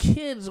those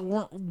kids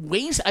weren't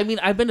wasted? I mean,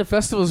 I've been to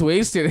festivals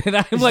wasted, and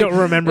I'm like, don't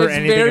remember it's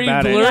anything very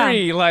about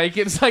blurry. it. Like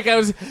it's like I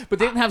was, but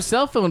they didn't have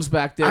cell phones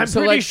back then. I'm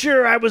so pretty like,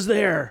 sure I was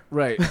there.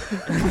 Right,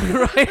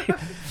 right.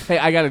 Hey,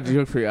 I got a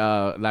joke for you.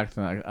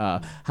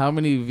 How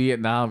many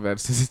Vietnam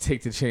vets does it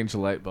take to change a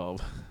light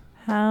bulb?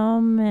 How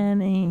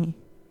many?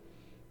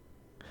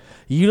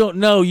 You don't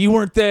know. You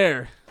weren't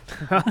there.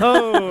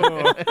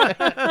 Oh.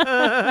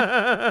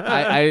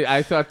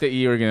 I thought that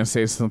you were going to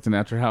say something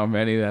after how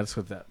many. That's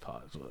what that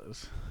pause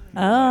was.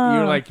 Oh.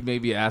 You're like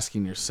maybe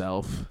asking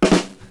yourself.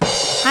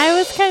 I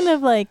was kind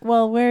of like,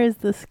 well, where is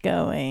this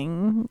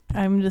going?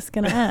 I'm just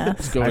going to ask.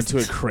 It's going to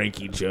a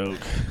cranky joke.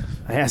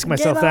 I ask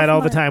myself that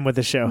all the time with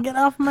the show. Get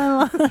off my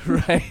lawn.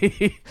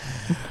 Right.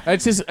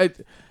 It's just...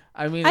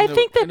 I mean, I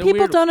think that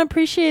people don't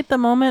appreciate the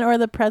moment or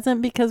the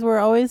present because we're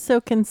always so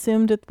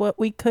consumed with what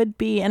we could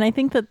be. And I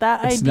think that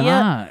it's idea...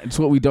 not. It's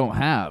what we don't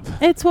have.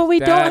 It's what we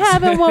don't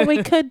have and what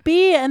we could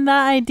be. And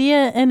that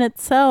idea in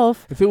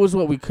itself... If it was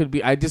what we could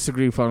be... I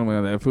disagree fundamentally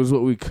on that. If it was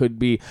what we could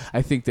be,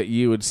 I think that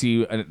you would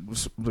see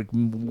like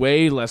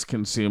way less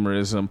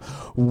consumerism,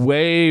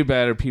 way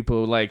better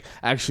people like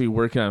actually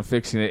working on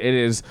fixing it. It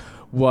is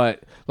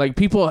what... Like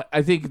people...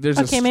 I think there's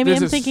Okay, maybe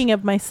I'm thinking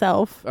of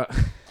myself.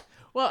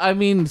 Well, I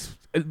mean...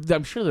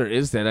 I'm sure there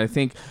is that. I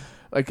think,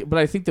 but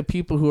I think the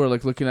people who are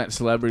like looking at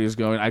celebrities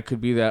going, "I could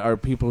be that," are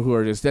people who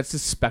are that's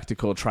just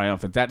spectacle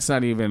triumphant. That's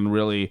not even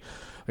really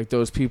like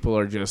those people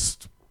are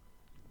just.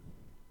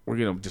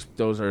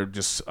 Those are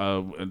just.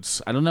 I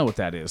don't know what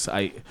that is.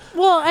 I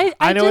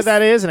know what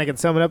that is, and I can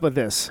sum it up with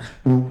this.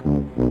 Well,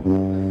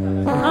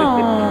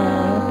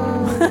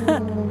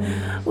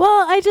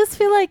 I just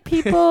feel like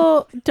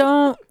people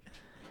don't.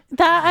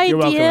 That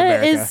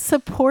idea is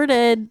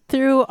supported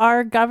through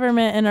our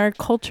government and our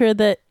culture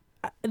that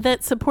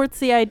supports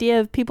the idea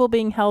of people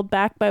being held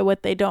back by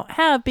what they don't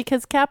have,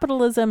 because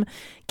capitalism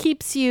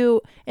keeps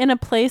you in a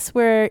place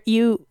where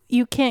you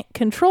can't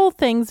control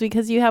things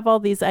because you have all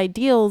these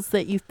ideals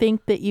that you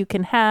think that you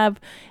can have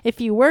if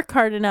you work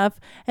hard enough,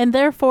 and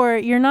therefore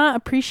you're not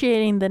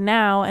appreciating the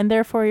now, and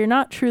therefore you're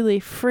not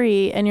truly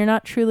free and you're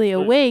not truly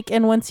awake.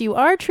 And once you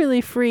are truly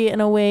free and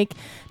awake,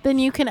 then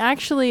you can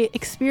actually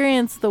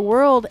experience the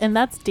world, and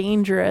that's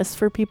dangerous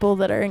for people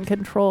that are in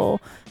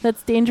control.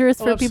 That's dangerous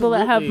for people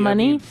that have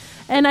money.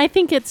 And I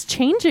think it's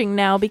changing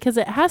now because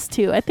it has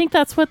to. I think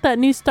that's what that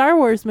new Star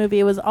Wars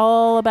movie was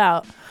all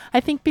about.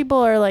 I think people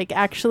are like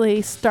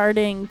actually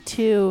starting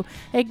to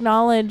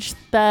acknowledge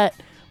that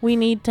we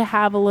need to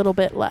have a little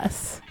bit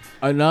less.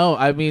 I know.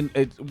 I mean,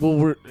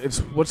 it's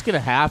what's going to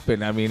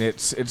happen. I mean,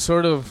 it's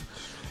sort of.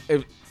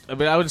 I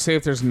mean, I would say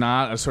if there's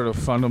not a sort of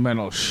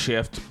fundamental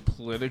shift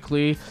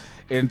politically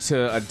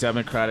into a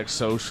democratic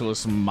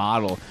socialist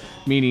model,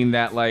 meaning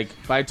that like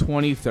by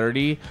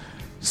 2030.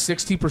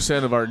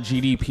 60% of our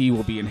GDP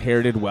will be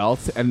inherited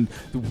wealth, and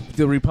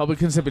the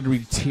Republicans have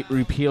been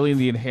repealing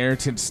the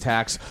inheritance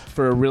tax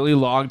for a really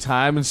long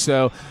time, and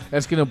so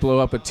that's going to blow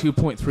up a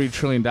 $2.3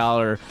 trillion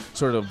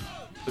sort of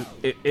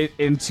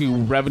into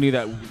revenue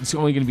that it's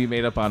only going to be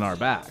made up on our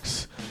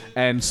backs.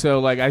 And so,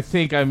 like, it's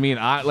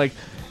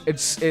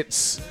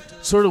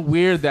sort of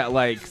weird that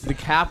like the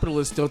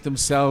capitalists don't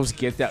themselves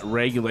get that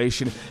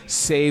regulation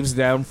saves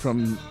them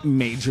from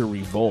major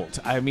revolt.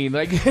 I mean,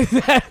 like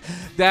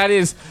that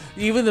is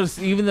even though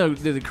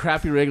the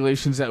crappy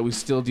regulations that we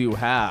still do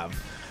have,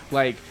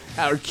 like,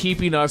 are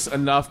keeping us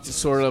enough to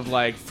sort of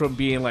like from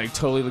being like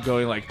totally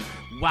going like,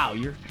 wow,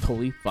 you're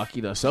totally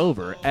fucking us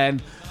over.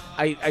 And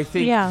I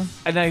think,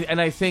 and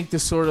I think the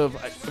sort of,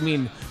 I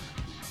mean,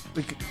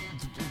 like,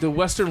 the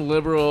Western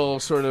liberal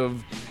sort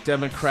of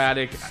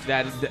democratic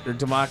or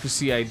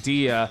democracy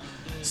idea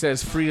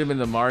says freedom in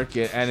the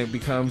market, and it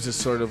becomes this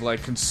sort of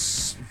like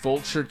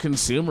vulture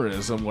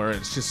consumerism where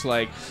it's just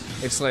like,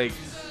 it's like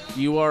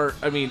you are,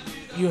 I mean,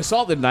 you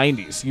saw the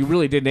 90s. You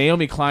really did.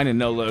 Naomi Klein in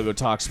No Logo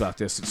talks about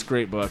this. It's a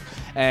great book.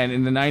 And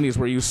in the 90s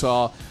where you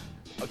saw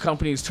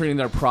companies turning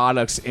their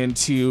products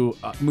into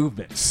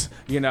movements,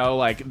 you know,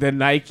 like the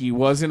Nike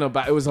wasn't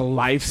about, it was a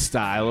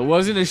lifestyle. It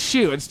wasn't a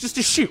shoe. It's just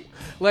a shoe.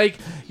 Like,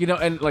 you know,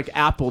 and like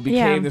Apple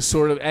became this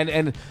sort of,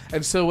 and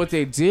so what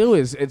they do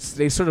is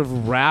they sort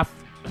of wrap,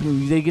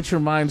 they get your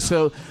mind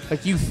so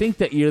like you think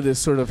that you're this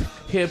sort of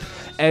hip,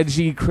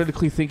 edgy,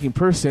 critically thinking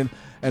person,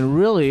 and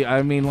really,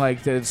 I mean,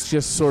 like, that it's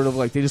just sort of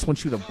like they just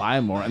want you to buy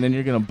more, and then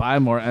you're going to buy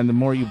more, and the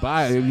more you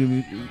buy,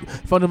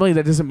 fundamentally,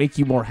 that doesn't make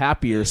you more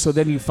happier. So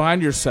then you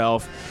find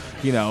yourself,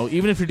 you know,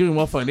 even if you're doing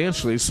well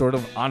financially, sort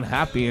of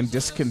unhappy and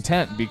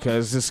discontent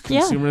because this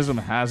consumerism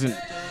hasn't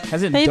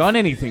done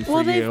anything for you.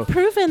 Well, they've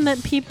proven that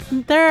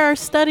there are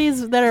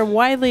studies that are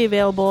widely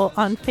available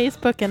on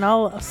Facebook and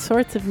all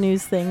sorts of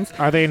news things.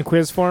 Are they in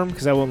quiz form?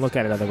 Because I won't look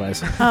at it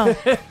otherwise. Oh,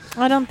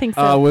 I don't think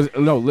so.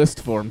 No,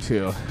 list form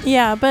too.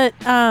 Yeah, but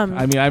I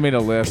mean, I made a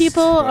list.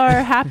 People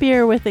are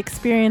happier with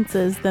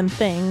experiences than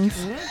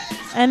things,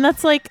 and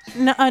that's like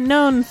a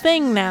known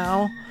thing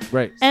now.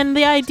 Right. And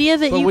the idea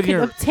that you could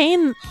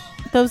obtain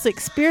those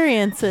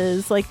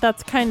experiences, like,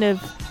 that's kind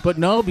of. But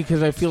no,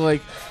 because I feel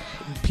like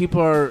people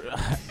are.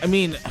 I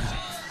mean,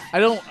 I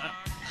don't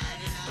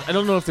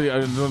know if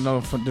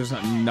there's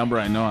a number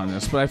I know on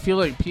this, but I feel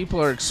like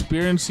people are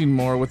experiencing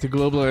more with the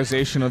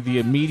globalization of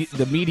the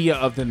media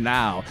of the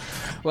now.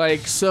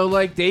 Like, so,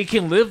 like, they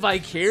can live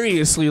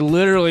vicariously,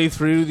 literally,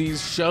 through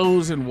these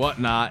shows and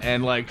whatnot,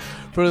 and like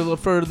for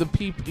the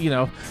people, you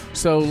know.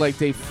 So, like,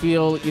 they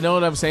feel, you know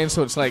what I'm saying?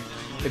 So it's like,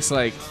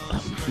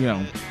 you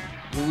know,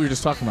 what we were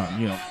just talking about,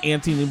 you know,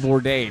 Anthony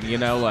Bourdain, you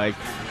know, like,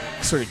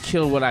 sort of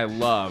kill what I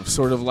love,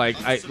 sort of like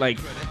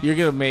you're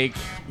gonna make,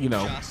 you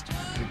know,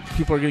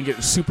 people are gonna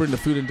get super into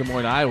food in Des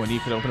Moines, Iowa, and you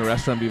can open a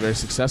restaurant and be very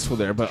successful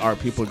there. But are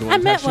people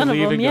going to actually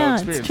leave and go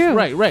experience? It's true.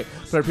 Right.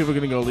 But are people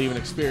going to go leave and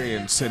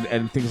experience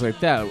and things like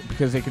that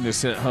because they can just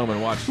sit at home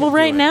and watch? Well,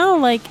 right now,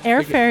 like,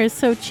 airfare is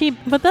so cheap,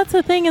 but that's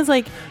the thing is,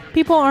 like,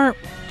 people aren't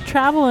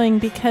traveling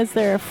because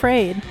they're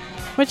afraid,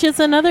 which is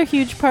another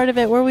huge part of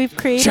it where we've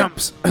created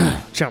chumps.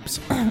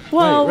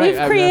 Well, we've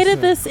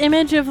created this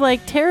image of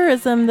like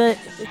terrorism that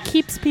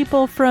keeps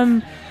people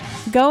from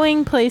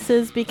going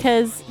places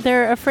because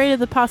they're afraid of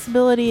the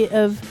possibility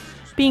of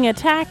being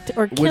attacked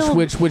or killed.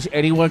 Which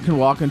anyone can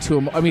walk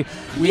into. I mean,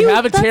 we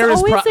have a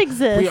terrorist problem.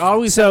 Exists. We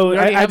always. So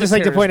I just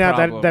like to point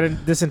out that in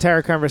this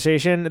entire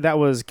conversation, that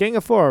was Gang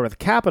of Four with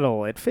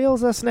Capital. It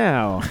fails us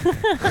now.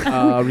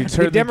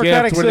 Return the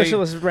Democratic gift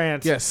Socialist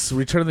branch. Yes,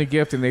 Return the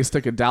Gift, and they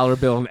stuck a dollar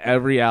bill in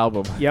every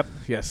album. Yep.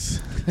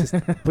 Yes.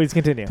 Please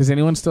continue. Does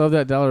anyone still have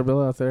that dollar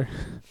bill out there?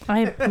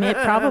 I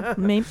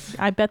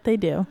bet they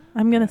do.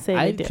 I'm gonna say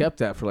they do. I kept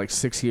that for like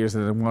 6 years,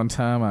 and then one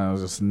time I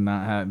was just didn't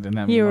have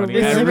any You were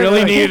money. I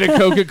really needed a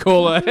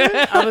Coca-Cola.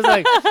 I was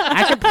like,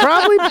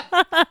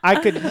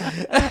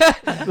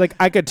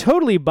 I could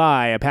totally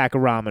buy a pack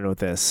of ramen with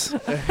this.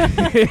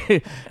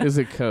 It was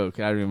a Coke.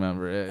 I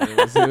remember it. It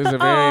was a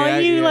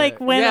very. You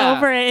went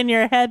over it in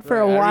your head for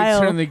a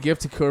while. Return the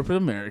gift to corporate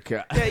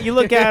America. Yeah, you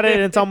look at it,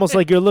 and it's almost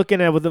like you're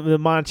looking at with the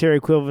monetary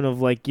equivalent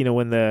of, like, you know,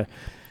 when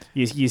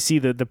you see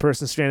the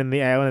person standing in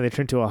the aisle and they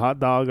turn to a hot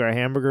dog or a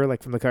hamburger,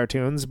 like from the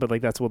cartoons, but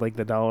like that's what like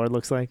the dollar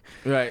looks like.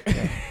 Right.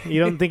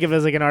 You don't think of it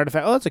as like an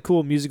artifact. Oh, it's a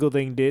cool musical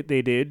thing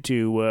they did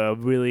to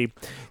really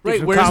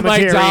right. Where's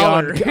my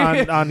dollar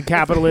on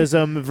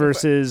capitalism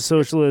versus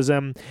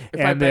socialism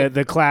and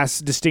the class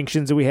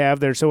distinctions that we have.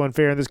 They're so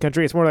unfair in this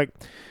country. It's more like,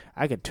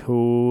 I could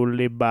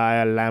totally buy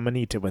a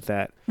Lamanita with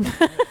that.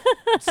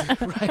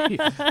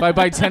 Right.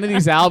 Buy 10 of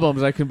these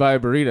albums, I can buy a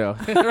burrito.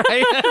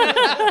 Right?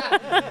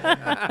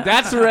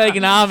 That's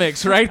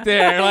Reaganomics right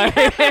there. Like,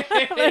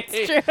 That's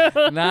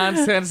true.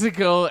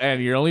 Nonsensical,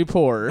 and you're only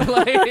poor.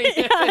 Like,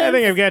 I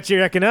think I've got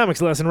your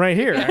economics lesson right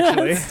here,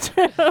 actually.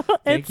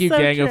 Thank you, so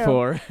Gang of true.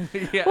 Four.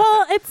 Yeah.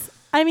 Well,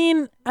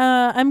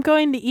 I'm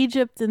going to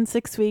Egypt in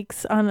 6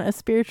 weeks on a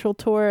spiritual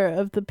tour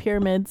of the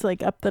pyramids,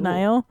 like up the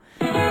Nile.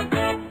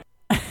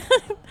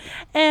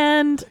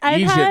 And I've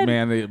Egypt, had,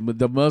 man,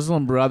 the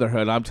Muslim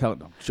Brotherhood. I'm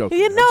joking.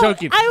 You know, I'm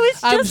joking. I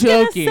was just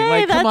gonna joking. say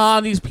Like, come that's-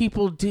 on, these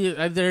people do.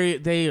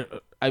 They.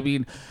 I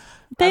mean, I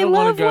they don't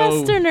wanna love go,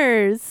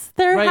 Westerners.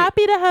 They're Right.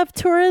 happy to have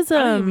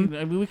tourism.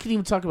 I mean, we can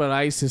even talk about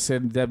ISIS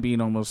and them being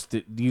almost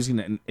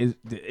using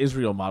the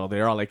Israel model.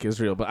 They are like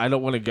Israel, but I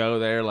don't want to go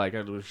there. Like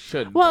I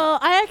shouldn't. Well,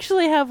 I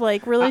actually have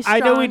like really I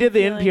know we strong did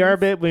the feelings. NPR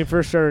bit when we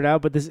first started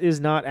out, but this is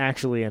not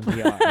actually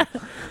NPR.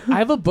 I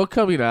have a book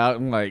coming out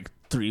in like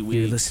 3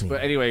 weeks. listening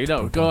But anyway,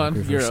 no, go on.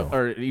 Reversal.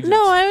 Or Egypt.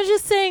 No, I was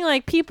just saying,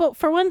 like, people,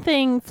 for one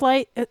thing,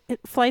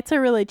 flights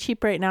are really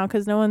cheap right now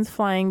because no one's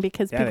flying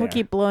because Yeah, people they are.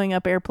 keep blowing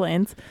up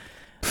airplanes.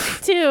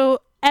 Two,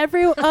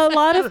 a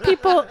lot of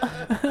people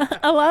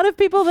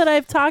that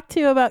I've talked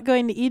to about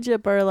going to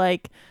Egypt are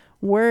like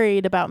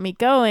worried about me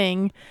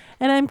going,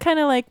 and I'm kind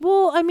of like,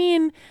 well, I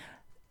mean,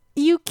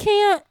 you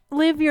can't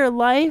live your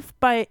life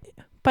by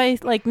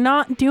like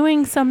not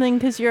doing something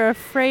because you're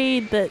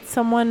afraid that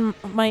someone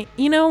might,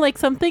 like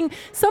something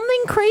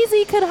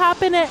crazy could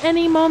happen at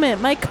any moment.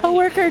 My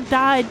coworker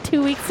died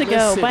 2 weeks ago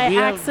Listen, by we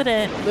have-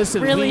 accident.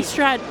 listen, really we-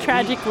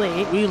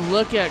 tragically. We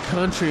look at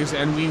countries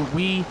and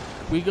we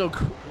go.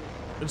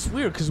 It's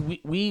weird because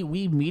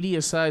we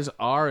media-size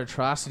our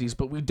atrocities,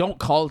 but we don't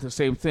call it the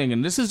same thing.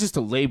 And this is just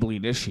a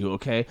labeling issue,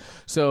 okay?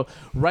 So,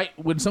 right,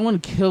 when someone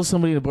kills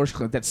somebody in a Burj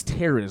Khalifa, that's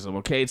terrorism,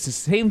 okay? It's the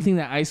same thing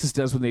that ISIS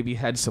does when they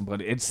behead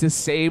somebody. It's the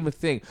same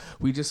thing.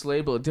 We just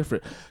label it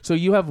different. So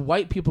you have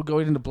white people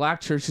going into black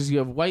churches. You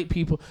have white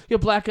people. You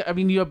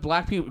have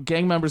black people,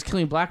 gang members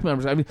killing black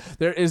members. I mean,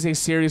 there is a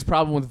serious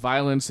problem with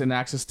violence and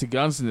access to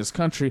guns in this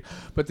country.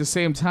 But at the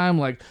same time,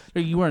 like,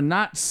 you are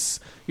not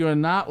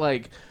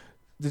like...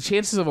 The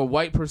chances of a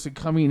white person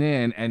coming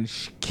in and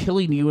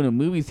killing you in a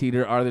movie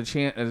theater are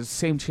the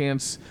same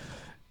chance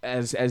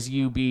as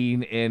you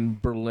being in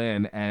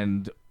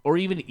Berlin or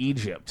even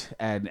Egypt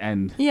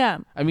and Yeah.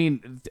 I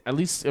mean, at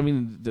least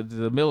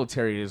the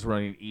military is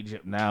running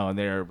Egypt now and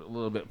they're a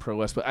little bit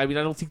pro-West, but I mean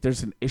I don't think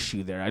there's an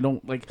issue there. I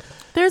don't like.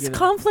 There's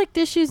conflict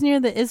issues near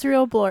the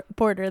Israel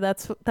border.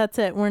 That's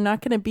it. We're not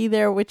going to be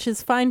there, which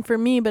is fine for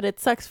me, but it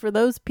sucks for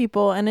those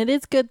people. And it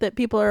is good that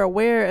people are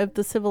aware of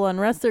the civil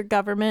unrest. Their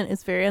government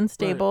is very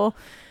unstable.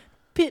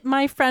 Right.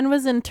 My friend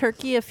was in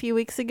Turkey a few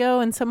weeks ago,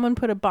 and someone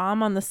put a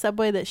bomb on the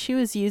subway that she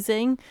was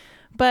using,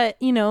 but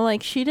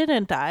like she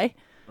didn't die.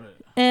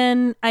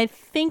 And I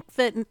think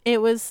that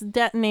it was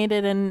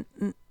detonated and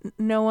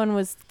no one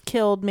was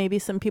killed. Maybe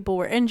some people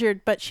were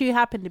injured, but she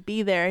happened to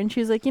be there. And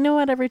she was like, you know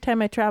what? Every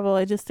time I travel,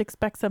 I just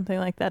expect something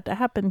like that to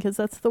happen because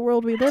that's the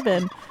world we live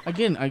in.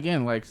 Again,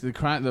 like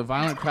the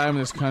violent crime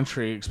in this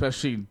country,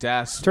 especially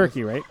deaths.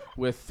 Turkey, right?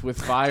 With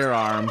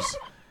firearms.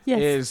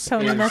 Yes,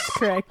 Conan, that's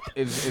correct.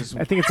 I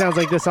think it sounds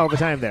like this all the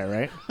time there,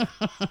 right?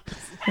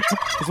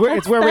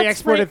 It's where we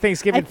exported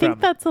Thanksgiving from. I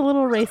think that's a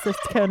little racist,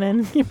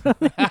 Conan.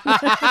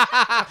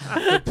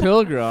 The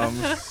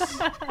Pilgrims.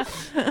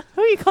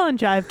 Who are you calling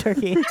Jive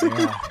Turkey?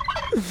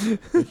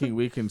 Yeah.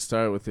 We can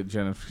start with the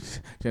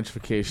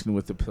gentrification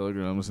with the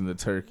Pilgrims and the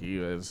turkey.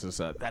 It's just,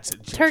 that's a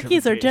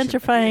Turkeys are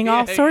gentrifying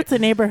all sorts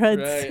of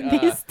neighborhoods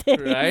these days.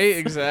 Right,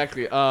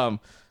 exactly.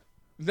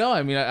 No,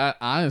 I mean, I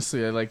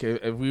honestly, like,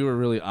 if we were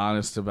really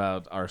honest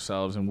about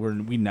ourselves, and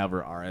we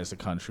never are as a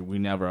country, we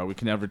never are. We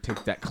can never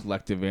take that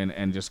collective in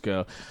and just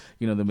go,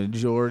 the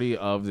majority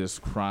of this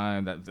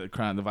crime, the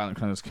violent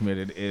crime that's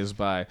committed is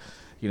by,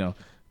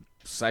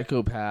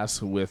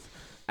 psychopaths with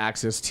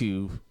access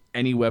to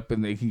any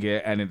weapon they can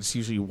get, and it's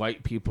usually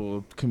white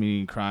people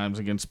committing crimes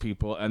against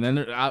people. And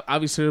then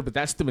obviously, but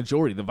that's the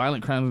majority. The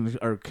violent crimes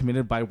are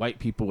committed by white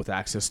people with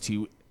access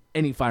to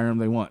any firearm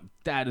they want.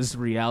 That is the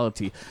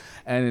reality.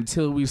 And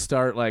until we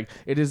start, like,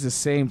 it is the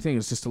same thing.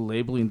 It's just a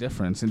labeling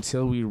difference.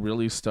 Until we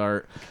really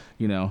start,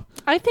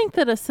 I think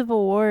that a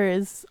civil war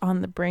is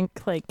on the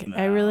brink. Like, no.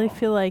 I really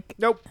feel like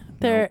nope.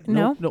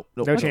 No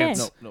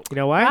chance. No. You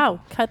know why?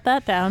 Wow, cut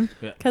that down.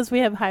 Because we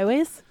have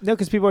highways. No,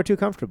 because people are too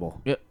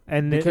comfortable. Yep.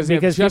 And because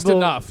just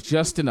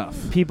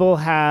enough. People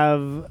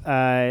have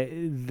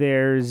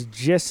there's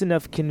just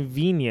enough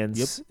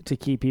convenience to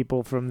keep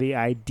people from the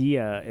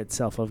idea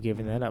itself of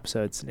giving that up.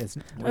 So it's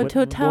a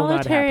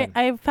totalitarian.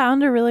 I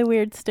found a really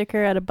weird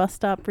sticker at a bus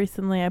stop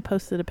recently. I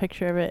posted a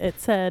picture of it.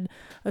 It said,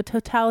 "A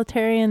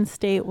totalitarian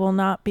state will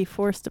not be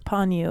forced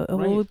upon you. It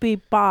will be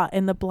bought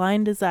in the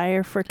blind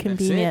desire for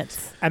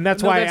convenience." And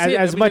that's why,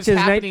 as much as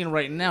happening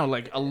right now,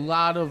 like a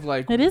lot of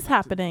like it is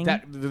happening.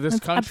 This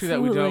country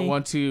that we don't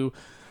want to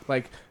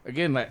like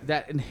again, like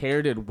that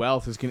inherited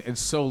wealth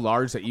it's so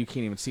large that you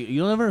can't even see it.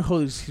 You'll never know who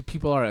these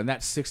people are, and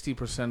that's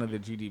 60% of the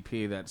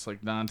GDP. That's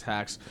like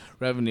non-tax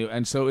revenue,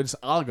 and so it's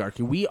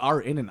oligarchy. We are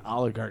in an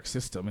oligarch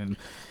system, and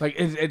like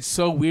it's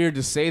so weird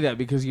to say that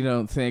because you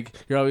don't think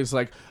you're always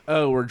like,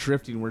 oh, we're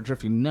drifting.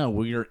 No,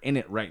 we're in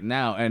it right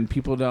now, and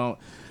people don't.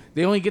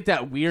 They only get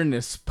that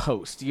weirdness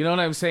post. You know what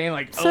I'm saying?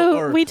 Like,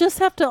 so we just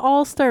have to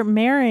all start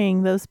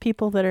marrying those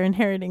people that are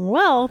inheriting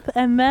wealth,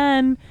 and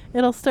then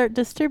it'll start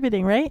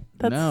distributing, right?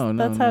 That's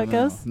how it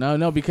goes.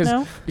 No, because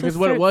just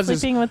what it was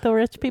sleeping with the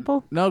rich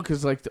people. No,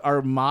 because like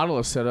our model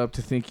is set up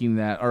to thinking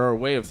that, or our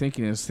way of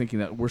thinking is thinking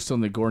that we're still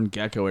in the Gordon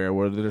Gekko era,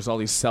 where there's all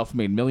these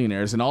self-made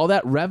millionaires, and all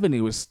that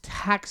revenue is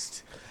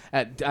taxed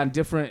on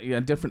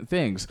different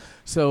things.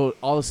 So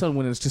all of a sudden,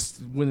 when it's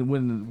just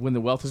when the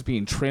wealth is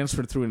being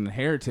transferred through an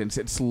inheritance,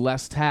 it's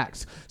less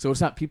taxed. So it's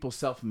not people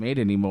self-made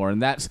anymore,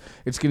 and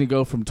it's going to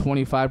go from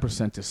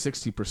 25% to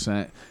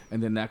 60%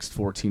 in the next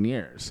 14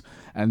 years.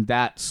 And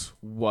that's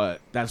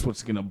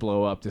what's going to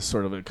blow up this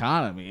sort of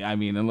economy. I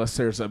mean, unless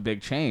there's a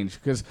big change.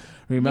 Because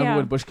remember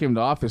when Bush came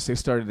to office,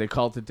 they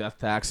called it the death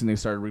tax, and they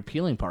started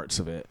repealing parts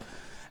of it.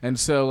 And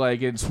so,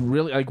 like, it's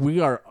really like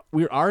we're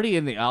already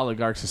in the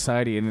oligarch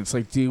society, and it's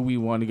like, do we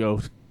want to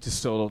go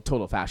to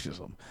total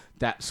fascism?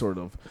 That sort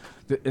of,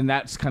 and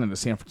that's kind of the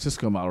San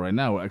Francisco model right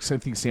now. I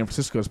think San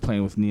Francisco is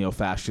playing with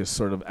neo-fascist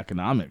sort of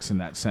economics in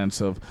that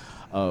sense of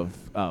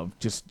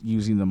just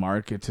using the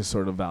market to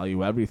sort of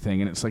value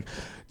everything, and it's like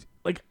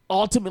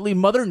ultimately,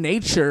 Mother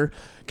Nature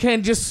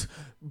can just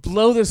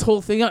blow this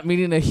whole thing up,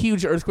 meaning a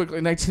huge earthquake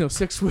like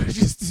 1906 would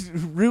just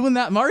ruin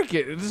that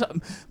market.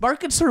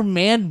 Markets are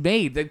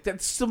man-made.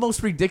 That's the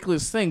most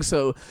ridiculous thing.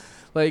 So,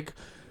 like,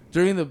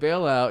 during the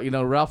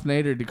bailout, Ralph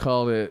Nader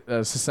called it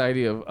a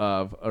society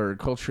or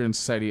culture and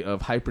society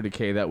of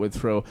hyper-decay that would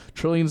throw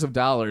trillions of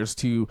dollars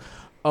to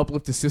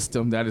uplift a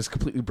system that is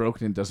completely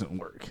broken and doesn't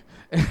work.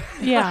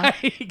 Yeah.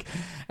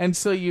 And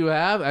so you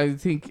have, I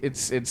think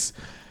it's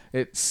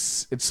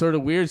sort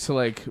of weird to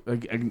like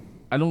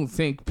I don't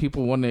think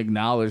people want to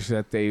acknowledge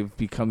that they've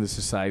become the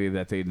society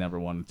that they never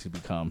wanted to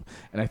become.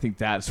 And I think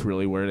that's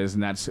really where it is,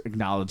 and that's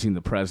acknowledging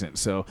the present.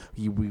 So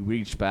we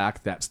reach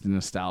back, that's the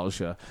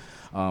nostalgia.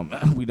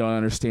 We don't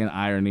understand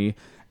irony,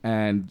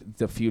 and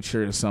the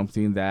future is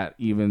something that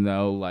even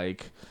though,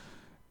 like,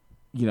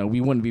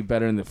 we wouldn't be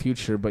better in the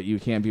future, but you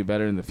can't be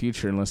better in the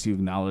future unless you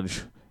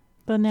acknowledge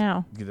the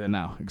now. The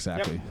now,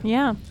 exactly. Yep.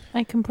 Yeah,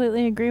 I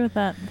completely agree with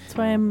that. That's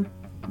why I'm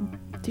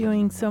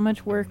doing so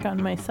much work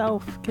on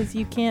myself, because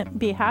you can't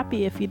be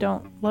happy if you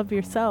don't love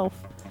yourself.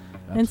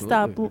 Absolutely. And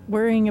stop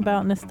worrying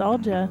about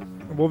nostalgia.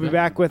 We'll be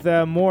back with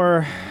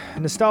more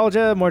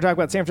nostalgia, more talk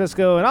about San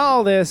Francisco and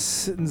all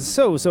this, and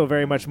so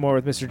very much more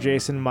with Mr.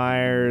 Jason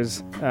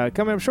Myers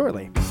coming up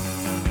shortly.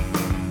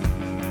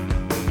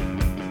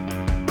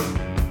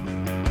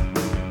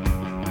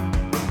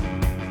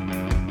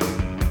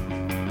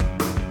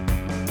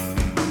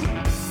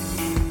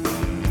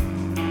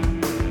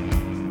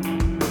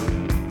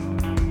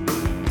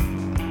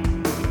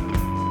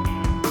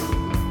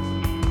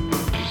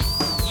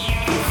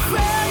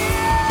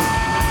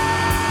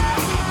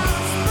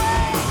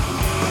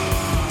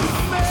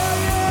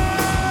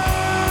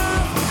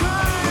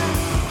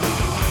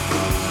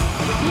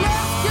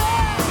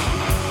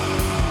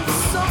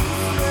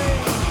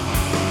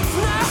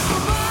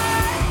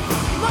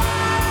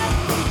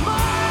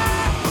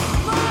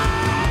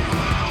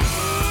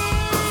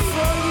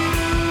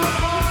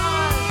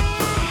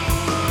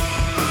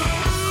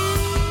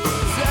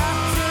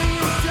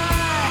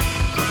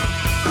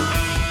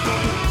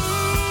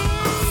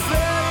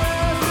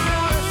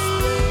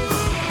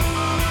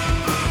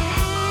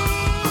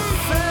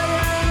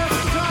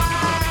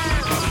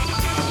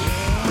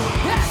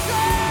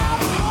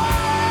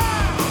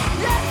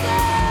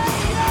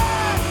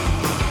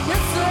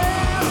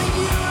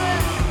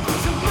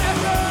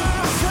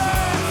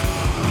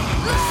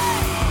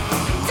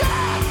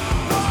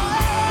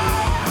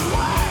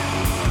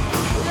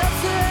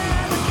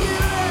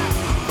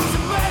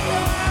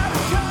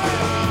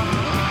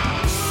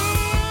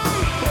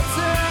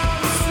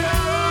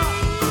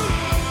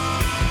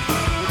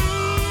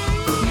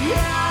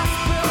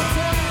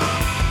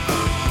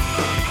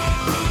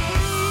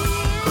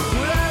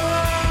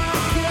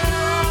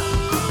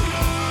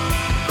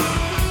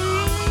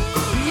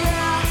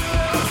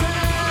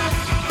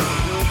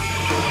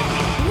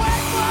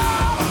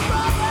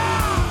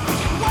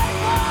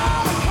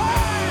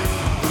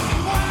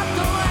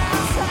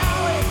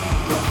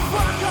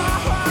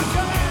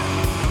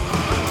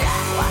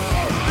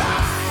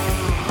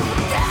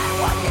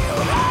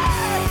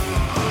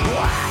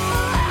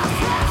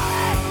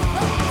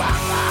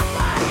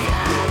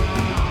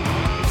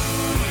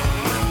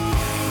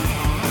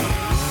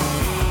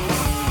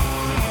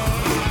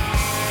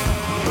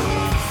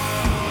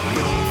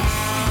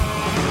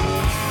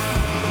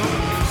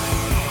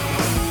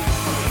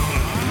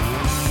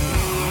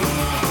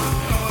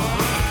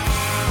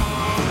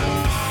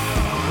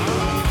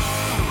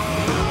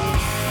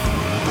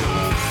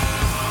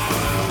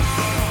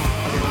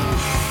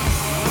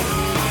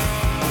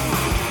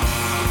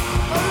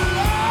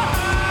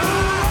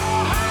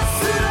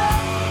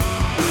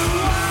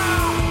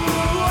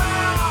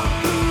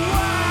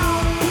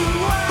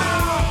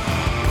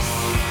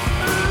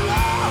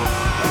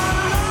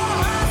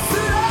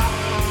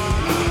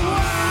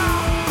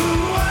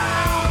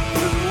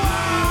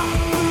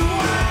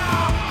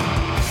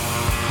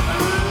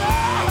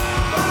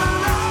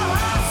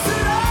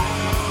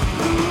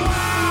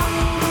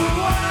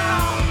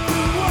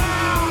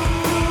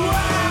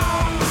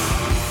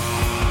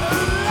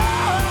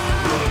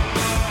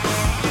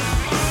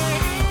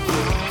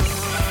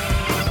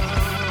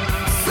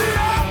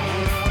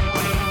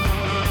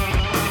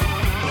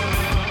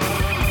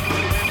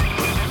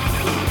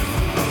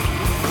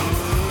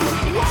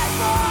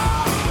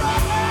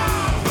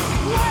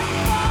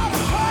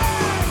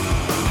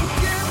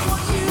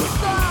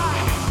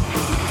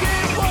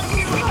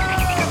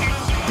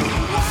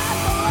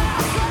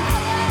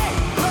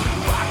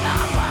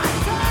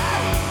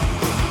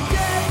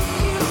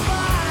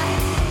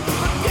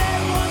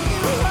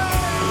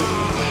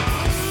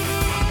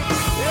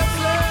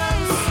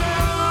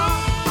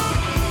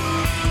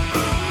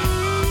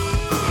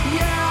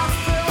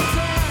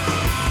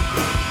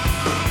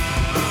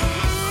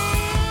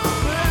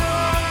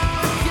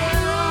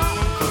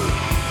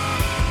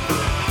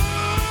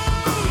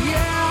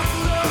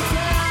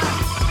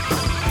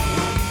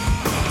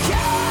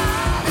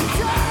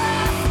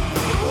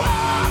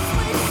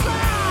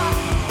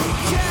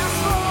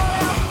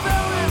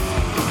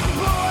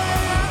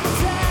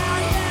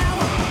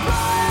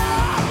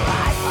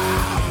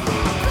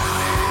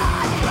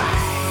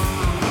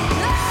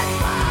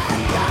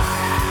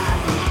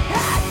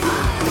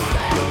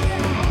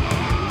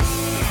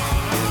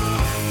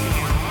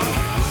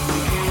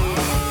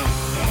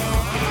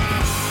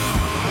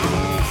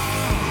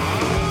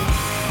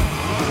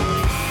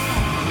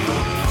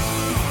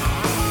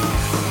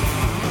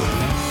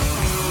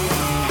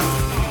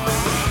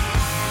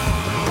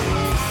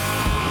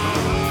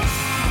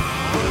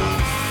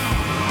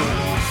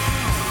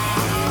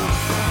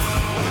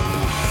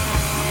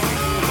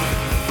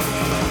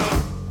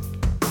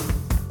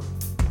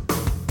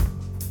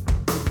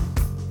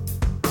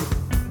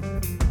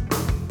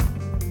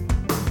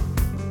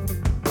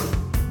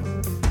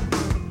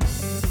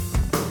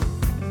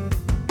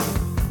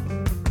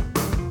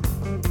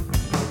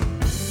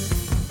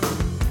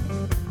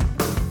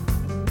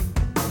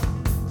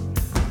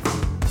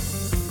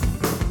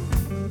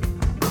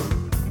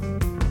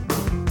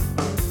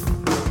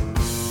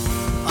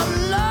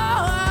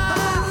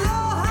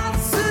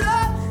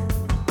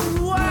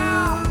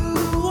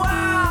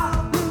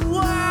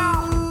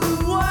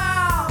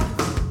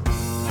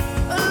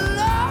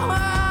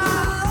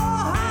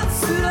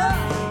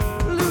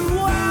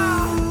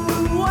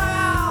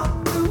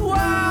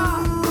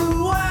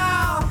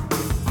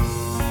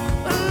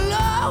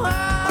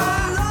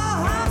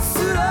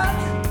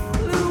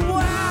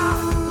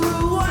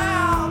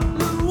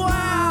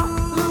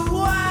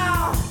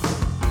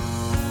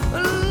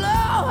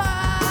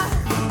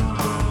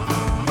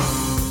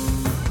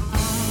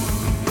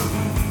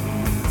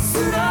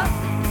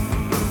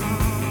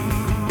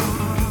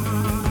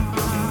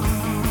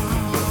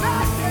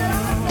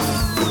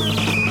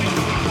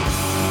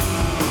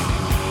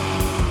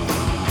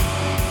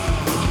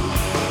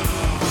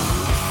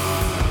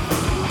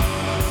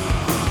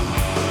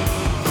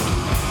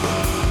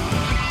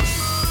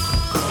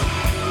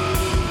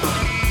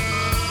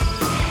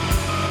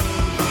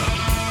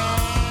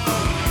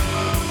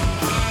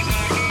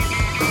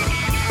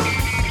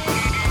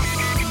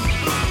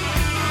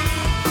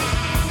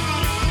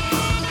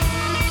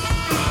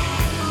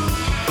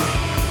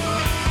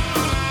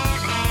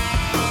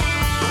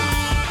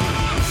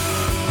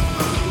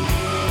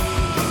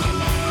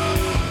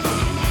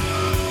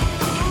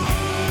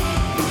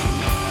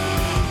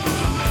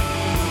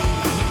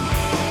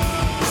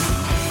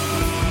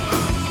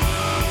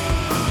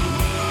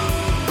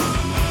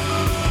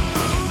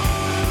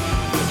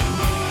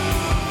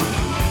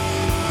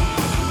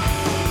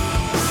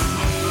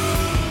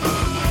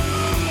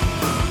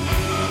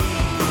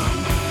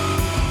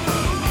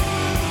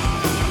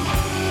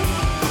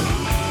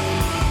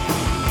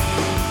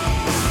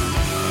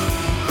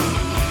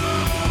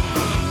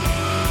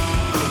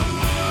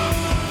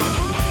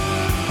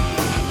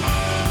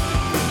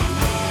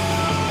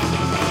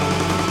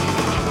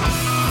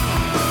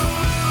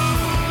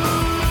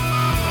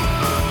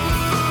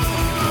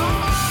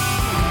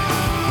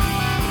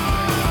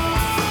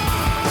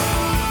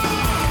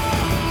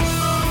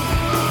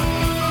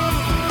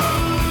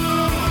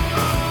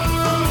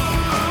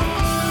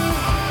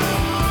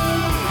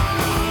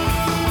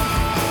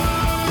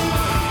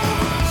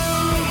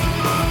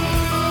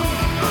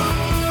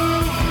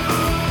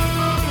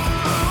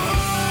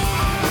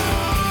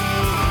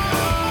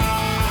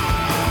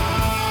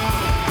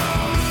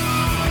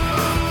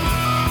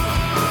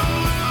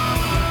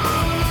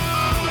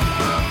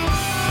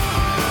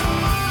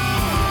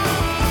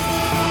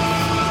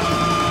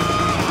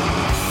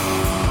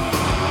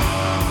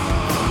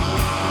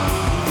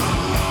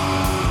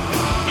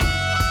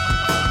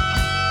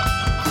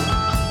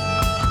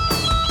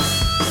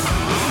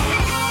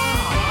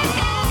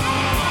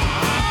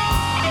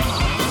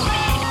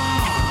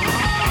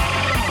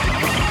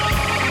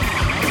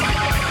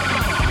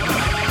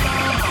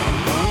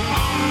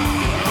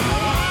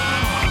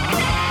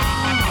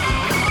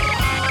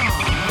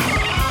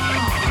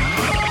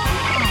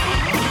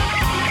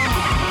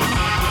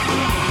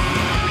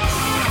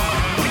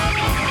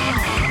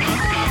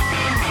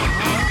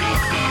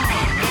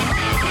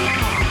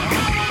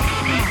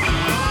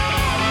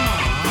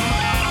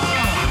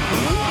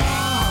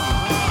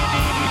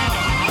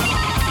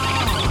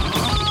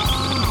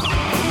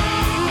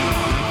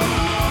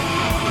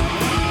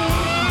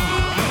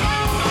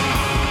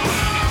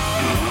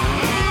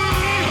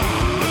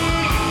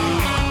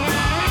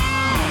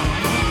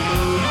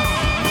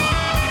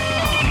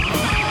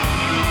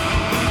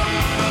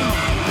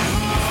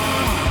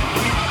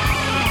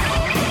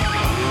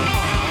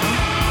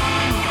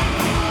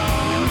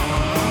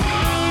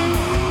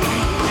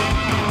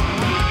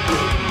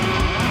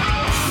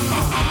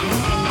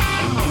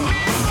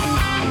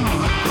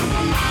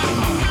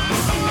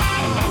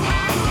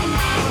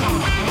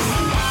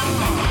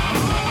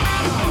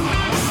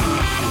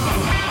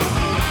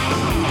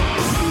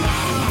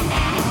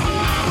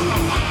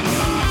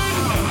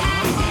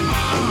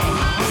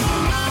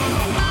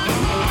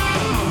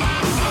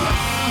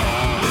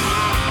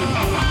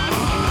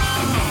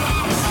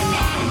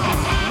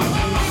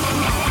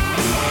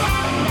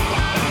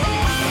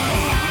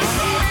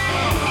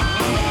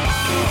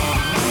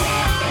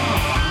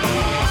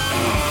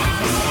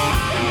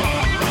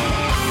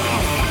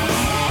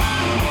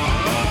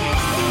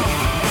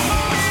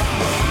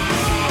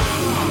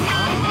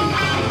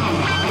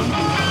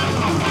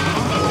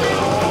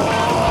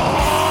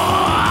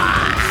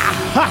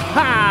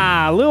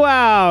 Ha!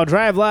 Luau,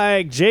 Drive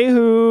Like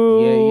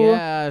Jehu.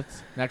 Yeah.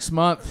 It's next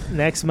month.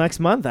 Next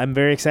month. I'm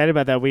very excited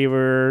about that.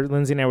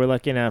 Lindsay and I were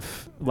lucky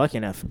enough,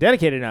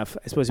 dedicated enough,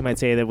 I suppose you might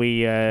say, that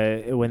we,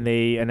 when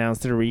they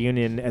announced their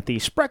reunion at the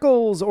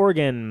Spreckles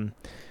Organ,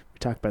 we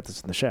talked about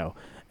this in the show,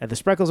 at the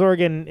Spreckles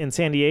Organ in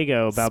San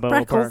Diego,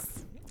 Balboa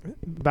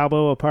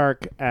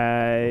Park,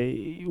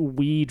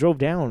 we drove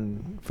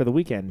down for the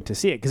weekend to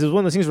see it because it was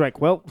one of those things where, like,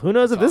 well, who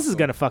knows if this is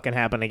gonna fucking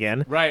happen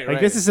again? Right.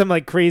 This is some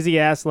like crazy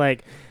ass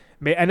like.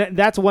 And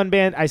that's one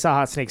band I saw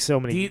Hot Snakes so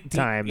many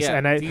times. Yeah,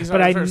 and These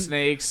Arms Are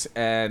Snakes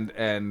and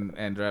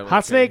Drive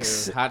Hot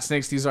Snakes. Hot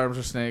Snakes. These Arms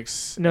Are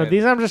Snakes. No,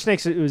 These Arms Are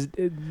Snakes. It was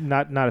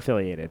not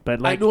affiliated,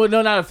 but like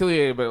not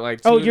affiliated, but like.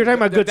 Oh, you're talking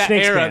about good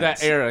Snakes era,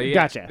 bands. That era. Yeah.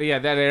 Gotcha. Yeah,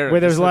 that era.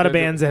 Where there's a lot of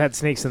bands that had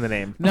snakes in the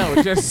name.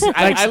 No, just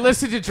I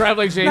listened to Drive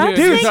Like Jehu.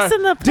 Snakes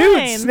in the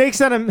plane. Dude, snakes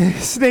in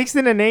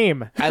a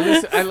name.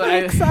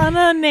 Snakes on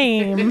a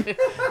name.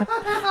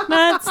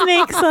 Not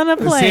snakes on a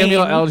plane.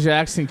 Samuel L.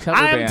 Jackson cover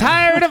band. I'm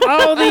tired of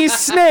all these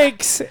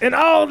snakes and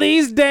all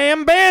these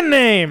damn band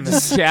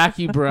names.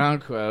 Jackie Brown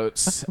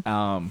quotes.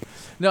 I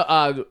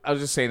was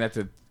just saying that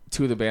the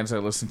two of the bands I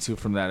listened to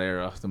from that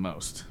era the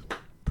most,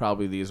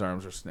 probably These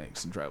Arms Are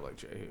Snakes and Drive Like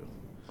Jehu.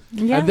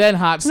 Yeah. And then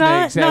Hot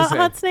Snakes. Not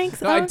Hot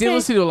Snakes. No, I did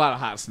listen to a lot of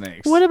Hot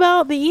Snakes. What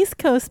about the East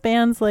Coast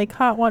bands like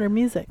Hot Water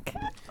Music?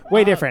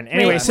 Way different.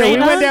 Anyway, so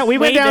we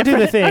went down to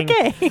the thing.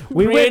 Okay.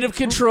 Creative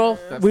Control.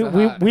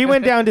 We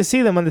went down to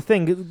see them on the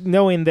thing,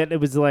 knowing that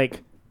it was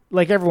like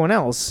everyone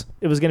else,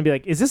 it was going to be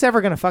like, is this ever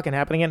going to fucking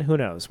happen again? Who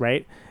knows,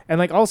 right? And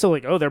like also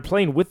like, oh, they're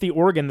playing with the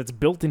organ that's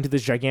built into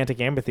this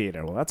gigantic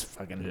amphitheater. Well, that's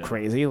fucking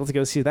crazy. Let's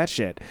go see that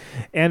shit.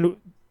 And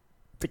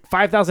like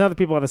 5,000 other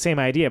people had the same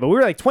idea, but we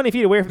were like 20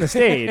 feet away from the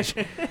stage,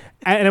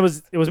 and it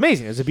was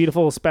amazing. It was a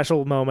beautiful,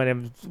 special moment,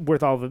 and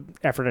worth all the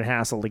effort and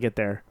hassle to get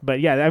there. But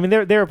yeah, I mean,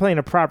 they were playing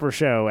a proper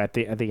show at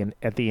the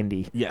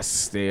Indie.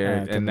 Yes, they are,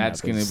 and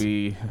that's going to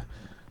be.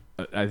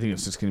 I think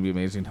it's just going to be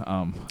amazing.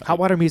 Hot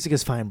Water Music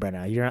is fine,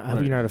 Brenna. You're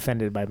not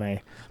offended by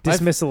my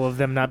dismissal of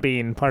them not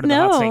being part of the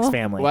Hot Snakes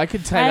family. Well, I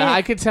could tell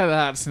the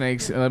Hot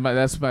Snakes.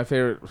 That's my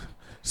favorite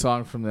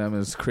song from them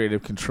is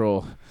Creative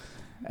Control.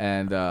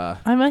 And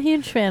I'm a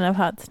huge fan of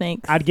Hot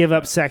Snakes. I'd give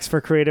up sex for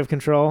Creative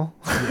Control.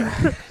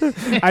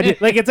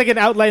 It's like an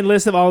outline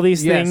list of all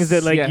these things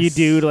that you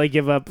do to like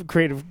give up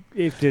creative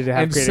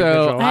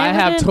control. I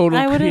have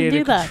total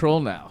creative control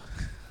now.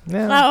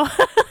 No.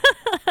 Oh.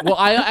 Well,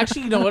 I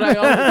actually, you know what?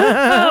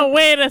 Oh,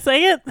 wait a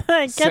second.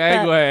 I get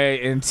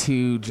segue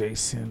into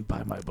Jason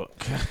by my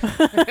book.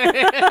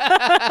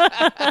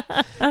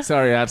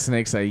 Sorry, Hot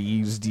Snakes, I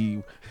used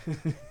you.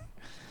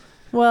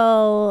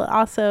 Well,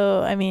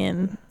 also, I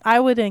mean,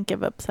 I wouldn't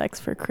give up sex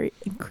for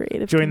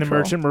creative Join the control.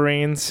 Merchant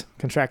Marines,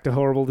 contract a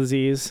horrible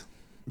disease.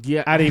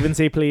 Yeah. I'd even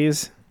say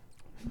please.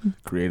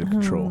 Creative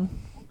control.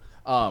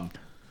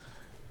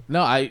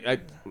 No, I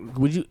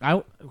would you?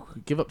 I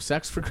give up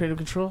sex for creative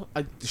control.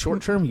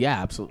 Short term, yeah,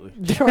 absolutely.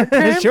 Short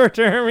term, short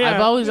term, yeah.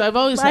 I've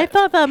always. I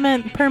thought that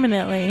meant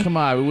permanently. Come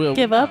on, we will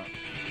give up.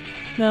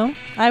 No,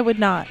 I would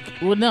not.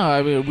 Well, no,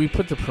 I mean we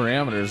put the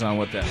parameters on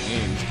what that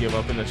means. Give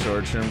up in the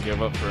short term,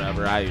 give up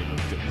forever.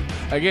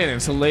 Again,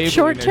 it's a labeling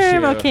short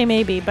term, issue. Okay,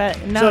 maybe,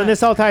 but no. So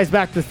this all ties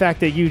back to the fact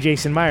that you,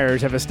 Jason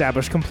Myers, have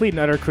established complete and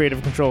utter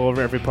creative control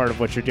over every part of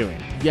what you're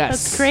doing.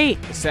 Yes, that's great.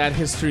 A sad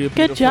history of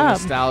good beautiful job.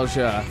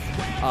 Nostalgia,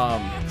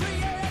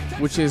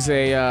 which is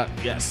a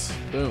yes,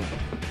 boom.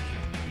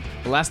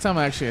 The last time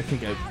I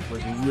think I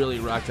like really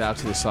rocked out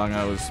to the song,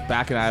 I was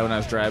back in Iowa when I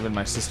was driving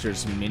my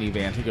sister's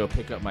minivan to go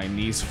pick up my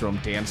niece from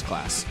dance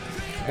class.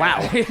 Wow.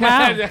 I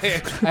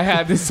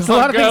had this song. There's a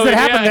lot of things that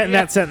happened in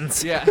yeah. that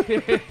sentence. Yeah.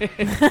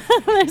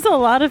 There's a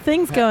lot of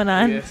things going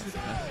on. Yes.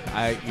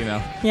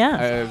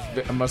 Yeah.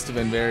 I must have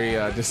been very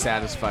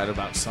dissatisfied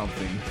about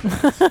something.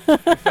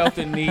 I felt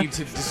the need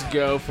to just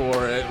go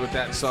for it with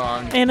that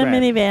song. In a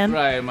minivan.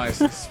 Right.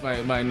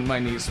 My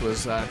niece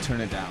was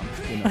turn it down.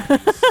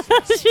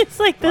 She's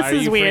like, this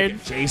is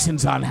weird.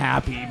 Jason's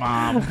unhappy,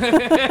 Mom.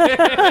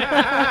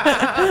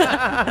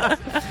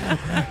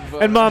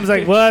 And Mom's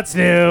like, what's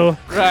new?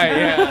 Right,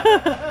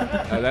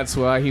 yeah. That's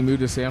why he moved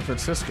to San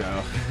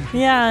Francisco.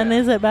 Yeah, and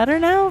is it better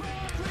now?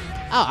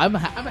 Oh, I'm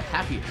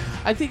happy.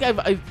 I think I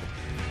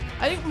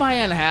think my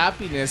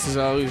unhappiness has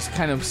always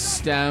kind of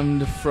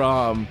stemmed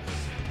from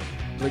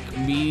like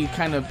me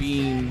kind of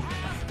being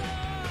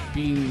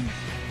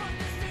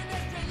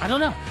I don't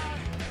know.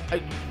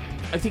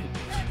 I think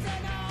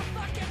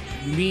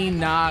me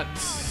not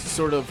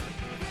sort of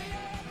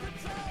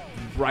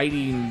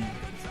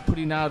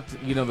putting out,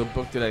 the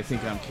book that I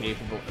think I'm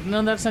capable of.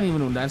 No, that's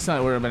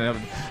not where I've been. I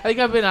think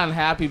I've been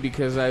unhappy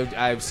because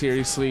I've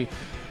seriously,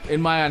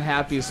 in my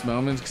unhappiest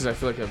moments, because I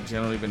feel like I've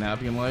generally been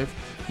happy in life,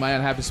 my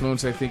unhappiest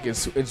moments, I think,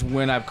 it's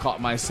when I've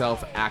caught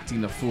myself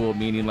acting a fool,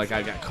 meaning like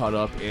I got caught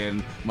up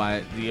in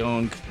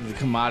the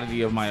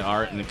commodity of my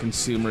art and the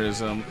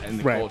consumerism and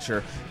the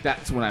culture.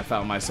 That's when I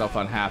found myself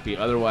unhappy.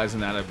 Otherwise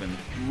than that, I've been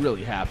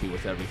really happy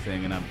with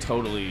everything, and I'm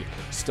totally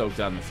stoked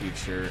on the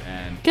future.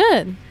 And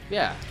good.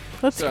 Yeah.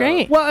 That's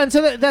great. Well, and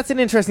so that's an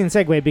interesting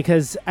segue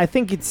because I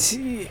think it's,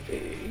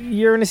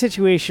 you're in a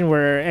situation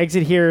where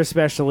Exit Here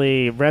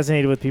especially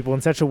resonated with people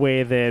in such a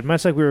way that,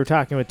 much like we were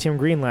talking with Tim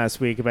Green last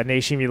week about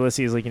Nation of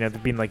Ulysses, like, there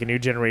being like a new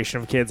generation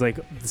of kids like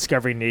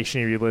discovering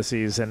Nation of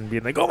Ulysses and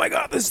being like, oh my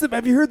god,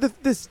 have you heard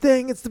this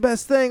thing? It's the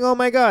best thing. Oh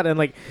my god. And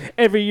like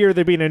every year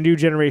there being a new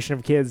generation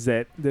of kids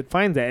that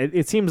find that.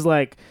 It seems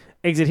like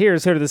Exit Here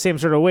is sort of the same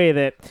sort of way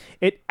that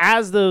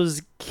as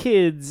those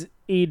kids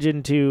age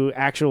into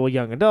actual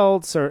young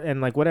adults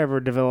and like whatever,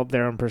 develop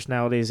their own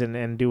personalities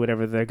and do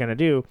whatever they're going to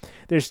do,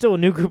 there's still a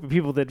new group of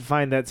people that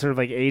find that sort of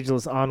like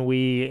ageless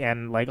ennui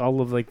and like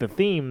all of like the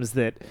themes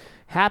that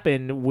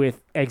happen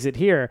with Exit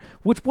Here,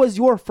 which was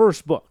your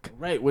first book.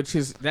 Right,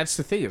 that's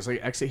the thing. It's like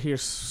Exit Here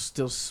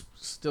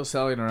still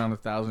selling around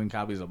 1,000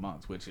 copies a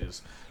month, which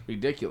is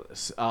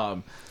ridiculous.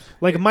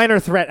 Like Minor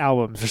Threat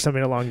albums or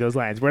something along those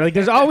lines, where like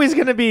there's always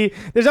gonna be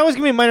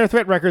Minor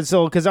Threat records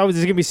sold because always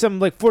there's gonna be some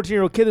like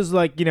 14-year-old kid who's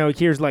like,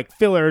 here's like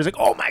fillers, like,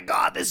 oh my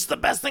god, this is the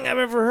best thing I've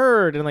ever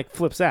heard, and like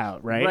flips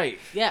out, right? Right.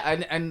 Yeah,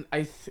 and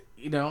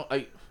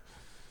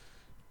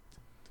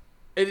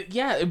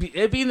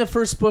it being the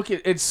first book,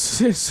 it's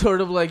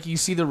sort of like you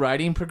see the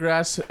writing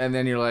progress, and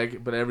then you're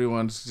like, but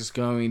everyone's just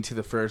going to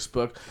the first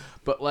book.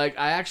 But like,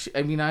 I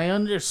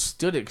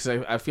understood it because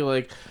I feel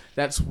like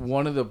that's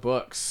one of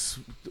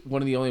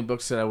the only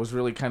books that I was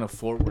really kind of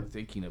forward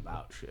thinking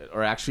about shit,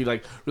 or actually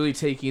like really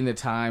taking the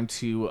time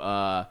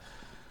to,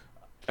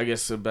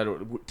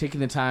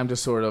 taking the time to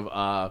sort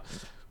of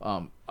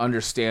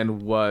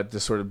understand what the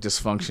sort of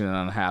dysfunction and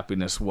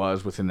unhappiness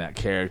was within that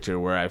character,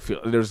 where I feel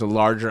there's a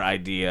larger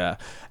idea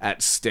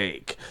at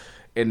stake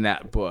in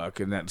that book,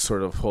 and that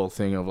sort of whole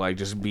thing of like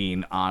just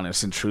being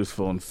honest and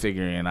truthful and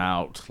figuring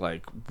out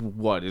like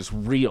what is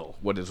real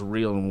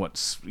and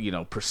what's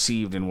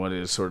perceived, and what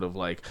is sort of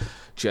like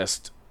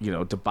just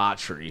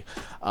debauchery,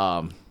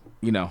 and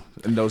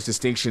those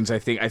distinctions. I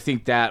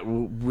think that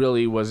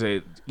really was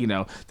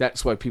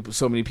that's why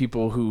so many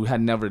people who had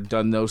never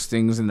done those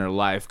things in their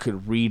life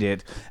could read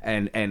it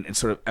and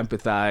sort of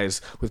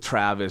empathize with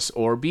Travis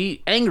or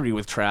be angry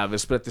with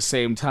Travis, but at the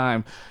same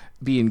time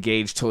be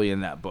engaged totally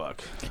in that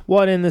book.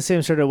 Well, and in the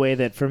same sort of way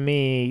that for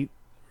me,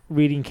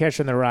 reading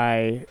Catcher in the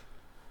Rye,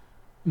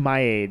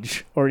 my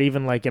age, or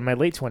even like in my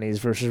late 20s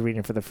versus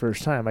reading for the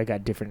first time, I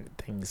got different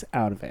things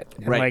out of it.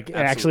 And right. Like,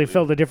 I actually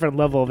felt a different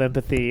level of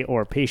empathy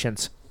or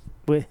patience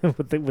with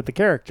the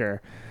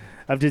character,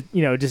 of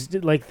just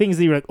like things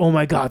that you're like, oh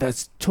my god,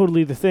 that's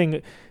totally the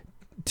thing,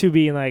 to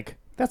being like,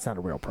 that's not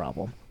a real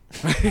problem.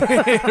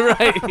 Right.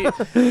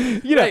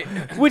 Right.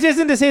 Which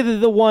isn't to say that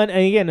the one,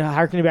 and again,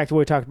 harkening back to what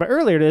we talked about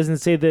earlier, it doesn't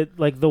say that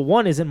like the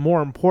one isn't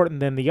more important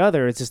than the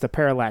other. It's just a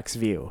parallax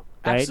view,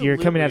 right? Absolutely. You're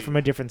coming at it from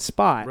a different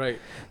spot, right?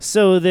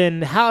 So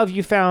then, how have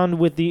you found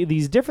with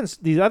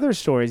these other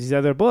stories, these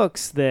other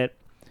books that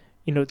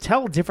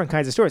tell different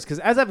kinds of stories? Because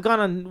as I've gone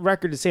on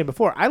record to say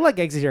before, I like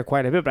Exit Here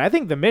quite a bit, but I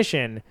think The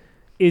Mission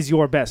is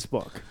your best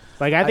book.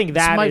 Like, I think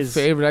that is my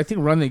favorite. I think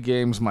Run the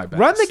Game's my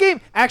best. Run the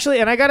Game, actually,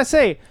 and I gotta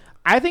say,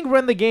 I think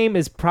Run the Game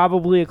is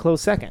probably a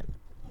close second.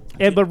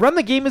 But Run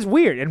the Game is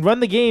weird, and Run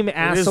the Game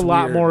asks a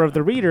lot more of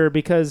the reader,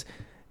 because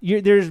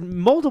there's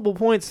multiple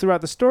points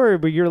throughout the story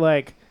where you're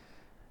like,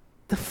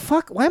 the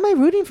fuck? Why am I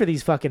rooting for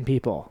these fucking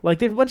people? Like,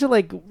 there's a bunch of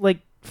like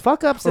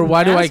fuck ups. Or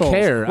why do I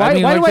care? Why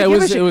do I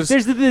give a shit?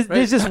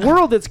 There's this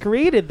world that's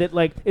created that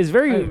like is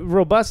very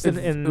robust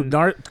and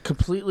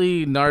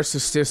completely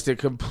narcissistic,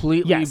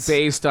 completely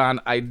based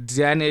on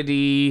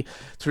identity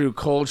through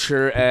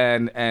culture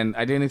and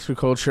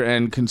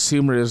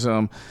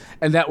consumerism,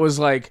 and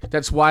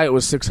that's why it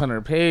was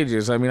 600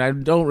 pages. I mean, I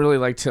don't really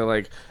like to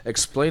like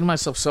explain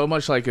myself so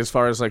much, like as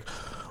far as like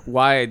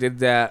why I did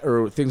that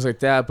or things like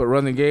that, but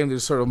Run the Game,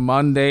 there's sort of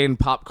mundane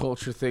pop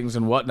culture things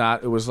and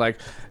whatnot. It was like,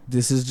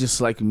 this is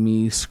just like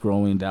me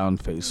scrolling down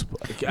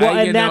Facebook.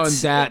 And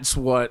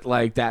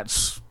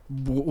that's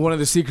one of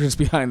the secrets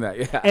behind that.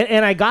 Yeah.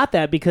 And I got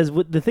that because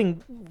the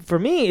thing for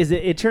me is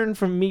it turned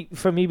from me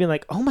being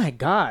like, oh my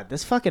God,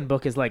 this fucking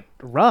book is like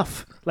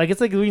rough. Like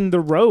it's like reading The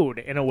Road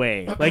in a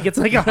way. Like it's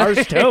like a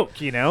harsh joke,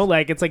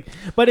 like it's like,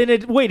 but in a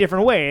way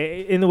different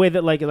way, in the way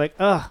that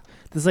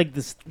there's like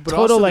this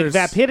total like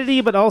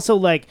vapidity, but also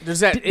like there's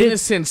that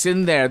innocence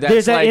in there.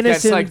 That's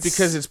like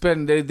because it's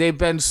been they've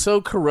been so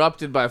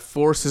corrupted by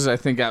forces, I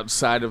think,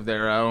 outside of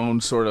their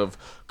own sort of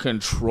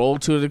control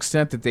to an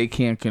extent that they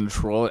can't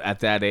control it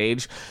at that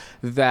age.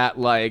 That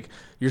like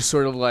you're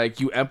sort of like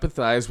you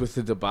empathize with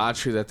the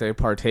debauchery that they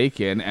partake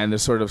in and the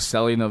sort of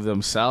selling of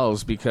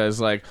themselves, because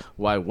like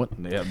why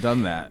wouldn't they have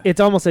done that? It's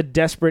almost a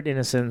desperate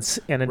innocence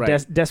and a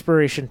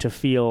desperation to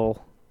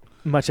feel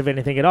much of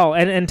anything at all,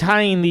 and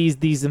tying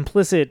these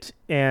implicit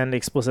and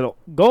explicit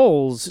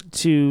goals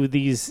to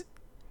these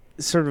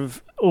sort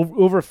of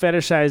over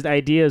fetishized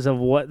ideas of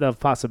what the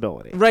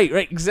possibility. Right,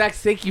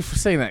 exactly. Thank you for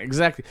saying that.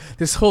 Exactly.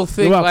 This whole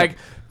thing, like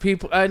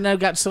people, and I've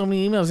got so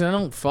many emails, and I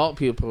don't fault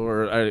people,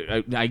 or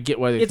I get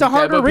why they. It's a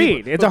harder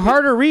read. It's a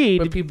harder read.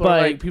 But people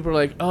are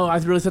like, oh, I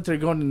really thought they were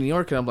going to New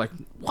York, and I'm like,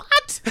 what?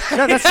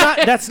 No,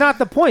 that's not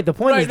the point. The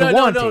point is the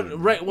wanting. No,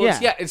 right. Well,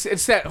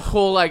 it's that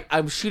whole like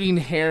I'm shooting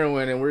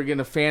heroin, and we're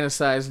gonna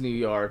fantasize New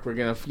York. We're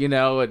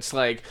gonna, it's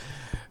like.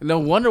 no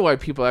wonder why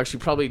people actually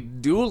probably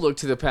do look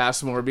to the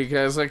past more,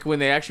 because like when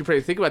they actually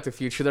probably think about the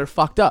future, they're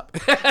fucked up.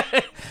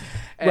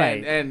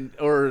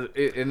 Or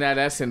in that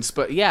essence.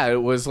 But yeah,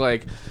 it was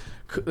like,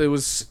 it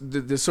was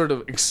the sort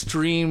of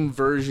extreme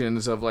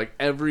versions of like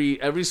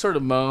every sort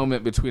of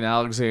moment between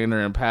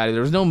Alexander and Patty.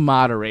 There was no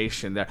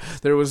moderation there.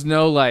 There was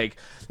no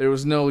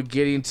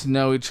getting to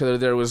know each other.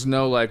 There was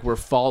no like we're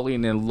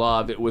falling in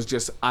love. It was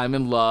just I'm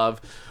in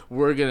love.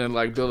 We're gonna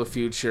like build a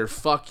future.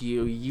 Fuck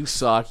you. You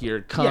suck.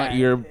 You're cunt.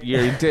 You're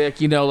a dick.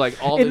 You know,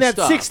 like all in this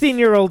that stuff.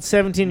 16-year-old,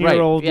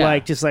 17-year-old, Right, yeah.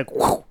 like just like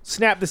whoosh,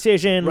 snap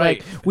decision. Right.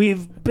 Like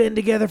we've been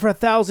together for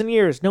 1,000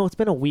 years. No, it's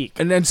been a week.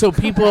 And then so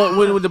people,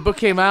 when the book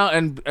came out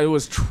and it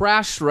was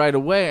trashed right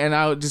away,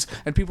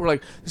 and people were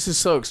like, "This is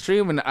so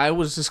extreme." And I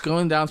was just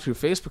going down through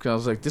Facebook and I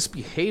was like, "This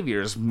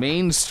behavior is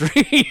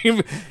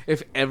mainstream.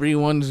 If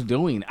everyone's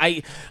doing,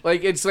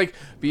 it's like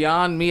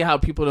beyond me how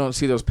people don't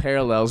see those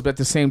parallels." But at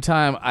the same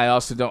time, I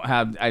also don't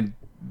have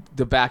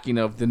the backing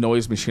of the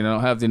Noise Machine. I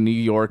don't have the New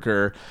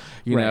Yorker,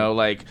 you know,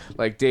 like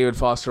David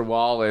Foster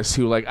Wallace,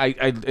 who like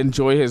I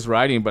enjoy his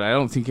writing, but I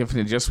don't think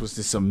Infinite Jest was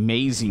this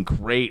amazing,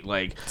 great,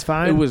 like it's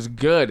fine. It was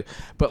good,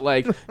 but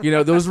like you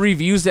know those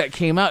reviews that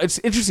came out, it's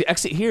interesting.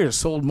 Exit Here has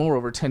sold more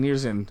over 10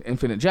 years than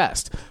Infinite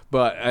Jest,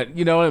 but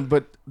you know,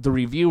 but the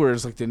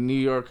reviewers like the New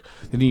Yorker,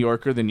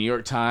 the New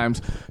York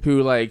Times,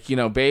 who like you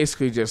know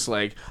basically just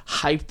like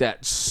hyped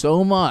that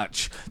so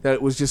much that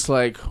it was just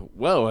like,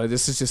 whoa,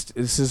 this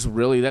is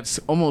really, that's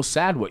almost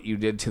sad what you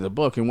did to the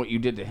book and what you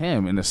did to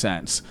him in a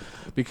sense,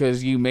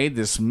 because you made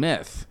this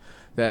myth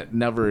that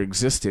never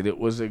existed. It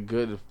was a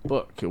good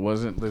book. It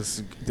wasn't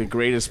the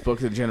greatest book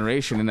of the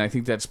generation, and I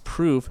think that's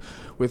proof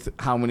with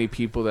how many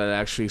people that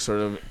actually sort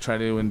of try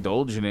to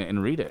indulge in it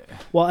and read it.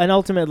 Well, and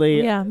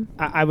ultimately,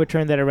 I would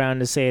turn that around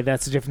to say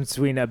that's the difference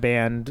between a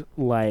band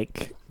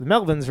like the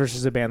Melvins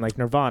versus a band like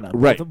Nirvana.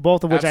 Right.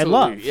 Both of which Absolutely,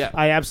 I love. yeah.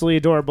 I absolutely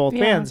adore both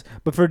bands,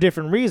 but for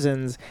different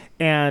reasons.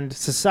 And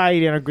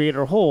society on a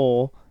greater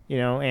whole, you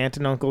know, aunt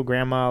and uncle,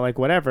 grandma, like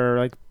whatever,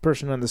 like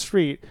person on the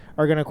street,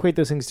 are going to equate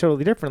those things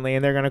totally differently,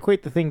 and they're going to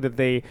equate the thing that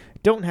they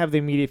don't have the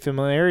immediate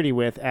familiarity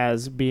with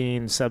as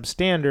being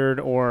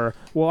substandard, or,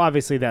 well,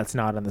 obviously that's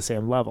not on the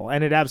same level,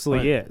 and it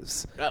absolutely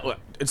is.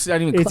 It's not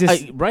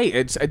even right.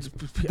 It's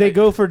they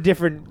go for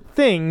different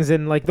things,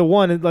 and like the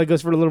one like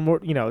goes for a little more,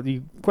 you know,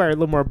 you require a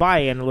little more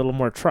buy-in, a little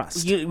more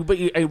trust.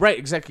 Right,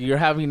 exactly. You're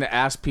having to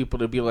ask people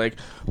to be like,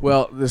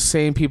 well, the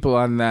same people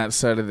on that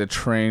side of the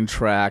train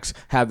tracks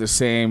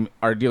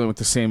are dealing with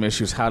the same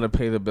issues, how to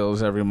pay the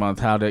bills every month,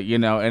 how to, you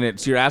know,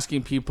 and you're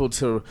asking people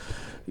to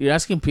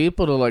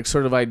like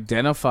sort of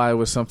identify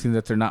with something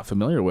that they're not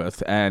familiar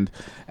with, and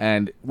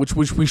which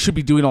we should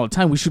be doing all the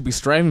time. We should be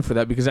striving for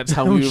that, because that's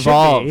how we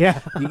evolve.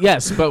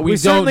 Yes, but we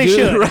don't do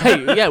should.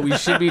 Right. Yeah, we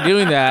should be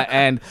doing that,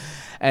 and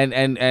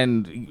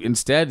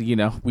instead, you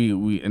know,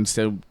 we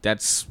instead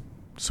that's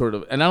sort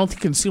of, and I don't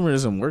think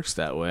consumerism works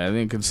that way. I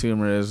think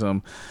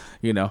consumerism,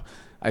 you know,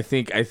 I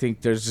think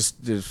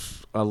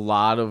there's a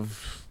lot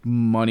of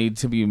money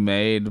to be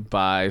made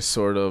by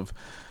sort of,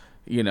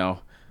 you know,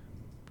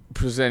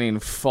 presenting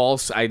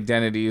false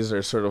identities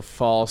or sort of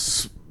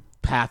false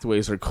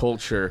pathways or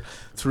culture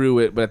through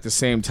it, but at the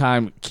same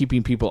time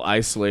keeping people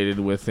isolated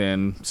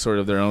within sort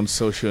of their own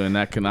socio and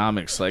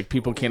economics. Like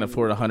people can't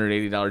afford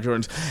 $180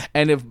 Jordans,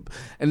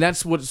 and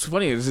that's what's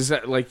funny is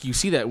that like you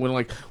see that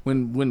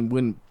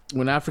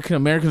when African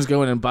Americans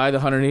go in and buy the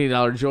 $180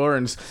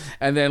 Jordans,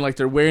 and then like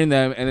they're wearing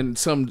them, and then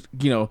some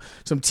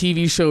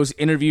TV shows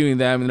interviewing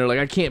them, and they're like,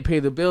 I can't pay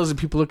the bills, and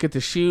people look at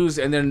the shoes,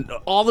 and then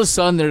all of a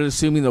sudden they're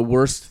assuming the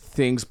worst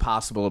things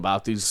possible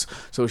about these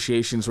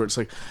associations, where it's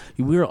like,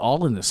 we're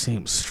all in the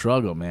same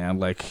struggle, man.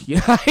 Like,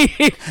 yeah.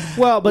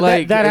 Well, but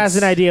like, that has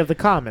an idea of the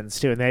commons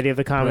too, and the idea of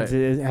the commons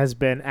has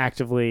been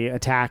actively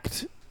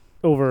attacked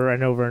over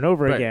and over and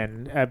over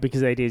again, because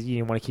the idea is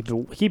you want to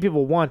keep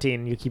people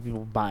wanting, you keep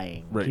people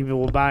buying. Right. Keep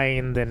people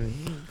buying, then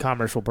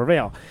commerce will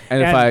prevail.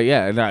 And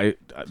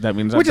that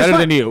means I'm better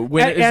than you.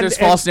 Is this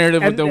false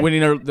narrative of the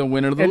winner, the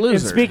loser?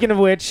 And speaking of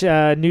which,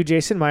 new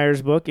Jason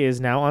Myers book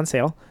is now on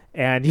sale.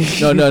 And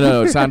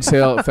no, it's on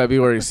sale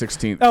February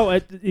 16th. Oh,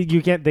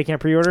 they can't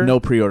pre-order? No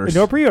pre-orders.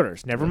 No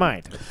pre-orders. Never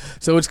mind.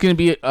 So it's going to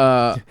be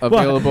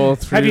available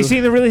through... Have you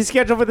seen the release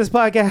schedule for this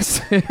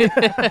podcast?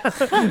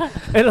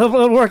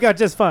 It'll work out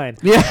just fine.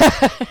 Yeah.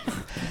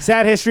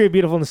 Sad history of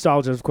beautiful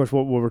nostalgia is, of course,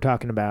 what we're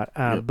talking about.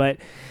 But,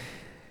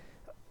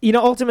 you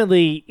know,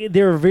 ultimately,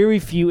 there are very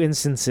few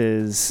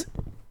instances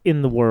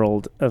in the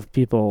world of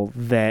people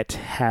that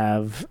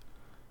have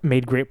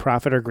made great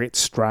profit or great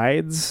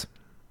strides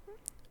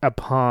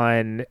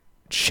upon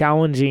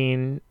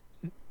challenging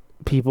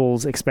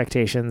people's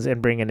expectations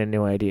and bringing in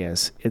new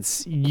ideas.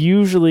 It's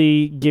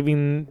usually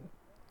giving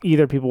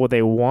either people what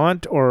they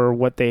want or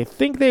what they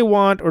think they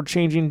want, or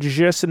changing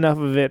just enough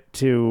of it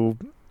to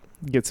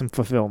get some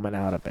fulfillment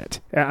out of it.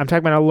 I'm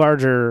talking about a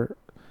larger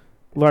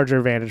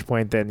vantage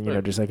point than, you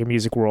know, just like a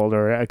music world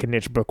or a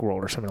niche book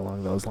world or something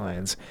along those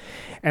lines.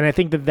 And I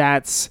think that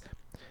that's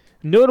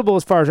notable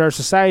as far as our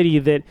society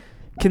that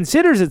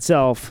considers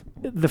itself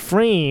the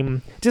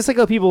frame, just like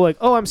how people are like,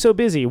 oh, I'm so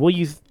busy. Well,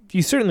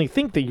 you certainly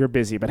think that you're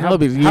busy, but No,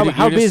 but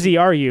how busy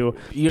are you?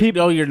 You're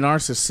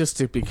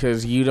narcissistic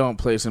because you don't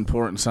place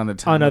importance on the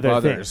time of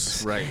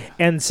others. Things. Right.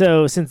 And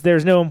so since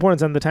there's no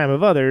importance on the time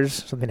of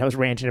others, something I was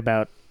ranting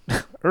about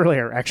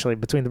earlier, actually,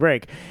 between the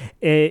break,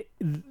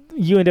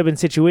 you end up in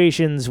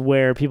situations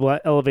where people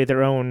elevate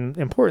their own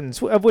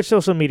importance, of which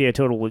social media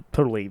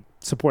totally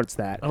supports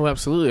that. Oh,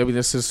 absolutely. I mean,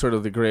 this is sort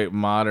of the great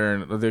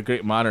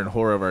modern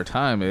horror of our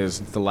time is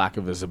the lack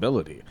of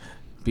visibility,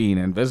 being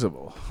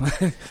invisible.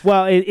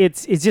 Well,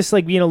 it's just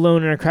like being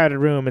alone in a crowded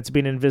room. It's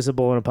being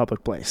invisible in a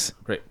public place.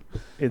 Right.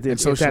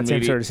 It's that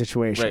same sort of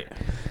situation. Right.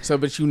 So,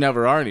 but you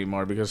never are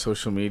anymore because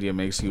social media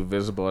makes you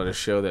visible at a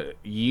show that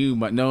you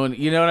might know.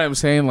 You know what I'm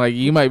saying? Like,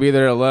 you might be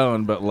there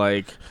alone, but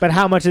like. But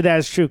how much of that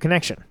is true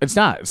connection? It's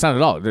not. It's not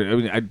at all. I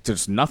mean,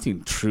 there's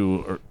nothing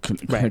true or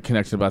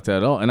connected about that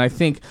at all. And I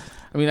think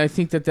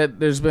that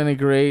there's been a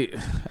great.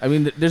 I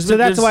mean,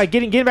 that's why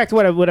getting back to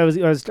what I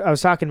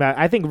was talking about.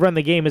 I think Run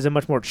the Game is a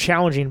much more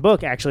challenging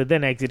book actually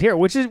than Exit Here,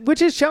 which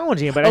is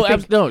challenging. But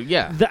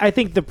I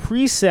think the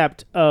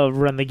precept of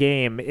Run the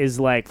Game is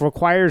like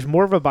requires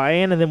more of a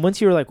buy-in, and then once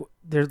you're like,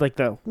 there's like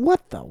what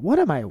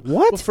am I?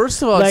 What? Well,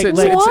 first of all,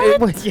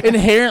 it's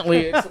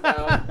inherently it's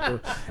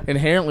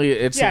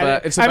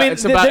about a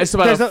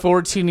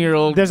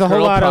 14-year-old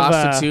girl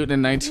prostitute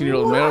and a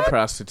 19-year-old male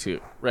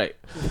prostitute. Right.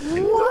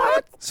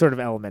 What? Sort of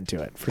element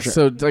to it, for sure.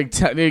 So, like,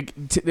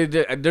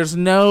 there's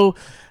no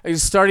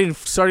starting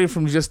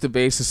from just the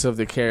basis of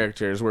the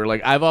characters. Where,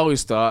 like, I've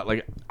always thought,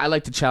 like, I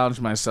like to challenge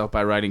myself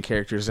by writing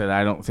characters that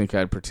I don't think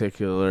I'd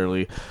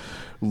particularly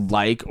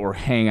like or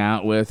hang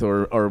out with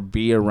or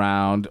be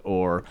around,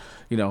 or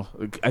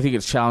I think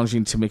it's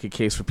challenging to make a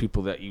case for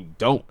people that you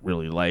don't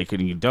really like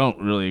and you don't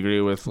really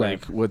agree with,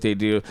 like what they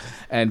do,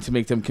 and to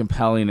make them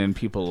compelling and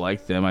people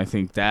like them. I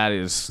think that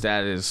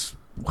is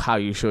how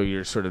you show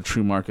your sort of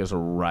true mark as a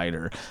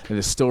writer. And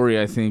the story,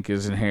 I think,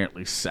 is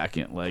inherently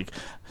second.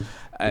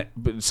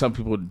 But some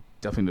people would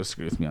definitely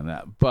disagree with me on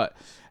that. But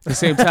at the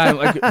same time,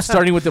 like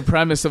starting with the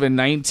premise of in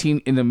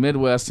the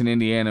Midwest in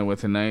Indiana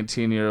with a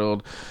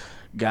 19-year-old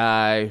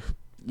guy,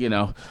 in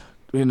a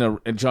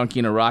junkie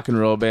in a rock and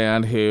roll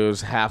band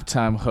who's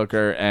halftime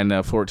hooker and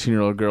a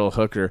 14-year-old girl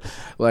hooker.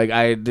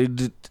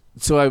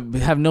 So I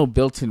have no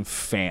built-in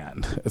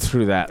fan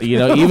through that.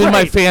 Even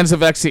my fans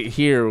of Exit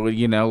Here,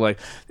 like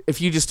if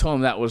you just told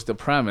them that was the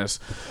premise.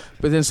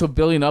 But then so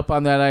building up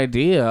on that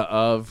idea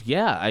of,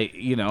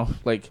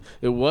 it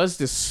was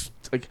this,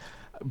 like,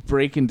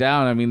 breaking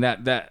down. I mean,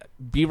 that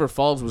Beaver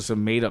Falls was a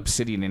made-up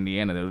city in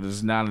Indiana. There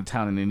was not a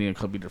town in Indiana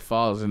called Beaver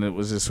Falls, and it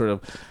was this sort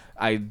of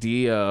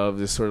idea of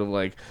this sort of,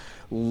 like,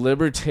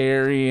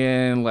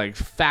 libertarian, like,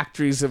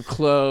 factories of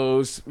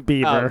clothes,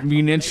 Beaver,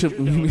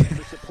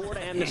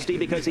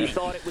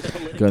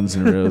 Guns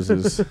N'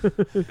 Roses,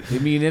 the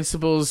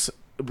municipals,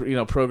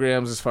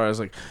 programs as far as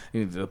like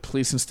the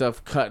police and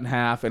stuff cut in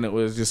half, and it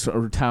was just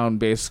a town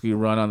basically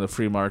run on the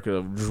free market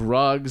of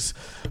drugs,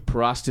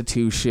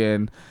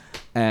 prostitution,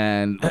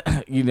 and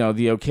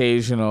the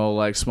occasional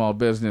like small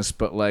business,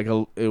 but like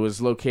it was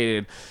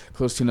located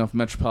close to enough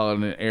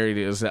metropolitan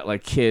areas that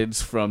like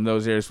kids from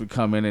those areas would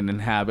come in and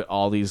inhabit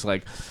all these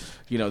like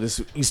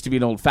this used to be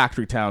an old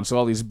factory town, so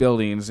all these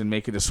buildings, and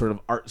make it a sort of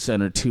art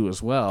center too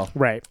as well.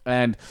 Right.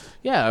 And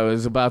it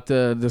was about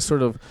the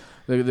sort of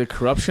the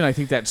corruption. I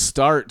think that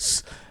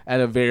starts at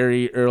a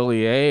very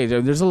early age. I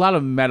mean, there's a lot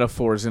of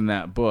metaphors in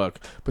that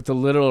book, but the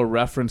literal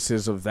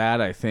references of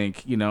that, I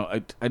think,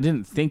 I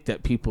didn't think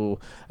that I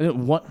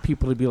didn't want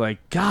people to be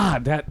like,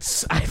 God,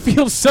 I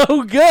feel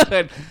so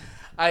good.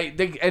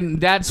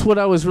 And that's what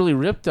I was really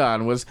ripped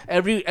on, was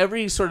every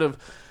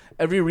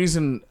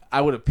reason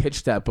I would have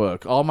pitched that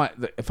book.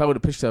 If I would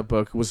have pitched that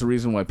book, was the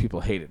reason why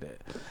people hated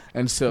it.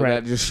 And so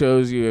that just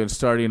shows you, and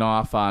starting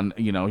off on,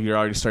 you're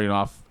already starting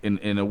off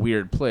in a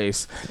weird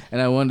place.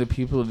 And I wanted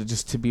people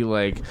to be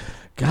like,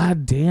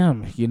 God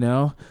damn,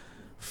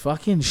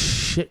 fucking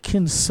shit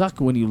can suck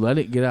when you let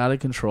it get out of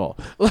control.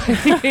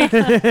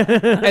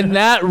 And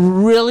that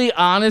really,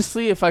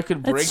 honestly, if I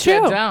could break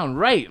that down,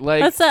 right?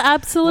 Like, that's the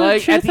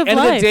absolute truth of life. At the end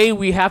of the day,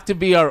 we have to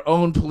be our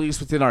own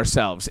police within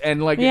ourselves,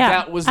 and like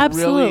that was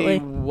really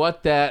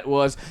what that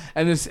was.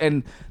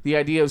 And the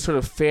idea of sort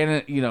of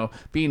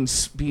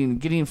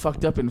getting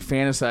fucked up and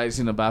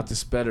fantasizing about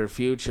this better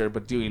future,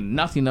 but doing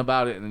nothing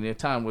about it in the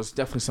time, was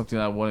definitely something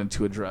I wanted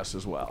to address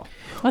as well.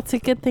 What's a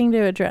good thing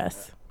to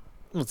address?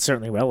 Well, it's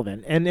certainly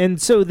relevant. And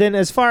so then,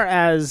 as far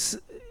as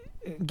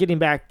getting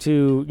back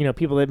to,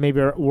 people that maybe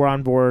were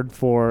on board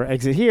for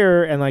Exit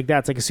Here, and like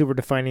that's like a super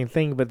defining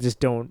thing, but just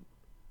don't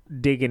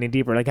dig any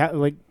deeper.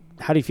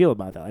 How do you feel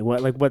about that?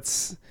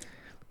 What's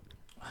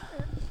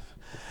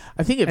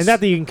I think it's, and not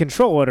that you can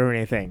control it or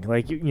anything.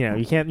 Like you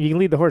can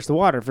lead the horse to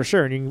water for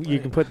sure, and you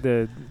can put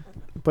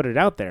it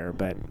out there.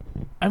 But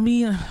I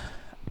mean,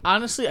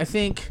 honestly, I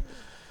think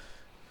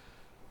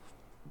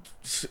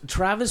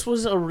Travis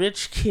was a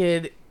rich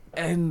kid.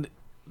 And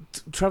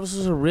Travis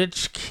was a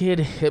rich kid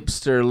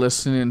hipster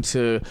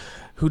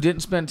who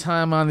didn't spend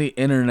time on the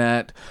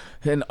internet,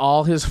 and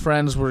all his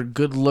friends were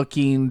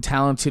good-looking,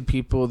 talented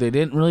people. They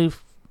didn't really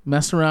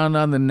messing around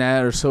on the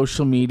net or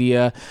social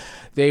media.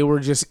 They were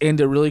just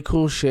into really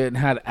cool shit and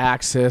had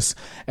access.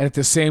 And at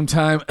the same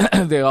time,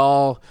 they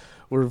all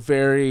were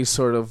very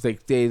sort of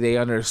like they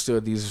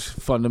understood these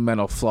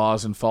fundamental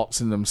flaws and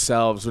faults in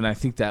themselves. And I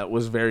think that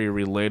was very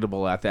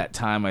relatable at that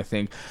time. I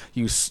think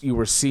you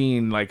were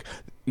seeing like,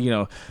 you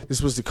know,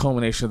 this was the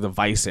culmination of the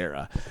Vice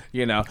era,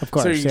 you know. Of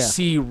course, so you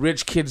see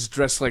rich kids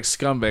dressed like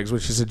scumbags,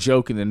 which is a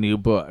joke in the new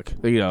book,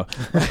 you know.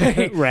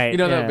 Right. You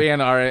know that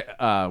band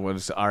what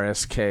is it,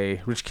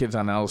 RSK, Rich Kids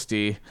on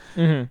LSD,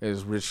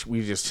 is rich.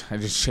 I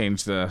just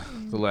changed the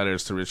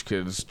letters to Rich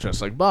Kids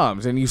Dressed Like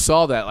Bums, and you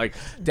saw that like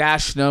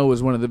Dash Snow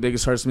was one of the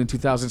biggest artists in the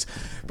 2000s,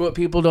 but what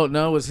people don't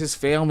know is his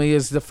family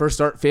is the first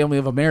art family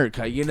of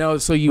America, you know.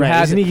 So you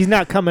had he's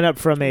not coming up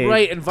from a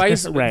right, and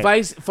Vice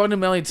Vice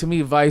fundamentally to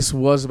me, Vice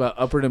was about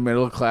upper to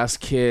middle class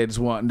kids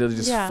wanting to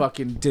just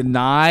fucking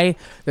deny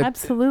that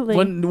absolutely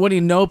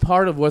wanting no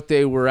part of what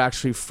they were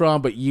actually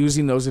from, but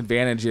using those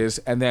advantages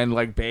and then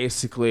like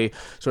basically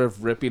sort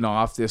of ripping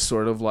off this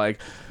sort of like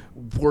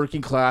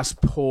working class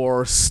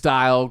poor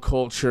style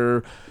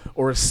culture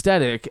or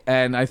aesthetic.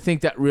 And I think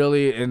that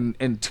really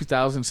in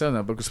 2007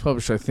 that book was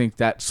published, I think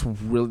that's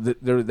really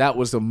that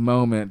was the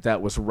moment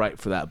that was right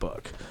for that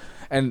book,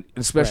 and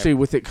especially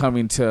with it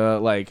coming to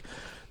like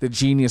the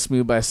genius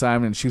move by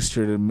Simon &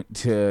 Schuster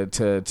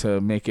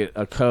to make it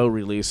a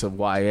co-release of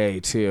YA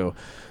too.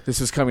 This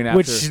was coming after,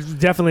 which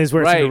definitely is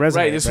where it's going to resonate.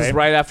 Right, this was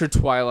right after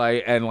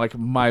Twilight, and like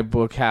my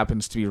book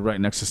happens to be right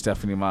next to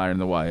Stephanie Meyer in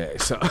the YA.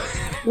 So,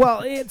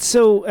 well,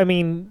 I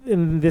mean,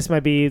 and this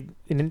might be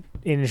an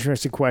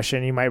interesting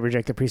question. You might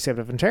reject the precept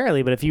of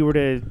entirely, but if you were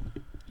to,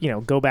 you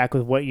know, go back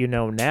with what you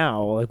know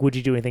now, like, would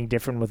you do anything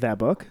different with that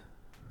book?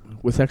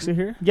 With Exit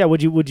here? Yeah,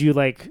 would you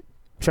like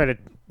try to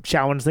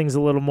challenge things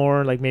a little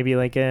more, like maybe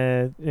like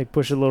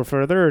push it a little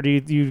further, or do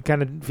you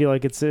kind of feel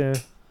like it's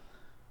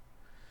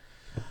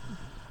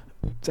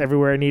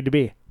everywhere I need to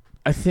be?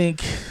 I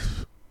think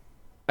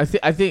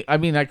I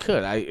mean I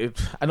could.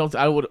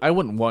 I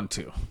wouldn't want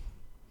to,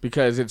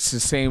 because it's the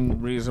same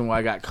reason why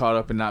I got caught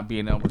up in not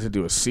being able to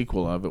do a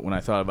sequel of it when I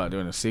thought about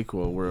doing a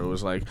sequel, where it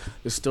was like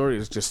the story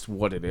is just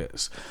what it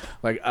is.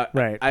 Like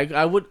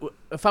I would,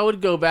 if I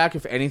would go back,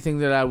 if anything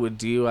that I would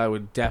do, I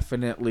would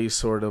definitely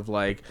sort of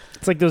like,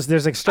 it's like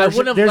there's like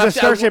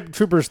Starship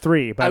Troopers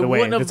 3, by the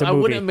way. I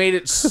wouldn't have made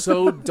it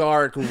so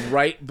dark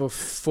right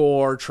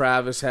before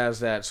Travis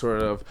has that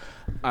sort of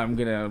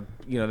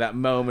that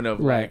moment of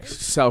like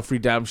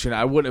self-redemption.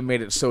 I wouldn't have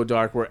made it so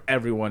dark where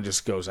everyone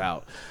just goes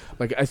out.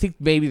 Like, I think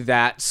maybe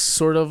that's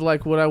sort of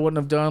like what I wouldn't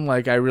have done.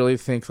 Like, I really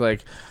think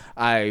like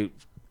there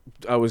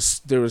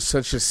was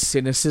such a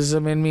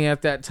cynicism in me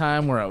at that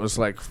time where I was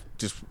like,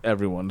 just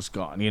everyone's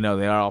gone, you know,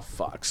 they are all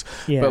fucks.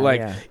 Yeah, but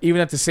like,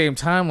 even at the same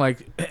time,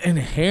 like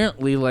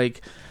inherently,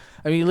 like,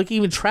 I mean, look,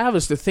 even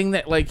Travis, the thing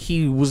that, like,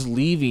 he was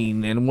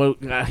leaving and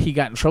what he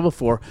got in trouble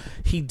for,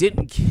 he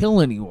didn't kill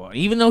anyone,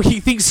 even though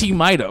he thinks he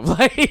might have.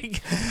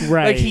 Like,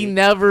 like, he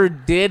never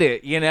did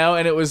it, you know?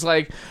 And it was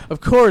like, of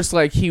course,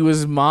 like, he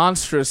was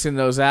monstrous in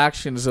those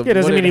actions of what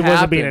had happened. It doesn't mean he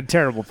wasn't being a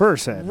terrible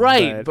person.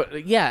 Right,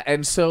 but yeah,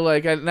 and so,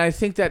 like, and I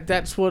think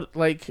that's what,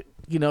 like,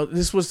 you know,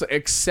 this was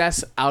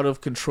excess out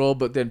of control,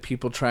 but then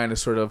people trying to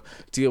sort of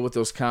deal with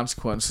those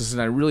consequences. And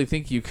I really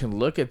think you can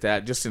look at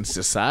that just in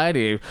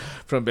society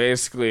from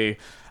basically,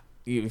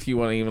 if you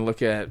want to even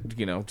look at,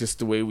 you know, just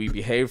the way we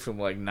behave from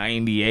like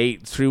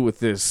 98 through with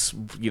this,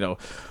 you know,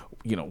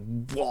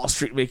 Wall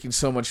Street making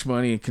so much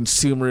money and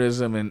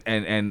consumerism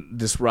and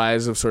this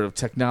rise of sort of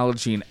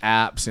technology and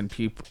apps and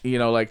people, you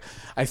know, like,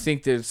 I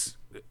think there's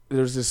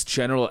this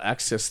general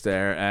excess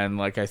there. And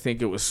like, I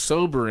think it was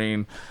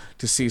sobering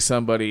to see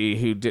somebody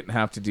who didn't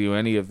have to do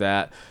any of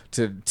that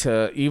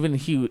to even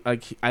he's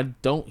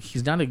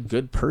not a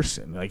good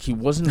person. Like, he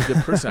wasn't a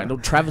good person. I know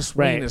Travis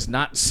Wayne is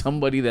not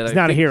somebody that he's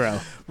not a hero.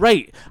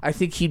 Right. I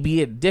think he'd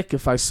be a dick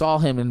if I saw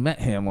him and met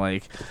him,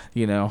 like,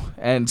 you know.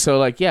 And so,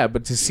 like, yeah,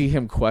 but to see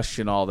him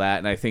question all that,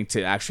 and I think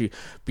to actually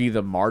be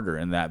the martyr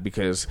in that,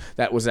 because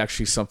that was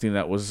actually something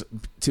that was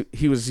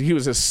he was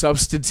a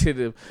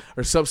substantive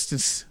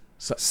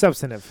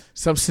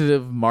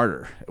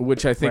martyr,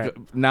 which I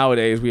think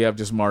nowadays we have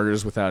just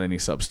martyrs without any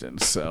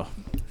substance. So,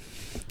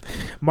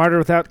 martyr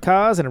without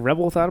cause and a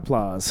rebel without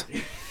applause.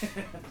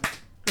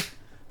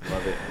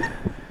 Love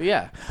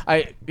it.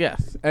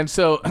 And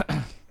so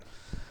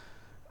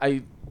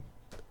I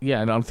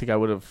don't think I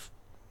would have.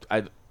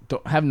 I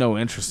don't have no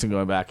interest in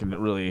going back and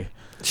really.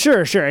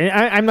 Sure. And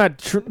I'm not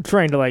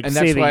trying to like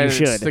say that you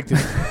should.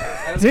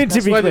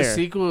 That's why the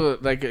sequel,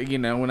 like, you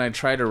know, when I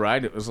tried to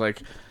write it, was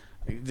like,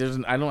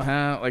 I don't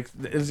have, like,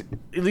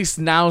 at least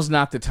now's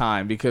not the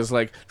time, because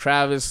like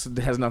Travis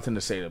has nothing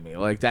to say to me.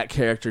 Like, that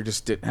character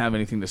just didn't have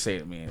anything to say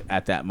to me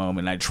at that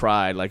moment. I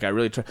tried, like, I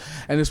really tried,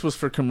 and this was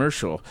for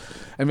commercial,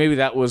 and maybe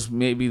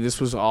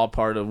this was all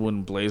part of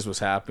when Blaze was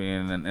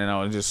happening, and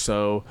I was just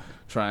so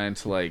trying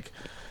to like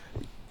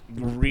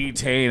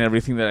retain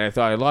everything that I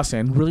thought I lost,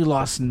 and really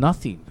lost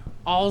nothing.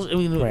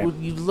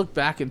 You look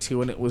back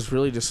into, and it was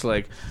really just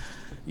like,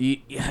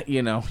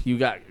 you know, you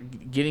got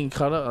getting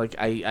cut up. Like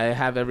I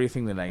have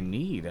everything that I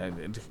need.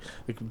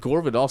 Like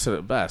Gore Vidal said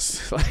it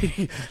best.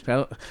 Like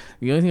the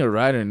only thing a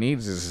writer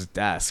needs is his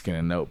desk and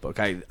a notebook.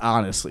 I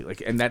honestly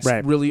and that's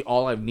really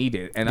all I've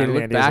needed. And I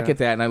look back at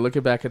that, and I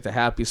look back at the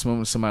happiest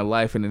moments of my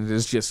life, and it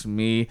is just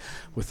me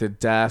with a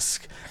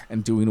desk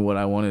and doing what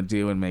I want to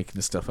do and making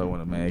the stuff I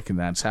want to make, and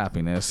that's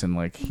happiness. And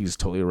like he's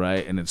totally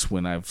right. And it's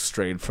when I've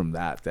strayed from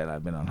that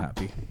I've been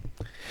unhappy.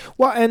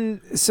 Well,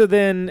 and so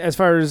then as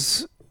far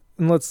as,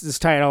 and let's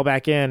just tie it all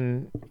back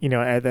in, you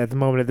know, at the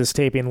moment of this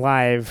taping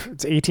live,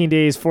 it's 18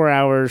 days, 4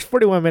 hours,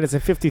 41 minutes,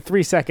 and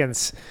 53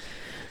 seconds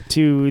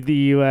to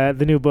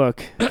the new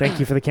book. Thank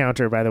you for the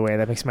counter, by the way.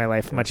 That makes my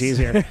life much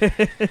easier.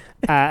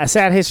 A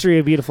Sad History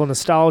of Beautiful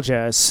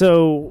Nostalgia.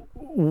 So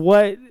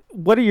what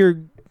are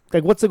your,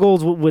 like, what's the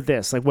goals with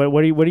this? Like,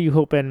 what are you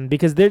hoping?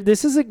 Because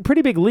this is a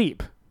pretty big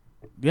leap.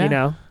 Yeah. You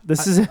know,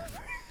 this is...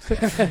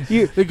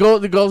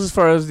 the goals as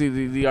far as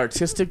the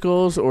artistic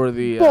goals or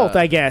the both,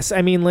 I guess.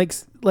 I mean,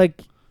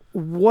 like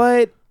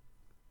what,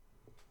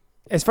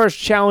 as far as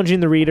challenging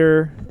the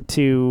reader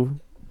to,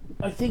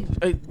 I think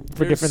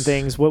for different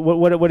things.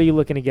 What are you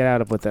looking to get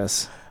out of with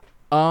this?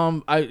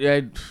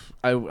 I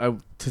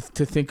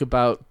to think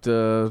about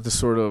the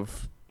sort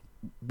of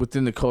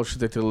within the culture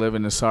that they live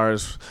in as far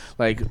as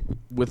like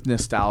with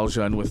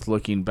nostalgia and with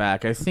looking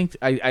back. I think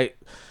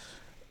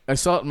I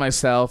saw it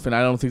myself, and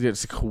I don't think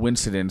it's a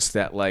coincidence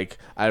that like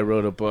I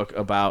wrote a book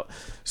about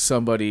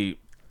somebody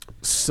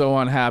so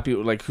unhappy,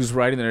 like who's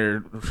writing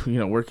their, you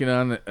know, working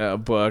on a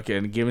book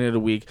and giving it a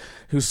week,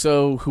 who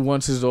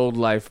wants his old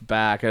life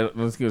back. I don't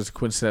think it was a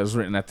coincidence that it was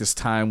written at this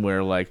time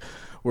where like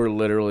we're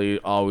literally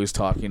always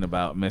talking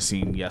about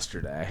missing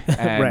yesterday,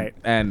 and, right?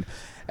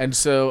 And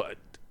so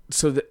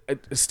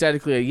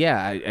aesthetically,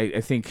 yeah, I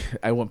think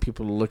I want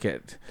people to look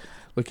at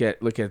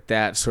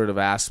that sort of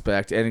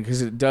aspect, and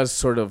because it does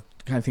sort of,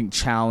 I think,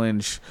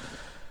 challenge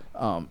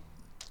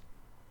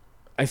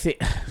I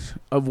think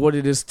of what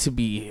it is to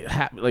be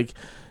happy. Like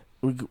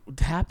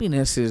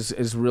happiness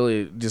is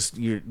really just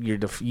you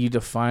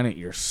define it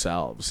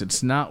yourselves.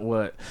 It's not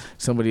what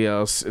somebody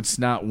else, it's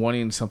not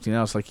wanting something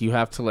else. Like you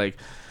have to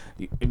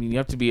you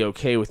have to be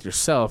okay with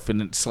yourself,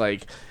 and it's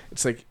like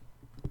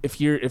if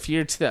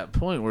you're to that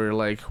point where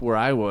like where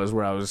I was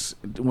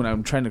when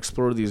I'm trying to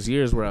explore these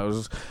years where I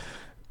was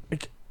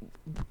like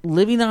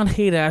living on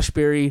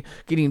Haight-Ashbury,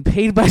 getting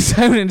paid by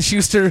Simon &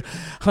 Schuster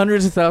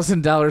hundreds of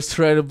 $1,000s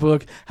to write a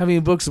book,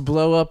 having books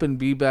blow up and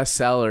be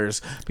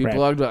bestsellers, be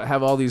blogged about,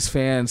 have all these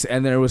fans,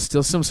 and there was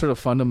still some sort of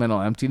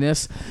fundamental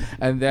emptiness.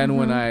 And then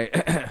when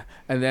and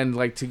then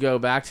like to go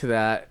back to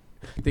that,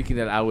 thinking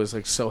that I was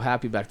like so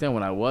happy back then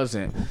when I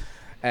wasn't,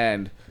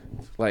 and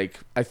like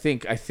I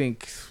think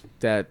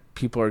that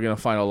people are going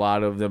to find a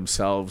lot of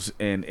themselves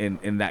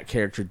in that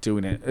character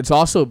doing it. It's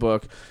also a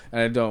book,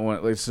 and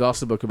it's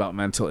also a book about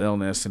mental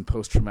illness and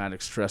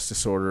post-traumatic stress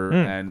disorder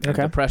and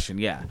depression.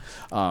 Yeah.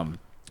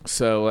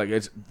 So like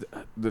it's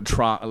the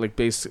trauma, like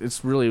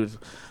it's really a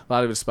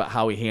lot of it's about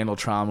how we handle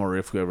trauma, or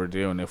if we ever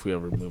do, and if we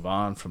ever move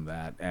on from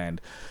that.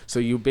 And so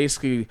you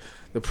basically,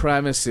 the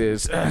premise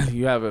is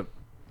you have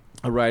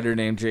a writer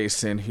named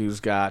Jason who's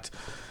got,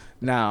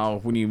 now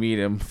when you meet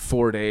him,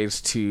 4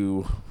 days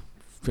to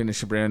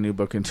finish a brand new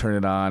book and turn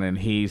it on, and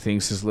he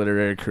thinks his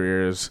literary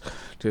career is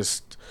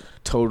just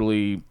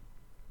totally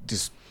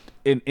just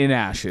in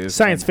ashes.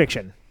 Science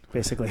fiction,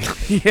 basically.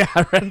 Yeah,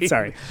 right.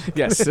 Sorry.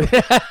 Yes.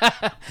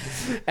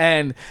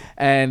 and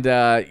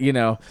you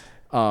know,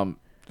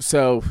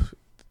 so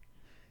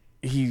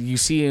you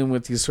see him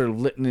with these sort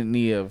of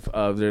litany of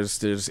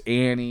there's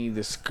Annie,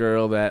 this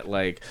girl that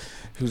like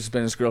who's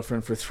been his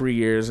girlfriend for 3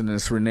 years, and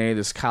there's Renee,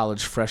 this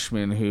college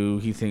freshman who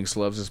he thinks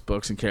loves his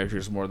books and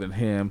characters more than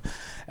him,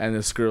 and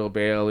this girl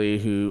Bailey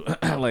who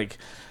like,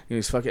 you know,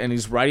 he's fucking, and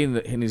he's writing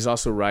and he's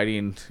also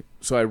writing.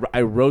 So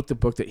I wrote the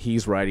book that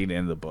he's writing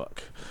in the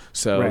book.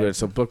 So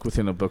it's a book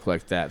within a book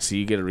like that. So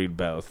you get to read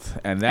both,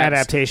 and that's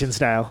adaptation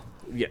style.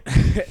 Yeah,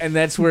 and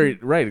that's where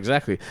right,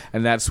 exactly,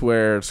 and that's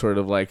where sort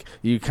of like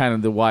you kind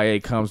of the YA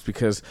comes,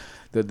 because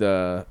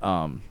the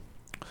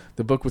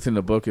book within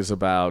the book is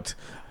about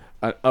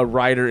a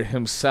writer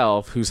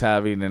himself who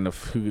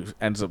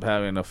ends up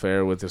having an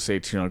affair with this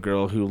 18-year-old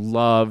girl who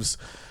loves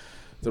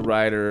the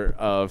writer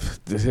of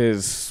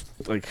his,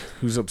 like,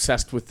 who's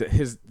obsessed with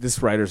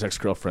this writer's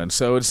ex-girlfriend.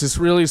 So it's this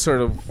really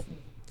sort of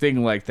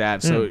thing like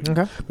that. So it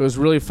goes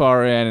really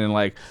far in, and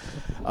like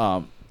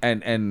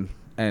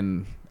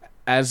and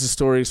as the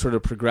story sort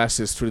of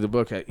progresses through the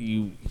book,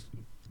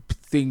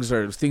 things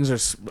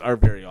are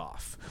very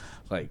off.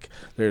 Like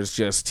there's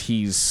just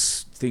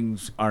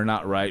things are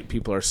not right.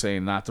 People are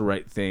saying not the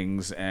right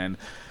things, and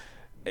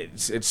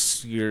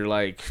it's you're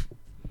like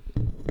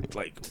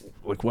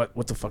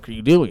what the fuck are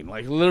you doing?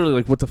 Like literally,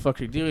 like what the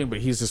fuck are you doing? But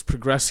he's just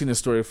progressing the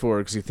story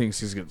forward because he thinks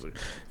he's gonna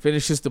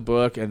finishes the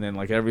book, and then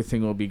like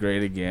everything will be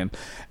great again,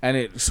 and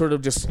it sort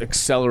of just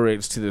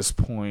accelerates to this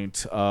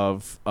point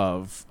of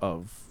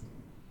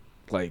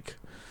like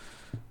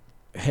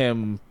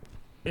him.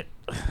 I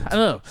don't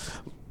know.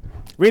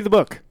 Read the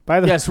book.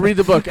 Yes, read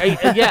the book. I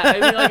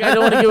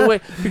don't want to give away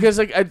because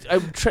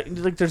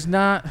there's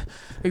not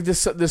like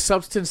the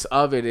substance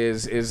of it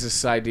is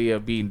this idea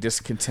of being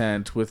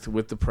discontent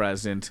with the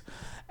present,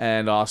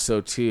 and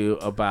also too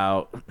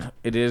about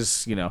it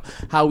is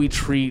how we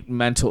treat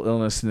mental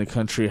illness in the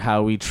country,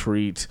 how we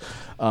treat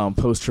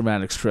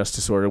post-traumatic stress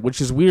disorder,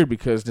 which is weird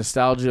because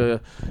nostalgia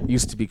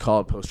used to be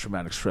called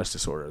post-traumatic stress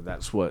disorder.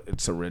 That's what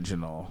its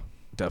original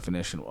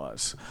definition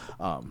was.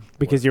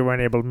 Because you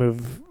weren't able to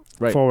move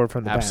forward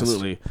from the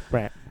absolutely past.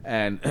 Right.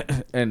 And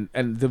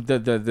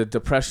the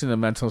depression, the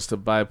mental illness, the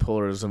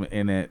bipolarism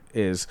in it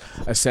is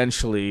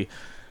essentially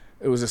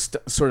it was a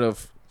sort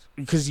of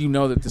because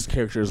that this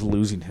character is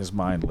losing his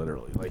mind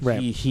literally, like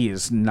he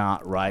is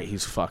not right,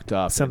 he's fucked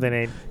up. Something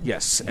ain't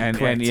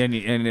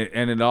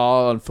and it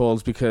all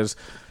unfolds because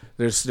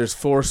there's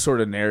four sort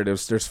of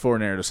narratives. There's four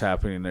narratives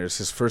happening. There's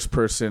his first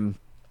person.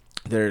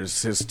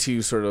 There's his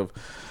two sort of.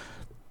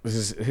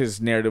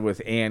 His narrative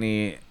with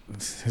Annie,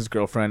 his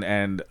girlfriend,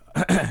 and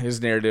his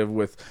narrative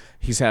with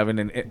he's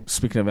having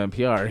speaking of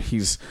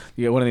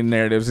NPR, one of the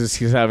narratives is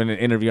he's having an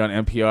interview on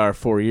NPR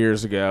 4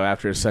 years ago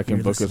after his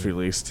second book was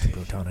released.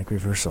 Protonic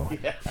Reversal.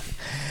 Yeah.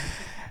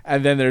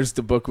 And then there's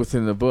the book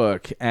within the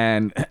book,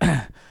 and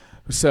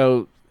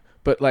so.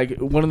 But like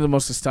one of the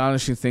most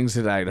astonishing things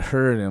that I'd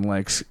heard, and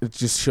like it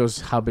just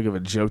shows how big of a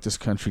joke this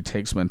country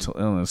takes mental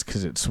illness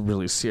because it's a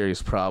really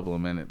serious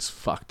problem and it's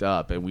fucked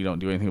up and we don't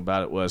do anything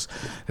about it. Was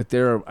that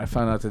I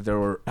found out that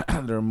there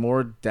are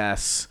more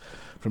deaths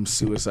from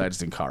suicides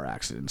than car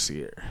accidents a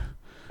year.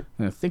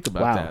 Think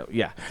about that.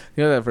 Yeah,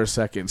 that for a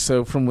second.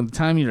 So from the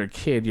time you're a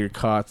kid, you're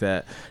taught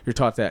that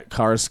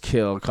cars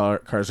kill,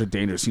 cars are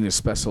dangerous. You need a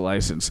special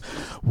license.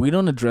 We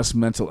don't address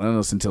mental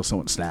illness until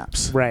someone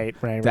snaps. Right.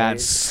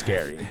 That's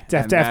scary.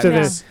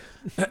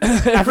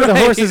 After the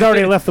horse has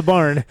already left the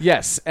barn.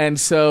 Yes, and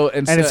it's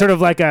sort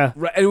of like a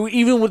and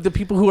even with the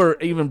people who are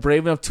even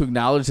brave enough to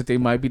acknowledge that they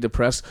might be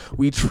depressed,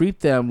 we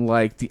treat them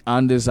like the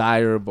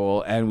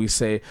undesirable, and we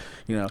say,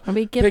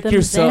 we give them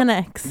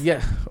Xanax.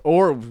 Yeah,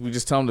 or we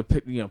just tell them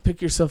to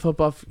pick yourself up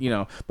off,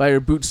 by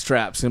your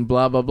bootstraps and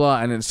blah blah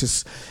blah, and it's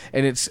just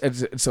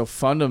it's a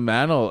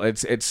fundamental.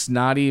 It's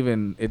not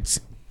even.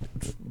 It's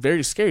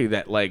very scary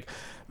that like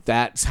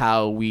that's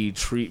how we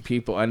treat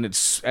people, and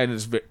it's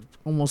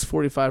almost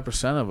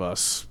 45% of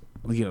us,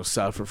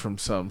 suffer from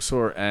some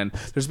sort. And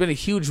there's been a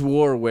huge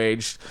war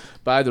waged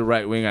by the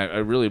right wing, I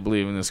really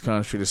believe, in this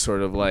country to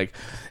sort of like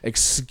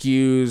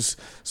excuse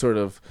sort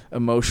of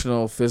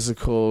emotional,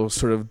 physical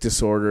sort of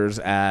disorders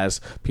as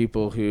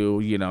people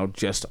who,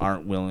 just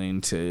aren't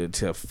willing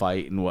to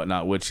fight and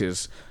whatnot, which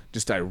is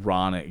just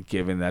ironic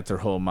given that their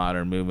whole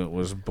modern movement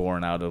was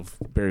born out of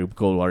Barry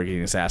Goldwater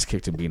getting his ass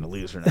kicked and being a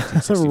loser in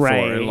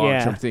 1964 and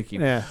long-term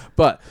thinking. Yeah.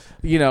 But,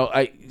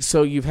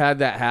 so you've had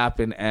that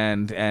happen,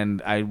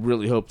 and I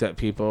really hope that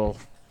people,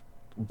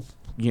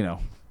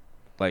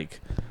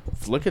 like,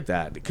 look at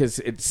that because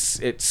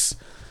it's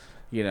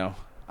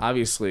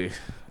obviously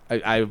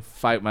I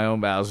fight my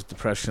own battles with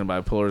depression and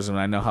bipolarism, and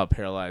I know how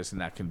paralyzing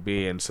that can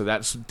be, and so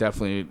that's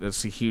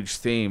a huge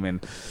theme,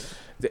 and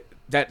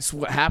that's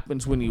what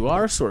happens when you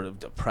are sort of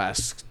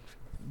depressed.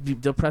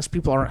 Depressed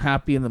people aren't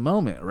happy in the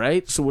moment,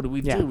 right? So what do?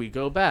 We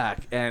go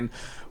back and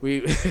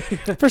we...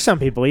 For some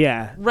people,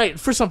 yeah. Right,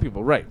 for some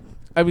people, right.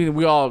 I mean,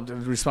 we all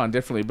respond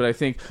differently, but I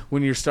think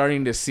when you're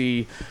starting to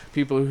see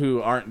people who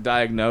aren't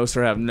diagnosed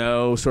or have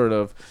no sort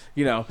of,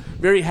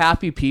 very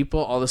happy people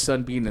all of a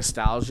sudden being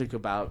nostalgic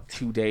about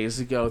 2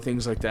 days ago,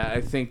 things like that, I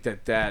think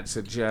that's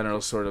a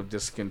general sort of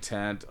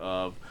discontent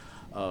of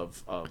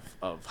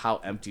how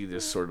empty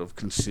this sort of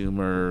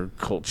consumer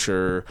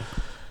culture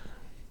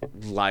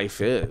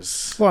life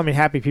is. Well, I mean,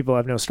 happy people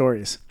have no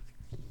stories.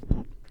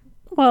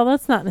 Well,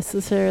 that's not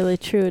necessarily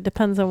true. It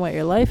depends on what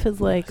your life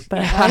is like. But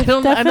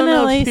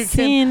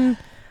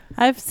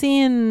I've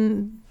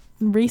seen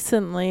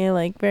recently,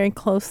 like very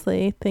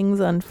closely, things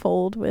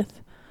unfold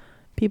with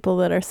people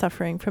that are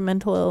suffering from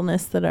mental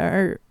illness that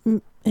are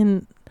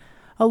in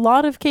a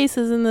lot of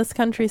cases in this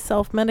country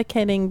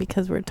self-medicating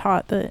because we're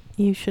taught that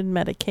you should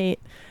medicate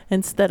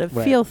instead of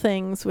feel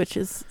things, which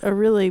is a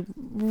really,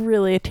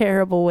 really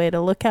terrible way to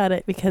look at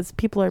it because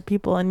people are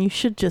people and you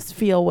should just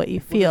feel what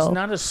you feel.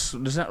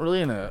 There's not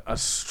really a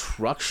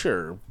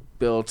structure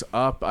built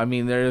up. I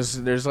mean,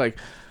 there's like,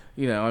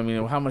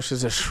 how much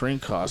does a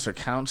shrink cost or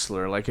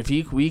counselor? Like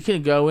if we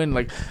can go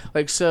in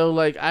so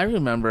I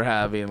remember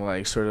having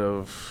like sort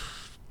of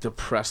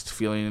depressed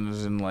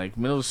feelings in like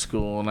middle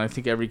school, and I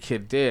think every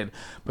kid did,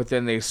 but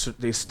then they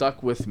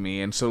stuck with me,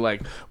 and so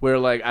like where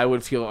like I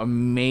would feel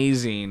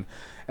amazing,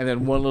 and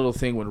then one little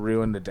thing would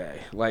ruin the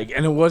day, like,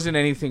 and it wasn't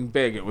anything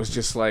big, it was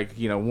just like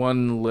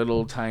one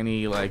little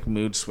tiny like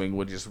mood swing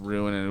would just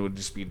ruin, and it would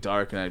just be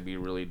dark, and I'd be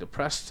really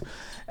depressed,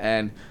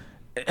 and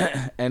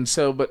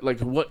so but like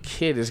what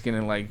kid is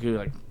gonna like do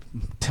like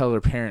tell their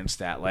parents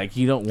that like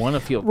you don't want to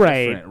feel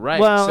different,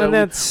 right? Well, so and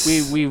that's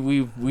we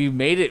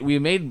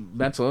made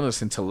mental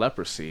illness into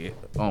leprosy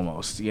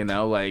almost,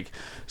 like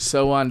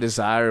so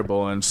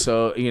undesirable, and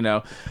so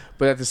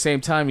but at the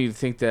same time you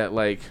think that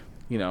like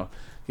you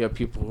have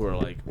people who are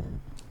like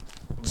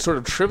sort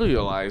of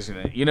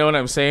trivializing it. You know what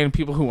I'm saying?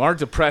 People who aren't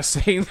depressed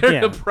saying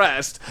they're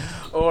depressed,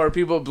 or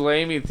people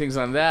blaming things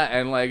on that,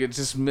 and like it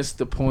just missed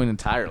the point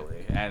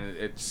entirely. And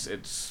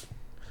it's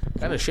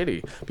kind of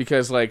shitty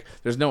because like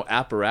there's no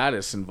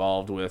apparatus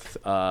involved with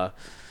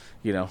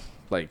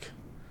like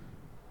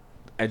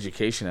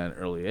education at an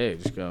early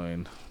age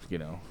going,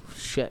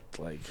 shit,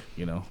 like,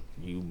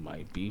 you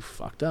might be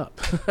fucked up.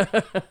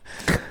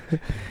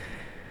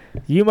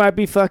 You might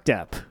be fucked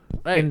up.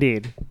 Right.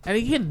 Indeed. And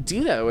you can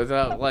do that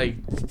without like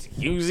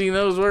using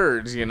those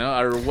words,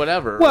 or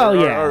whatever.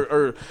 Well,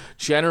 or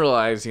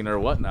generalizing or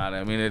whatnot.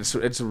 I mean,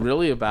 it's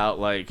really about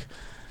like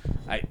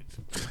I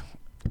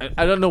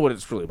don't know what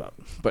it's really about,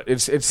 but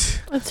it's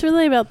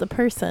really about the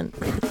person,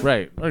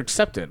 right? Or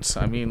acceptance.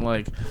 I mean,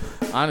 like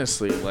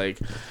honestly, like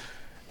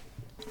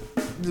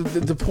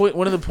the point.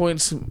 One of the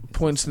points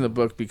in the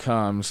book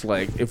becomes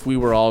like if we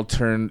were all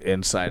turned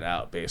inside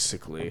out,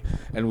 basically,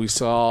 and we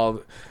saw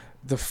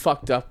the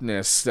fucked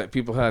upness that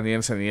people had on the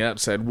inside and the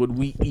outside, would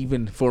we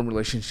even form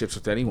relationships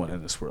with anyone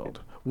in this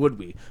world? Would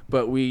we?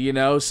 But we,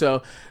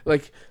 so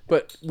like,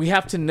 but we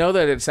have to know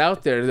that it's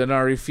out there. Then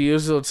our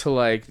refusal to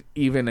like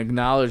even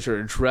acknowledge or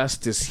address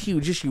this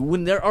huge issue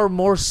when there are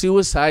more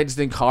suicides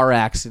than car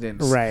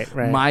accidents. Right.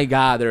 My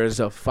God, there is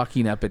a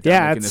fucking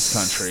epidemic in this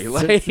country.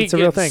 Like, it's a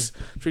real thing.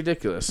 It's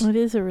ridiculous. It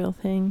is a real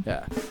thing.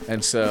 Yeah,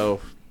 and so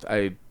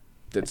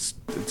this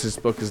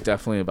book is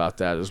definitely about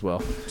that as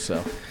well.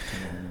 So.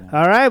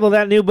 All right. Well,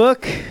 that new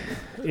book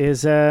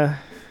is going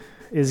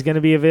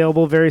to be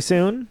available very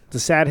soon.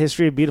 The Sad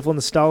History of Beautiful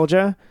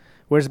Nostalgia.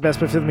 Where's the best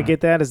place for them to get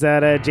that? Is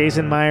that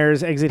Jason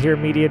Myers,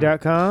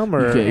 ExitHereMedia.com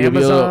or Amazon? You'll be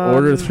able to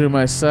order it through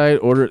my site,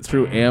 order it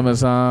through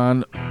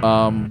Amazon,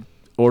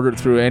 order it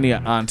through any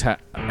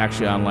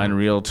online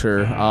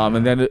realtor,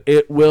 and then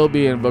it will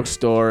be in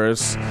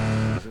bookstores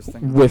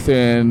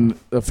within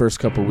the first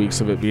couple of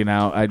weeks of it being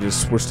out.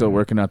 We're still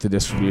working out the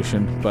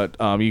distribution, but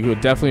you could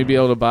definitely be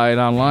able to buy it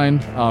online.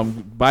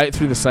 Buy it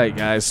through the site,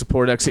 guys.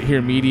 Support Exit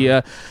Here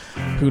Media.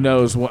 Who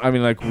knows?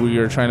 We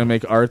are trying to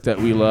make art that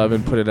we love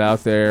and put it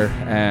out there.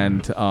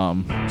 And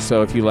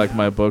so if you like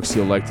my books,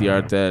 you'll like the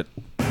art that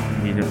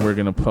we're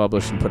going to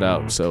publish and put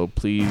out. So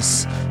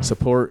please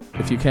support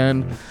if you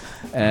can.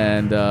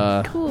 And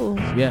cool.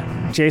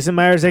 Yeah. Jason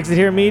Myers, Exit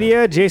Here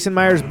Media. Jason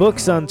Myers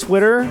Books on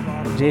Twitter.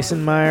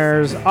 Jason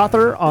Myers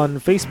Author on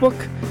Facebook,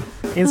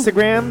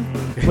 Instagram.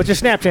 What's your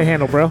Snapchat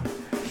handle, bro?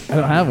 I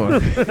don't have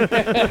one.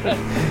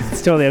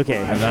 It's totally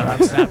okay. I'm not on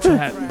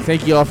Snapchat.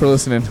 Thank you all for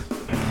listening.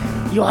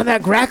 You on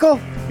that Grackle?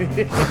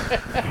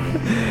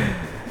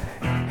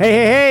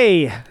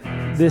 Hey.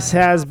 This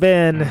has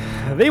been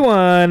the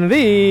one,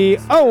 the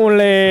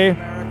only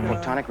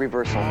Protonic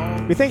Reversal.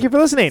 We thank you for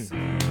listening.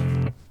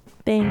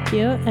 Thank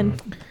you. And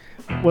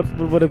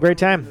what a great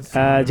time.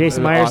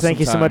 Jason Myers, awesome thank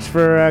you so time. much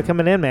for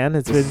coming in, man.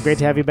 It's been great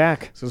to have you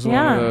back. This is one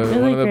of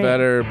the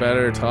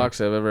better talks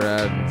I've ever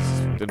had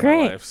in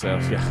my life. So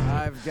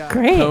yeah.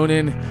 Great.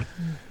 Conan,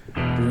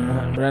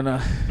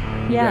 Brenna,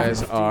 you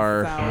guys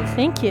are.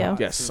 Thank you.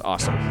 Yes,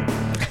 awesome.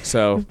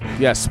 So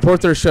yeah,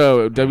 support their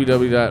show at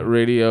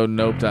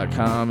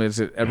www.radionope.com. Is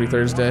it every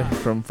Thursday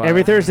from 5?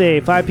 Every Thursday,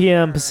 5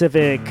 p.m.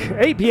 Pacific,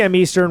 8 p.m.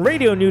 Eastern,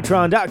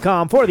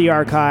 radioneutron.com for the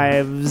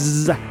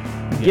archives.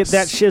 Get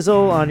that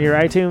shizzle on your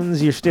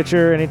iTunes, your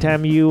Stitcher,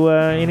 anytime you,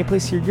 any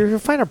place you'll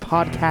find our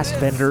podcast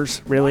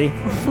vendors, really.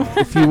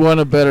 If you want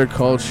a better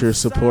culture,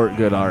 support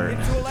good art.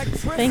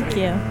 Thank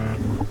you.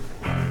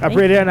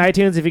 Upgrade it on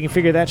iTunes if you can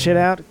figure that shit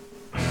out.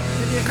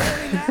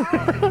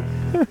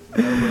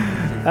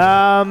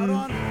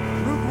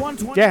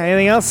 Yeah,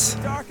 anything else?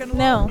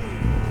 No.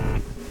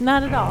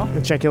 Not at all.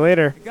 I'll check you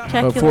later.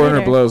 Check you 400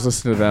 later. blows,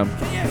 listen to them.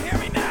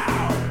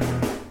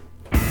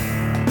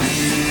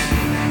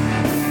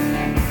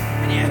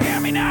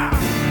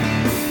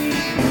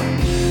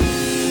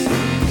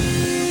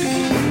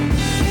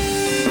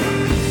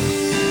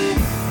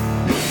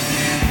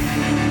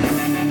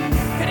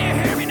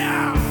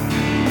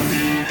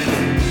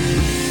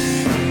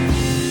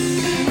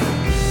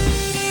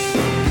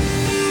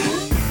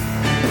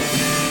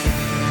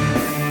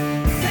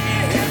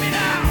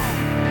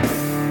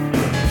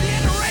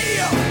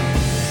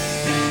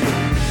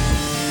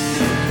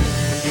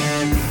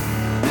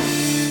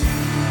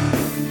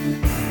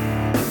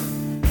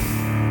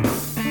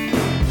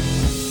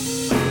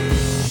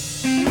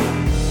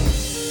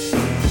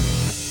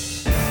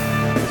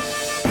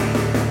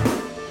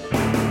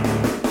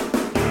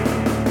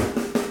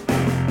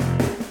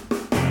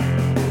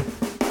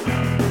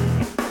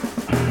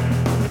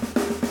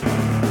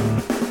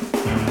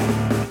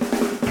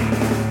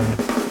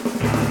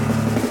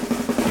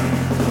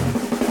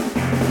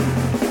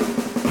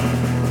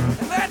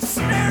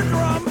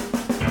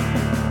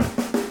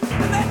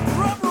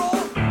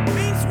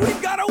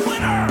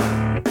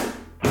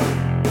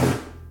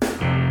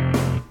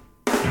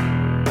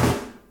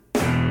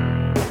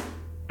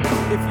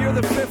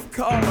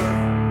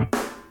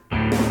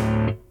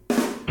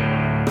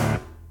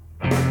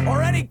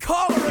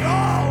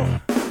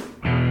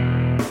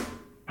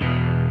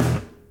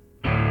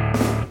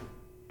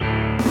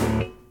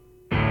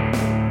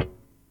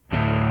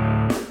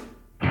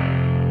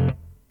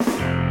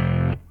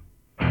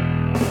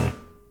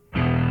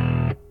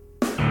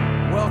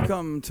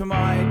 welcome to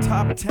my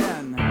top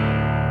 10.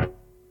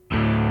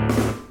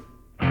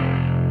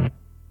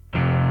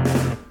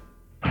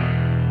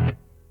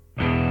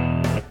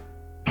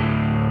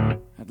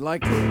 I'd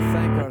like to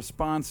thank our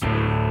sponsor.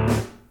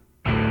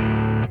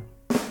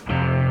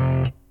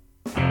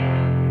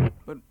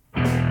 But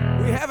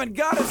we haven't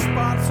got a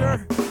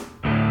sponsor.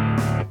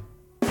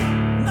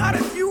 Not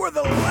if you were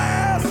the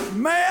last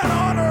man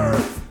on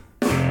Earth.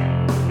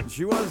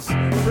 She was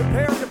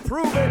prepared to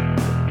prove it.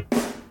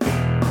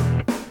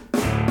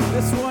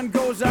 This one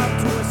goes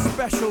out to a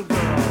special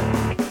girl.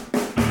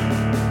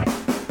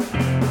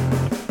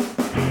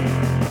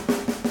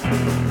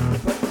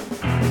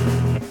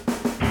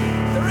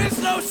 But there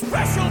is no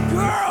special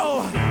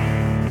girl.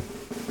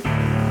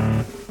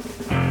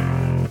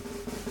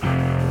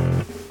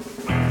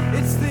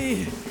 It's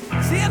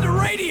the end of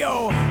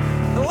radio.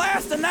 The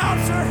last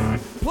announcer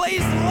plays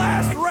the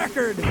last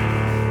record.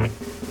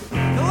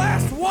 The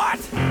last what?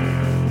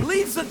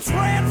 Leaves the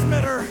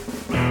transmitter.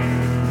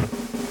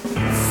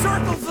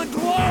 Circles the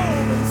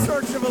globe in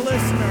search of a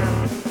listener.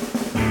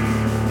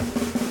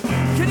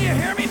 Can you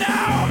hear me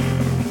now?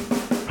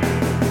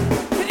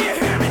 Can you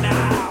hear me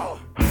now?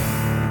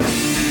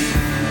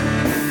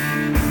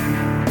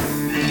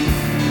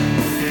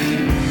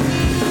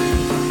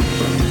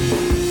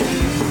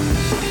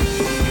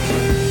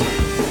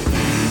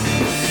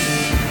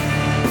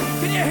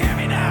 Can you hear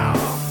me now?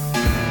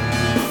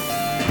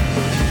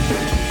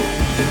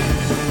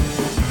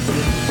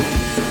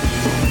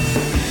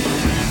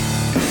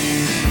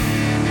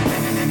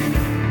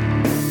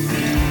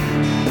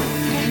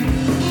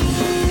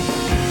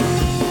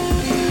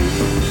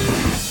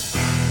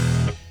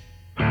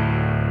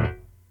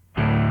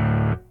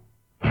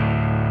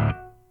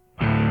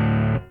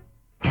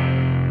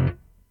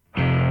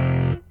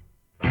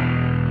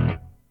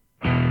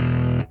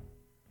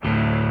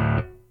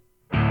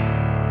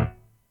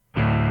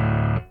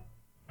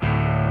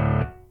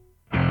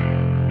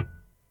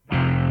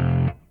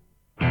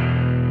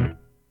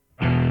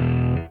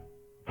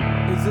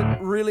 Is it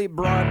really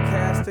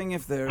broadcasting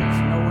if there's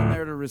no one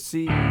there to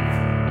receive?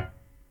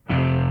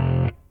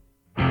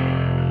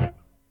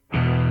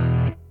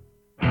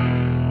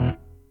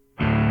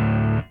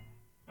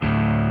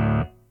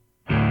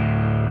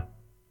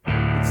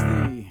 It's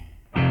the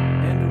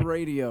end of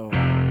radio.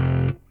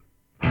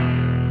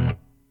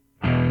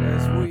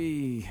 As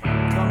we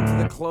come to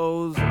the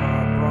close of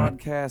our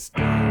broadcast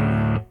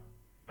day,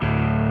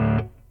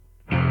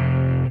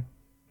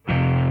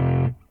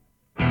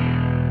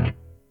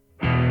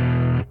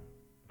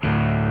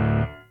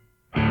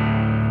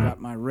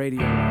 my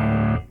radio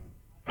on.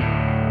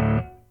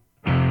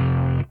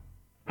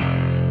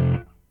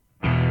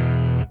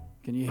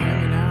 Can you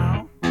hear me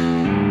now?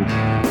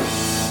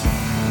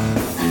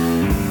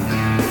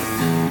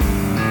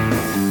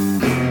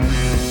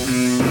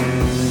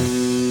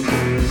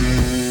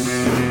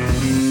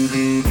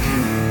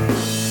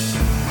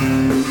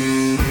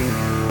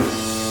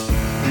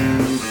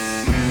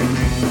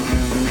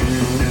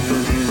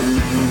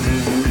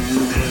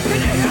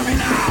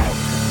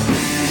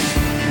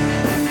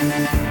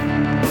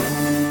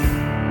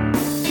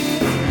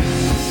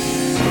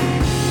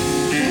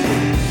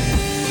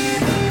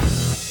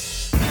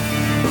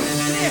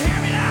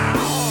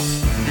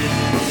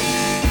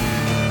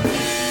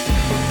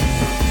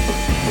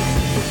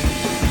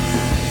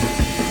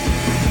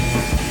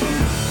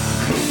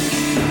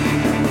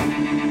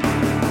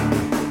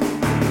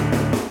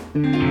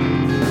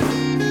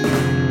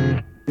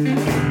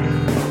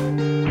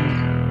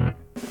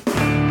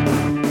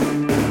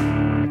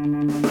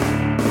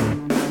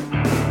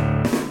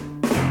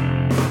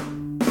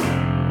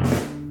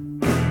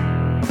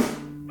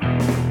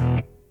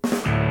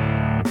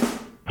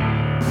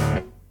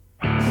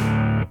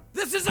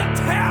 This is a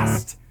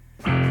test!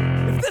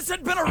 If this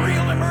had been a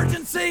real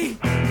emergency,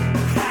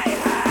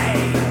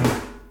 hey!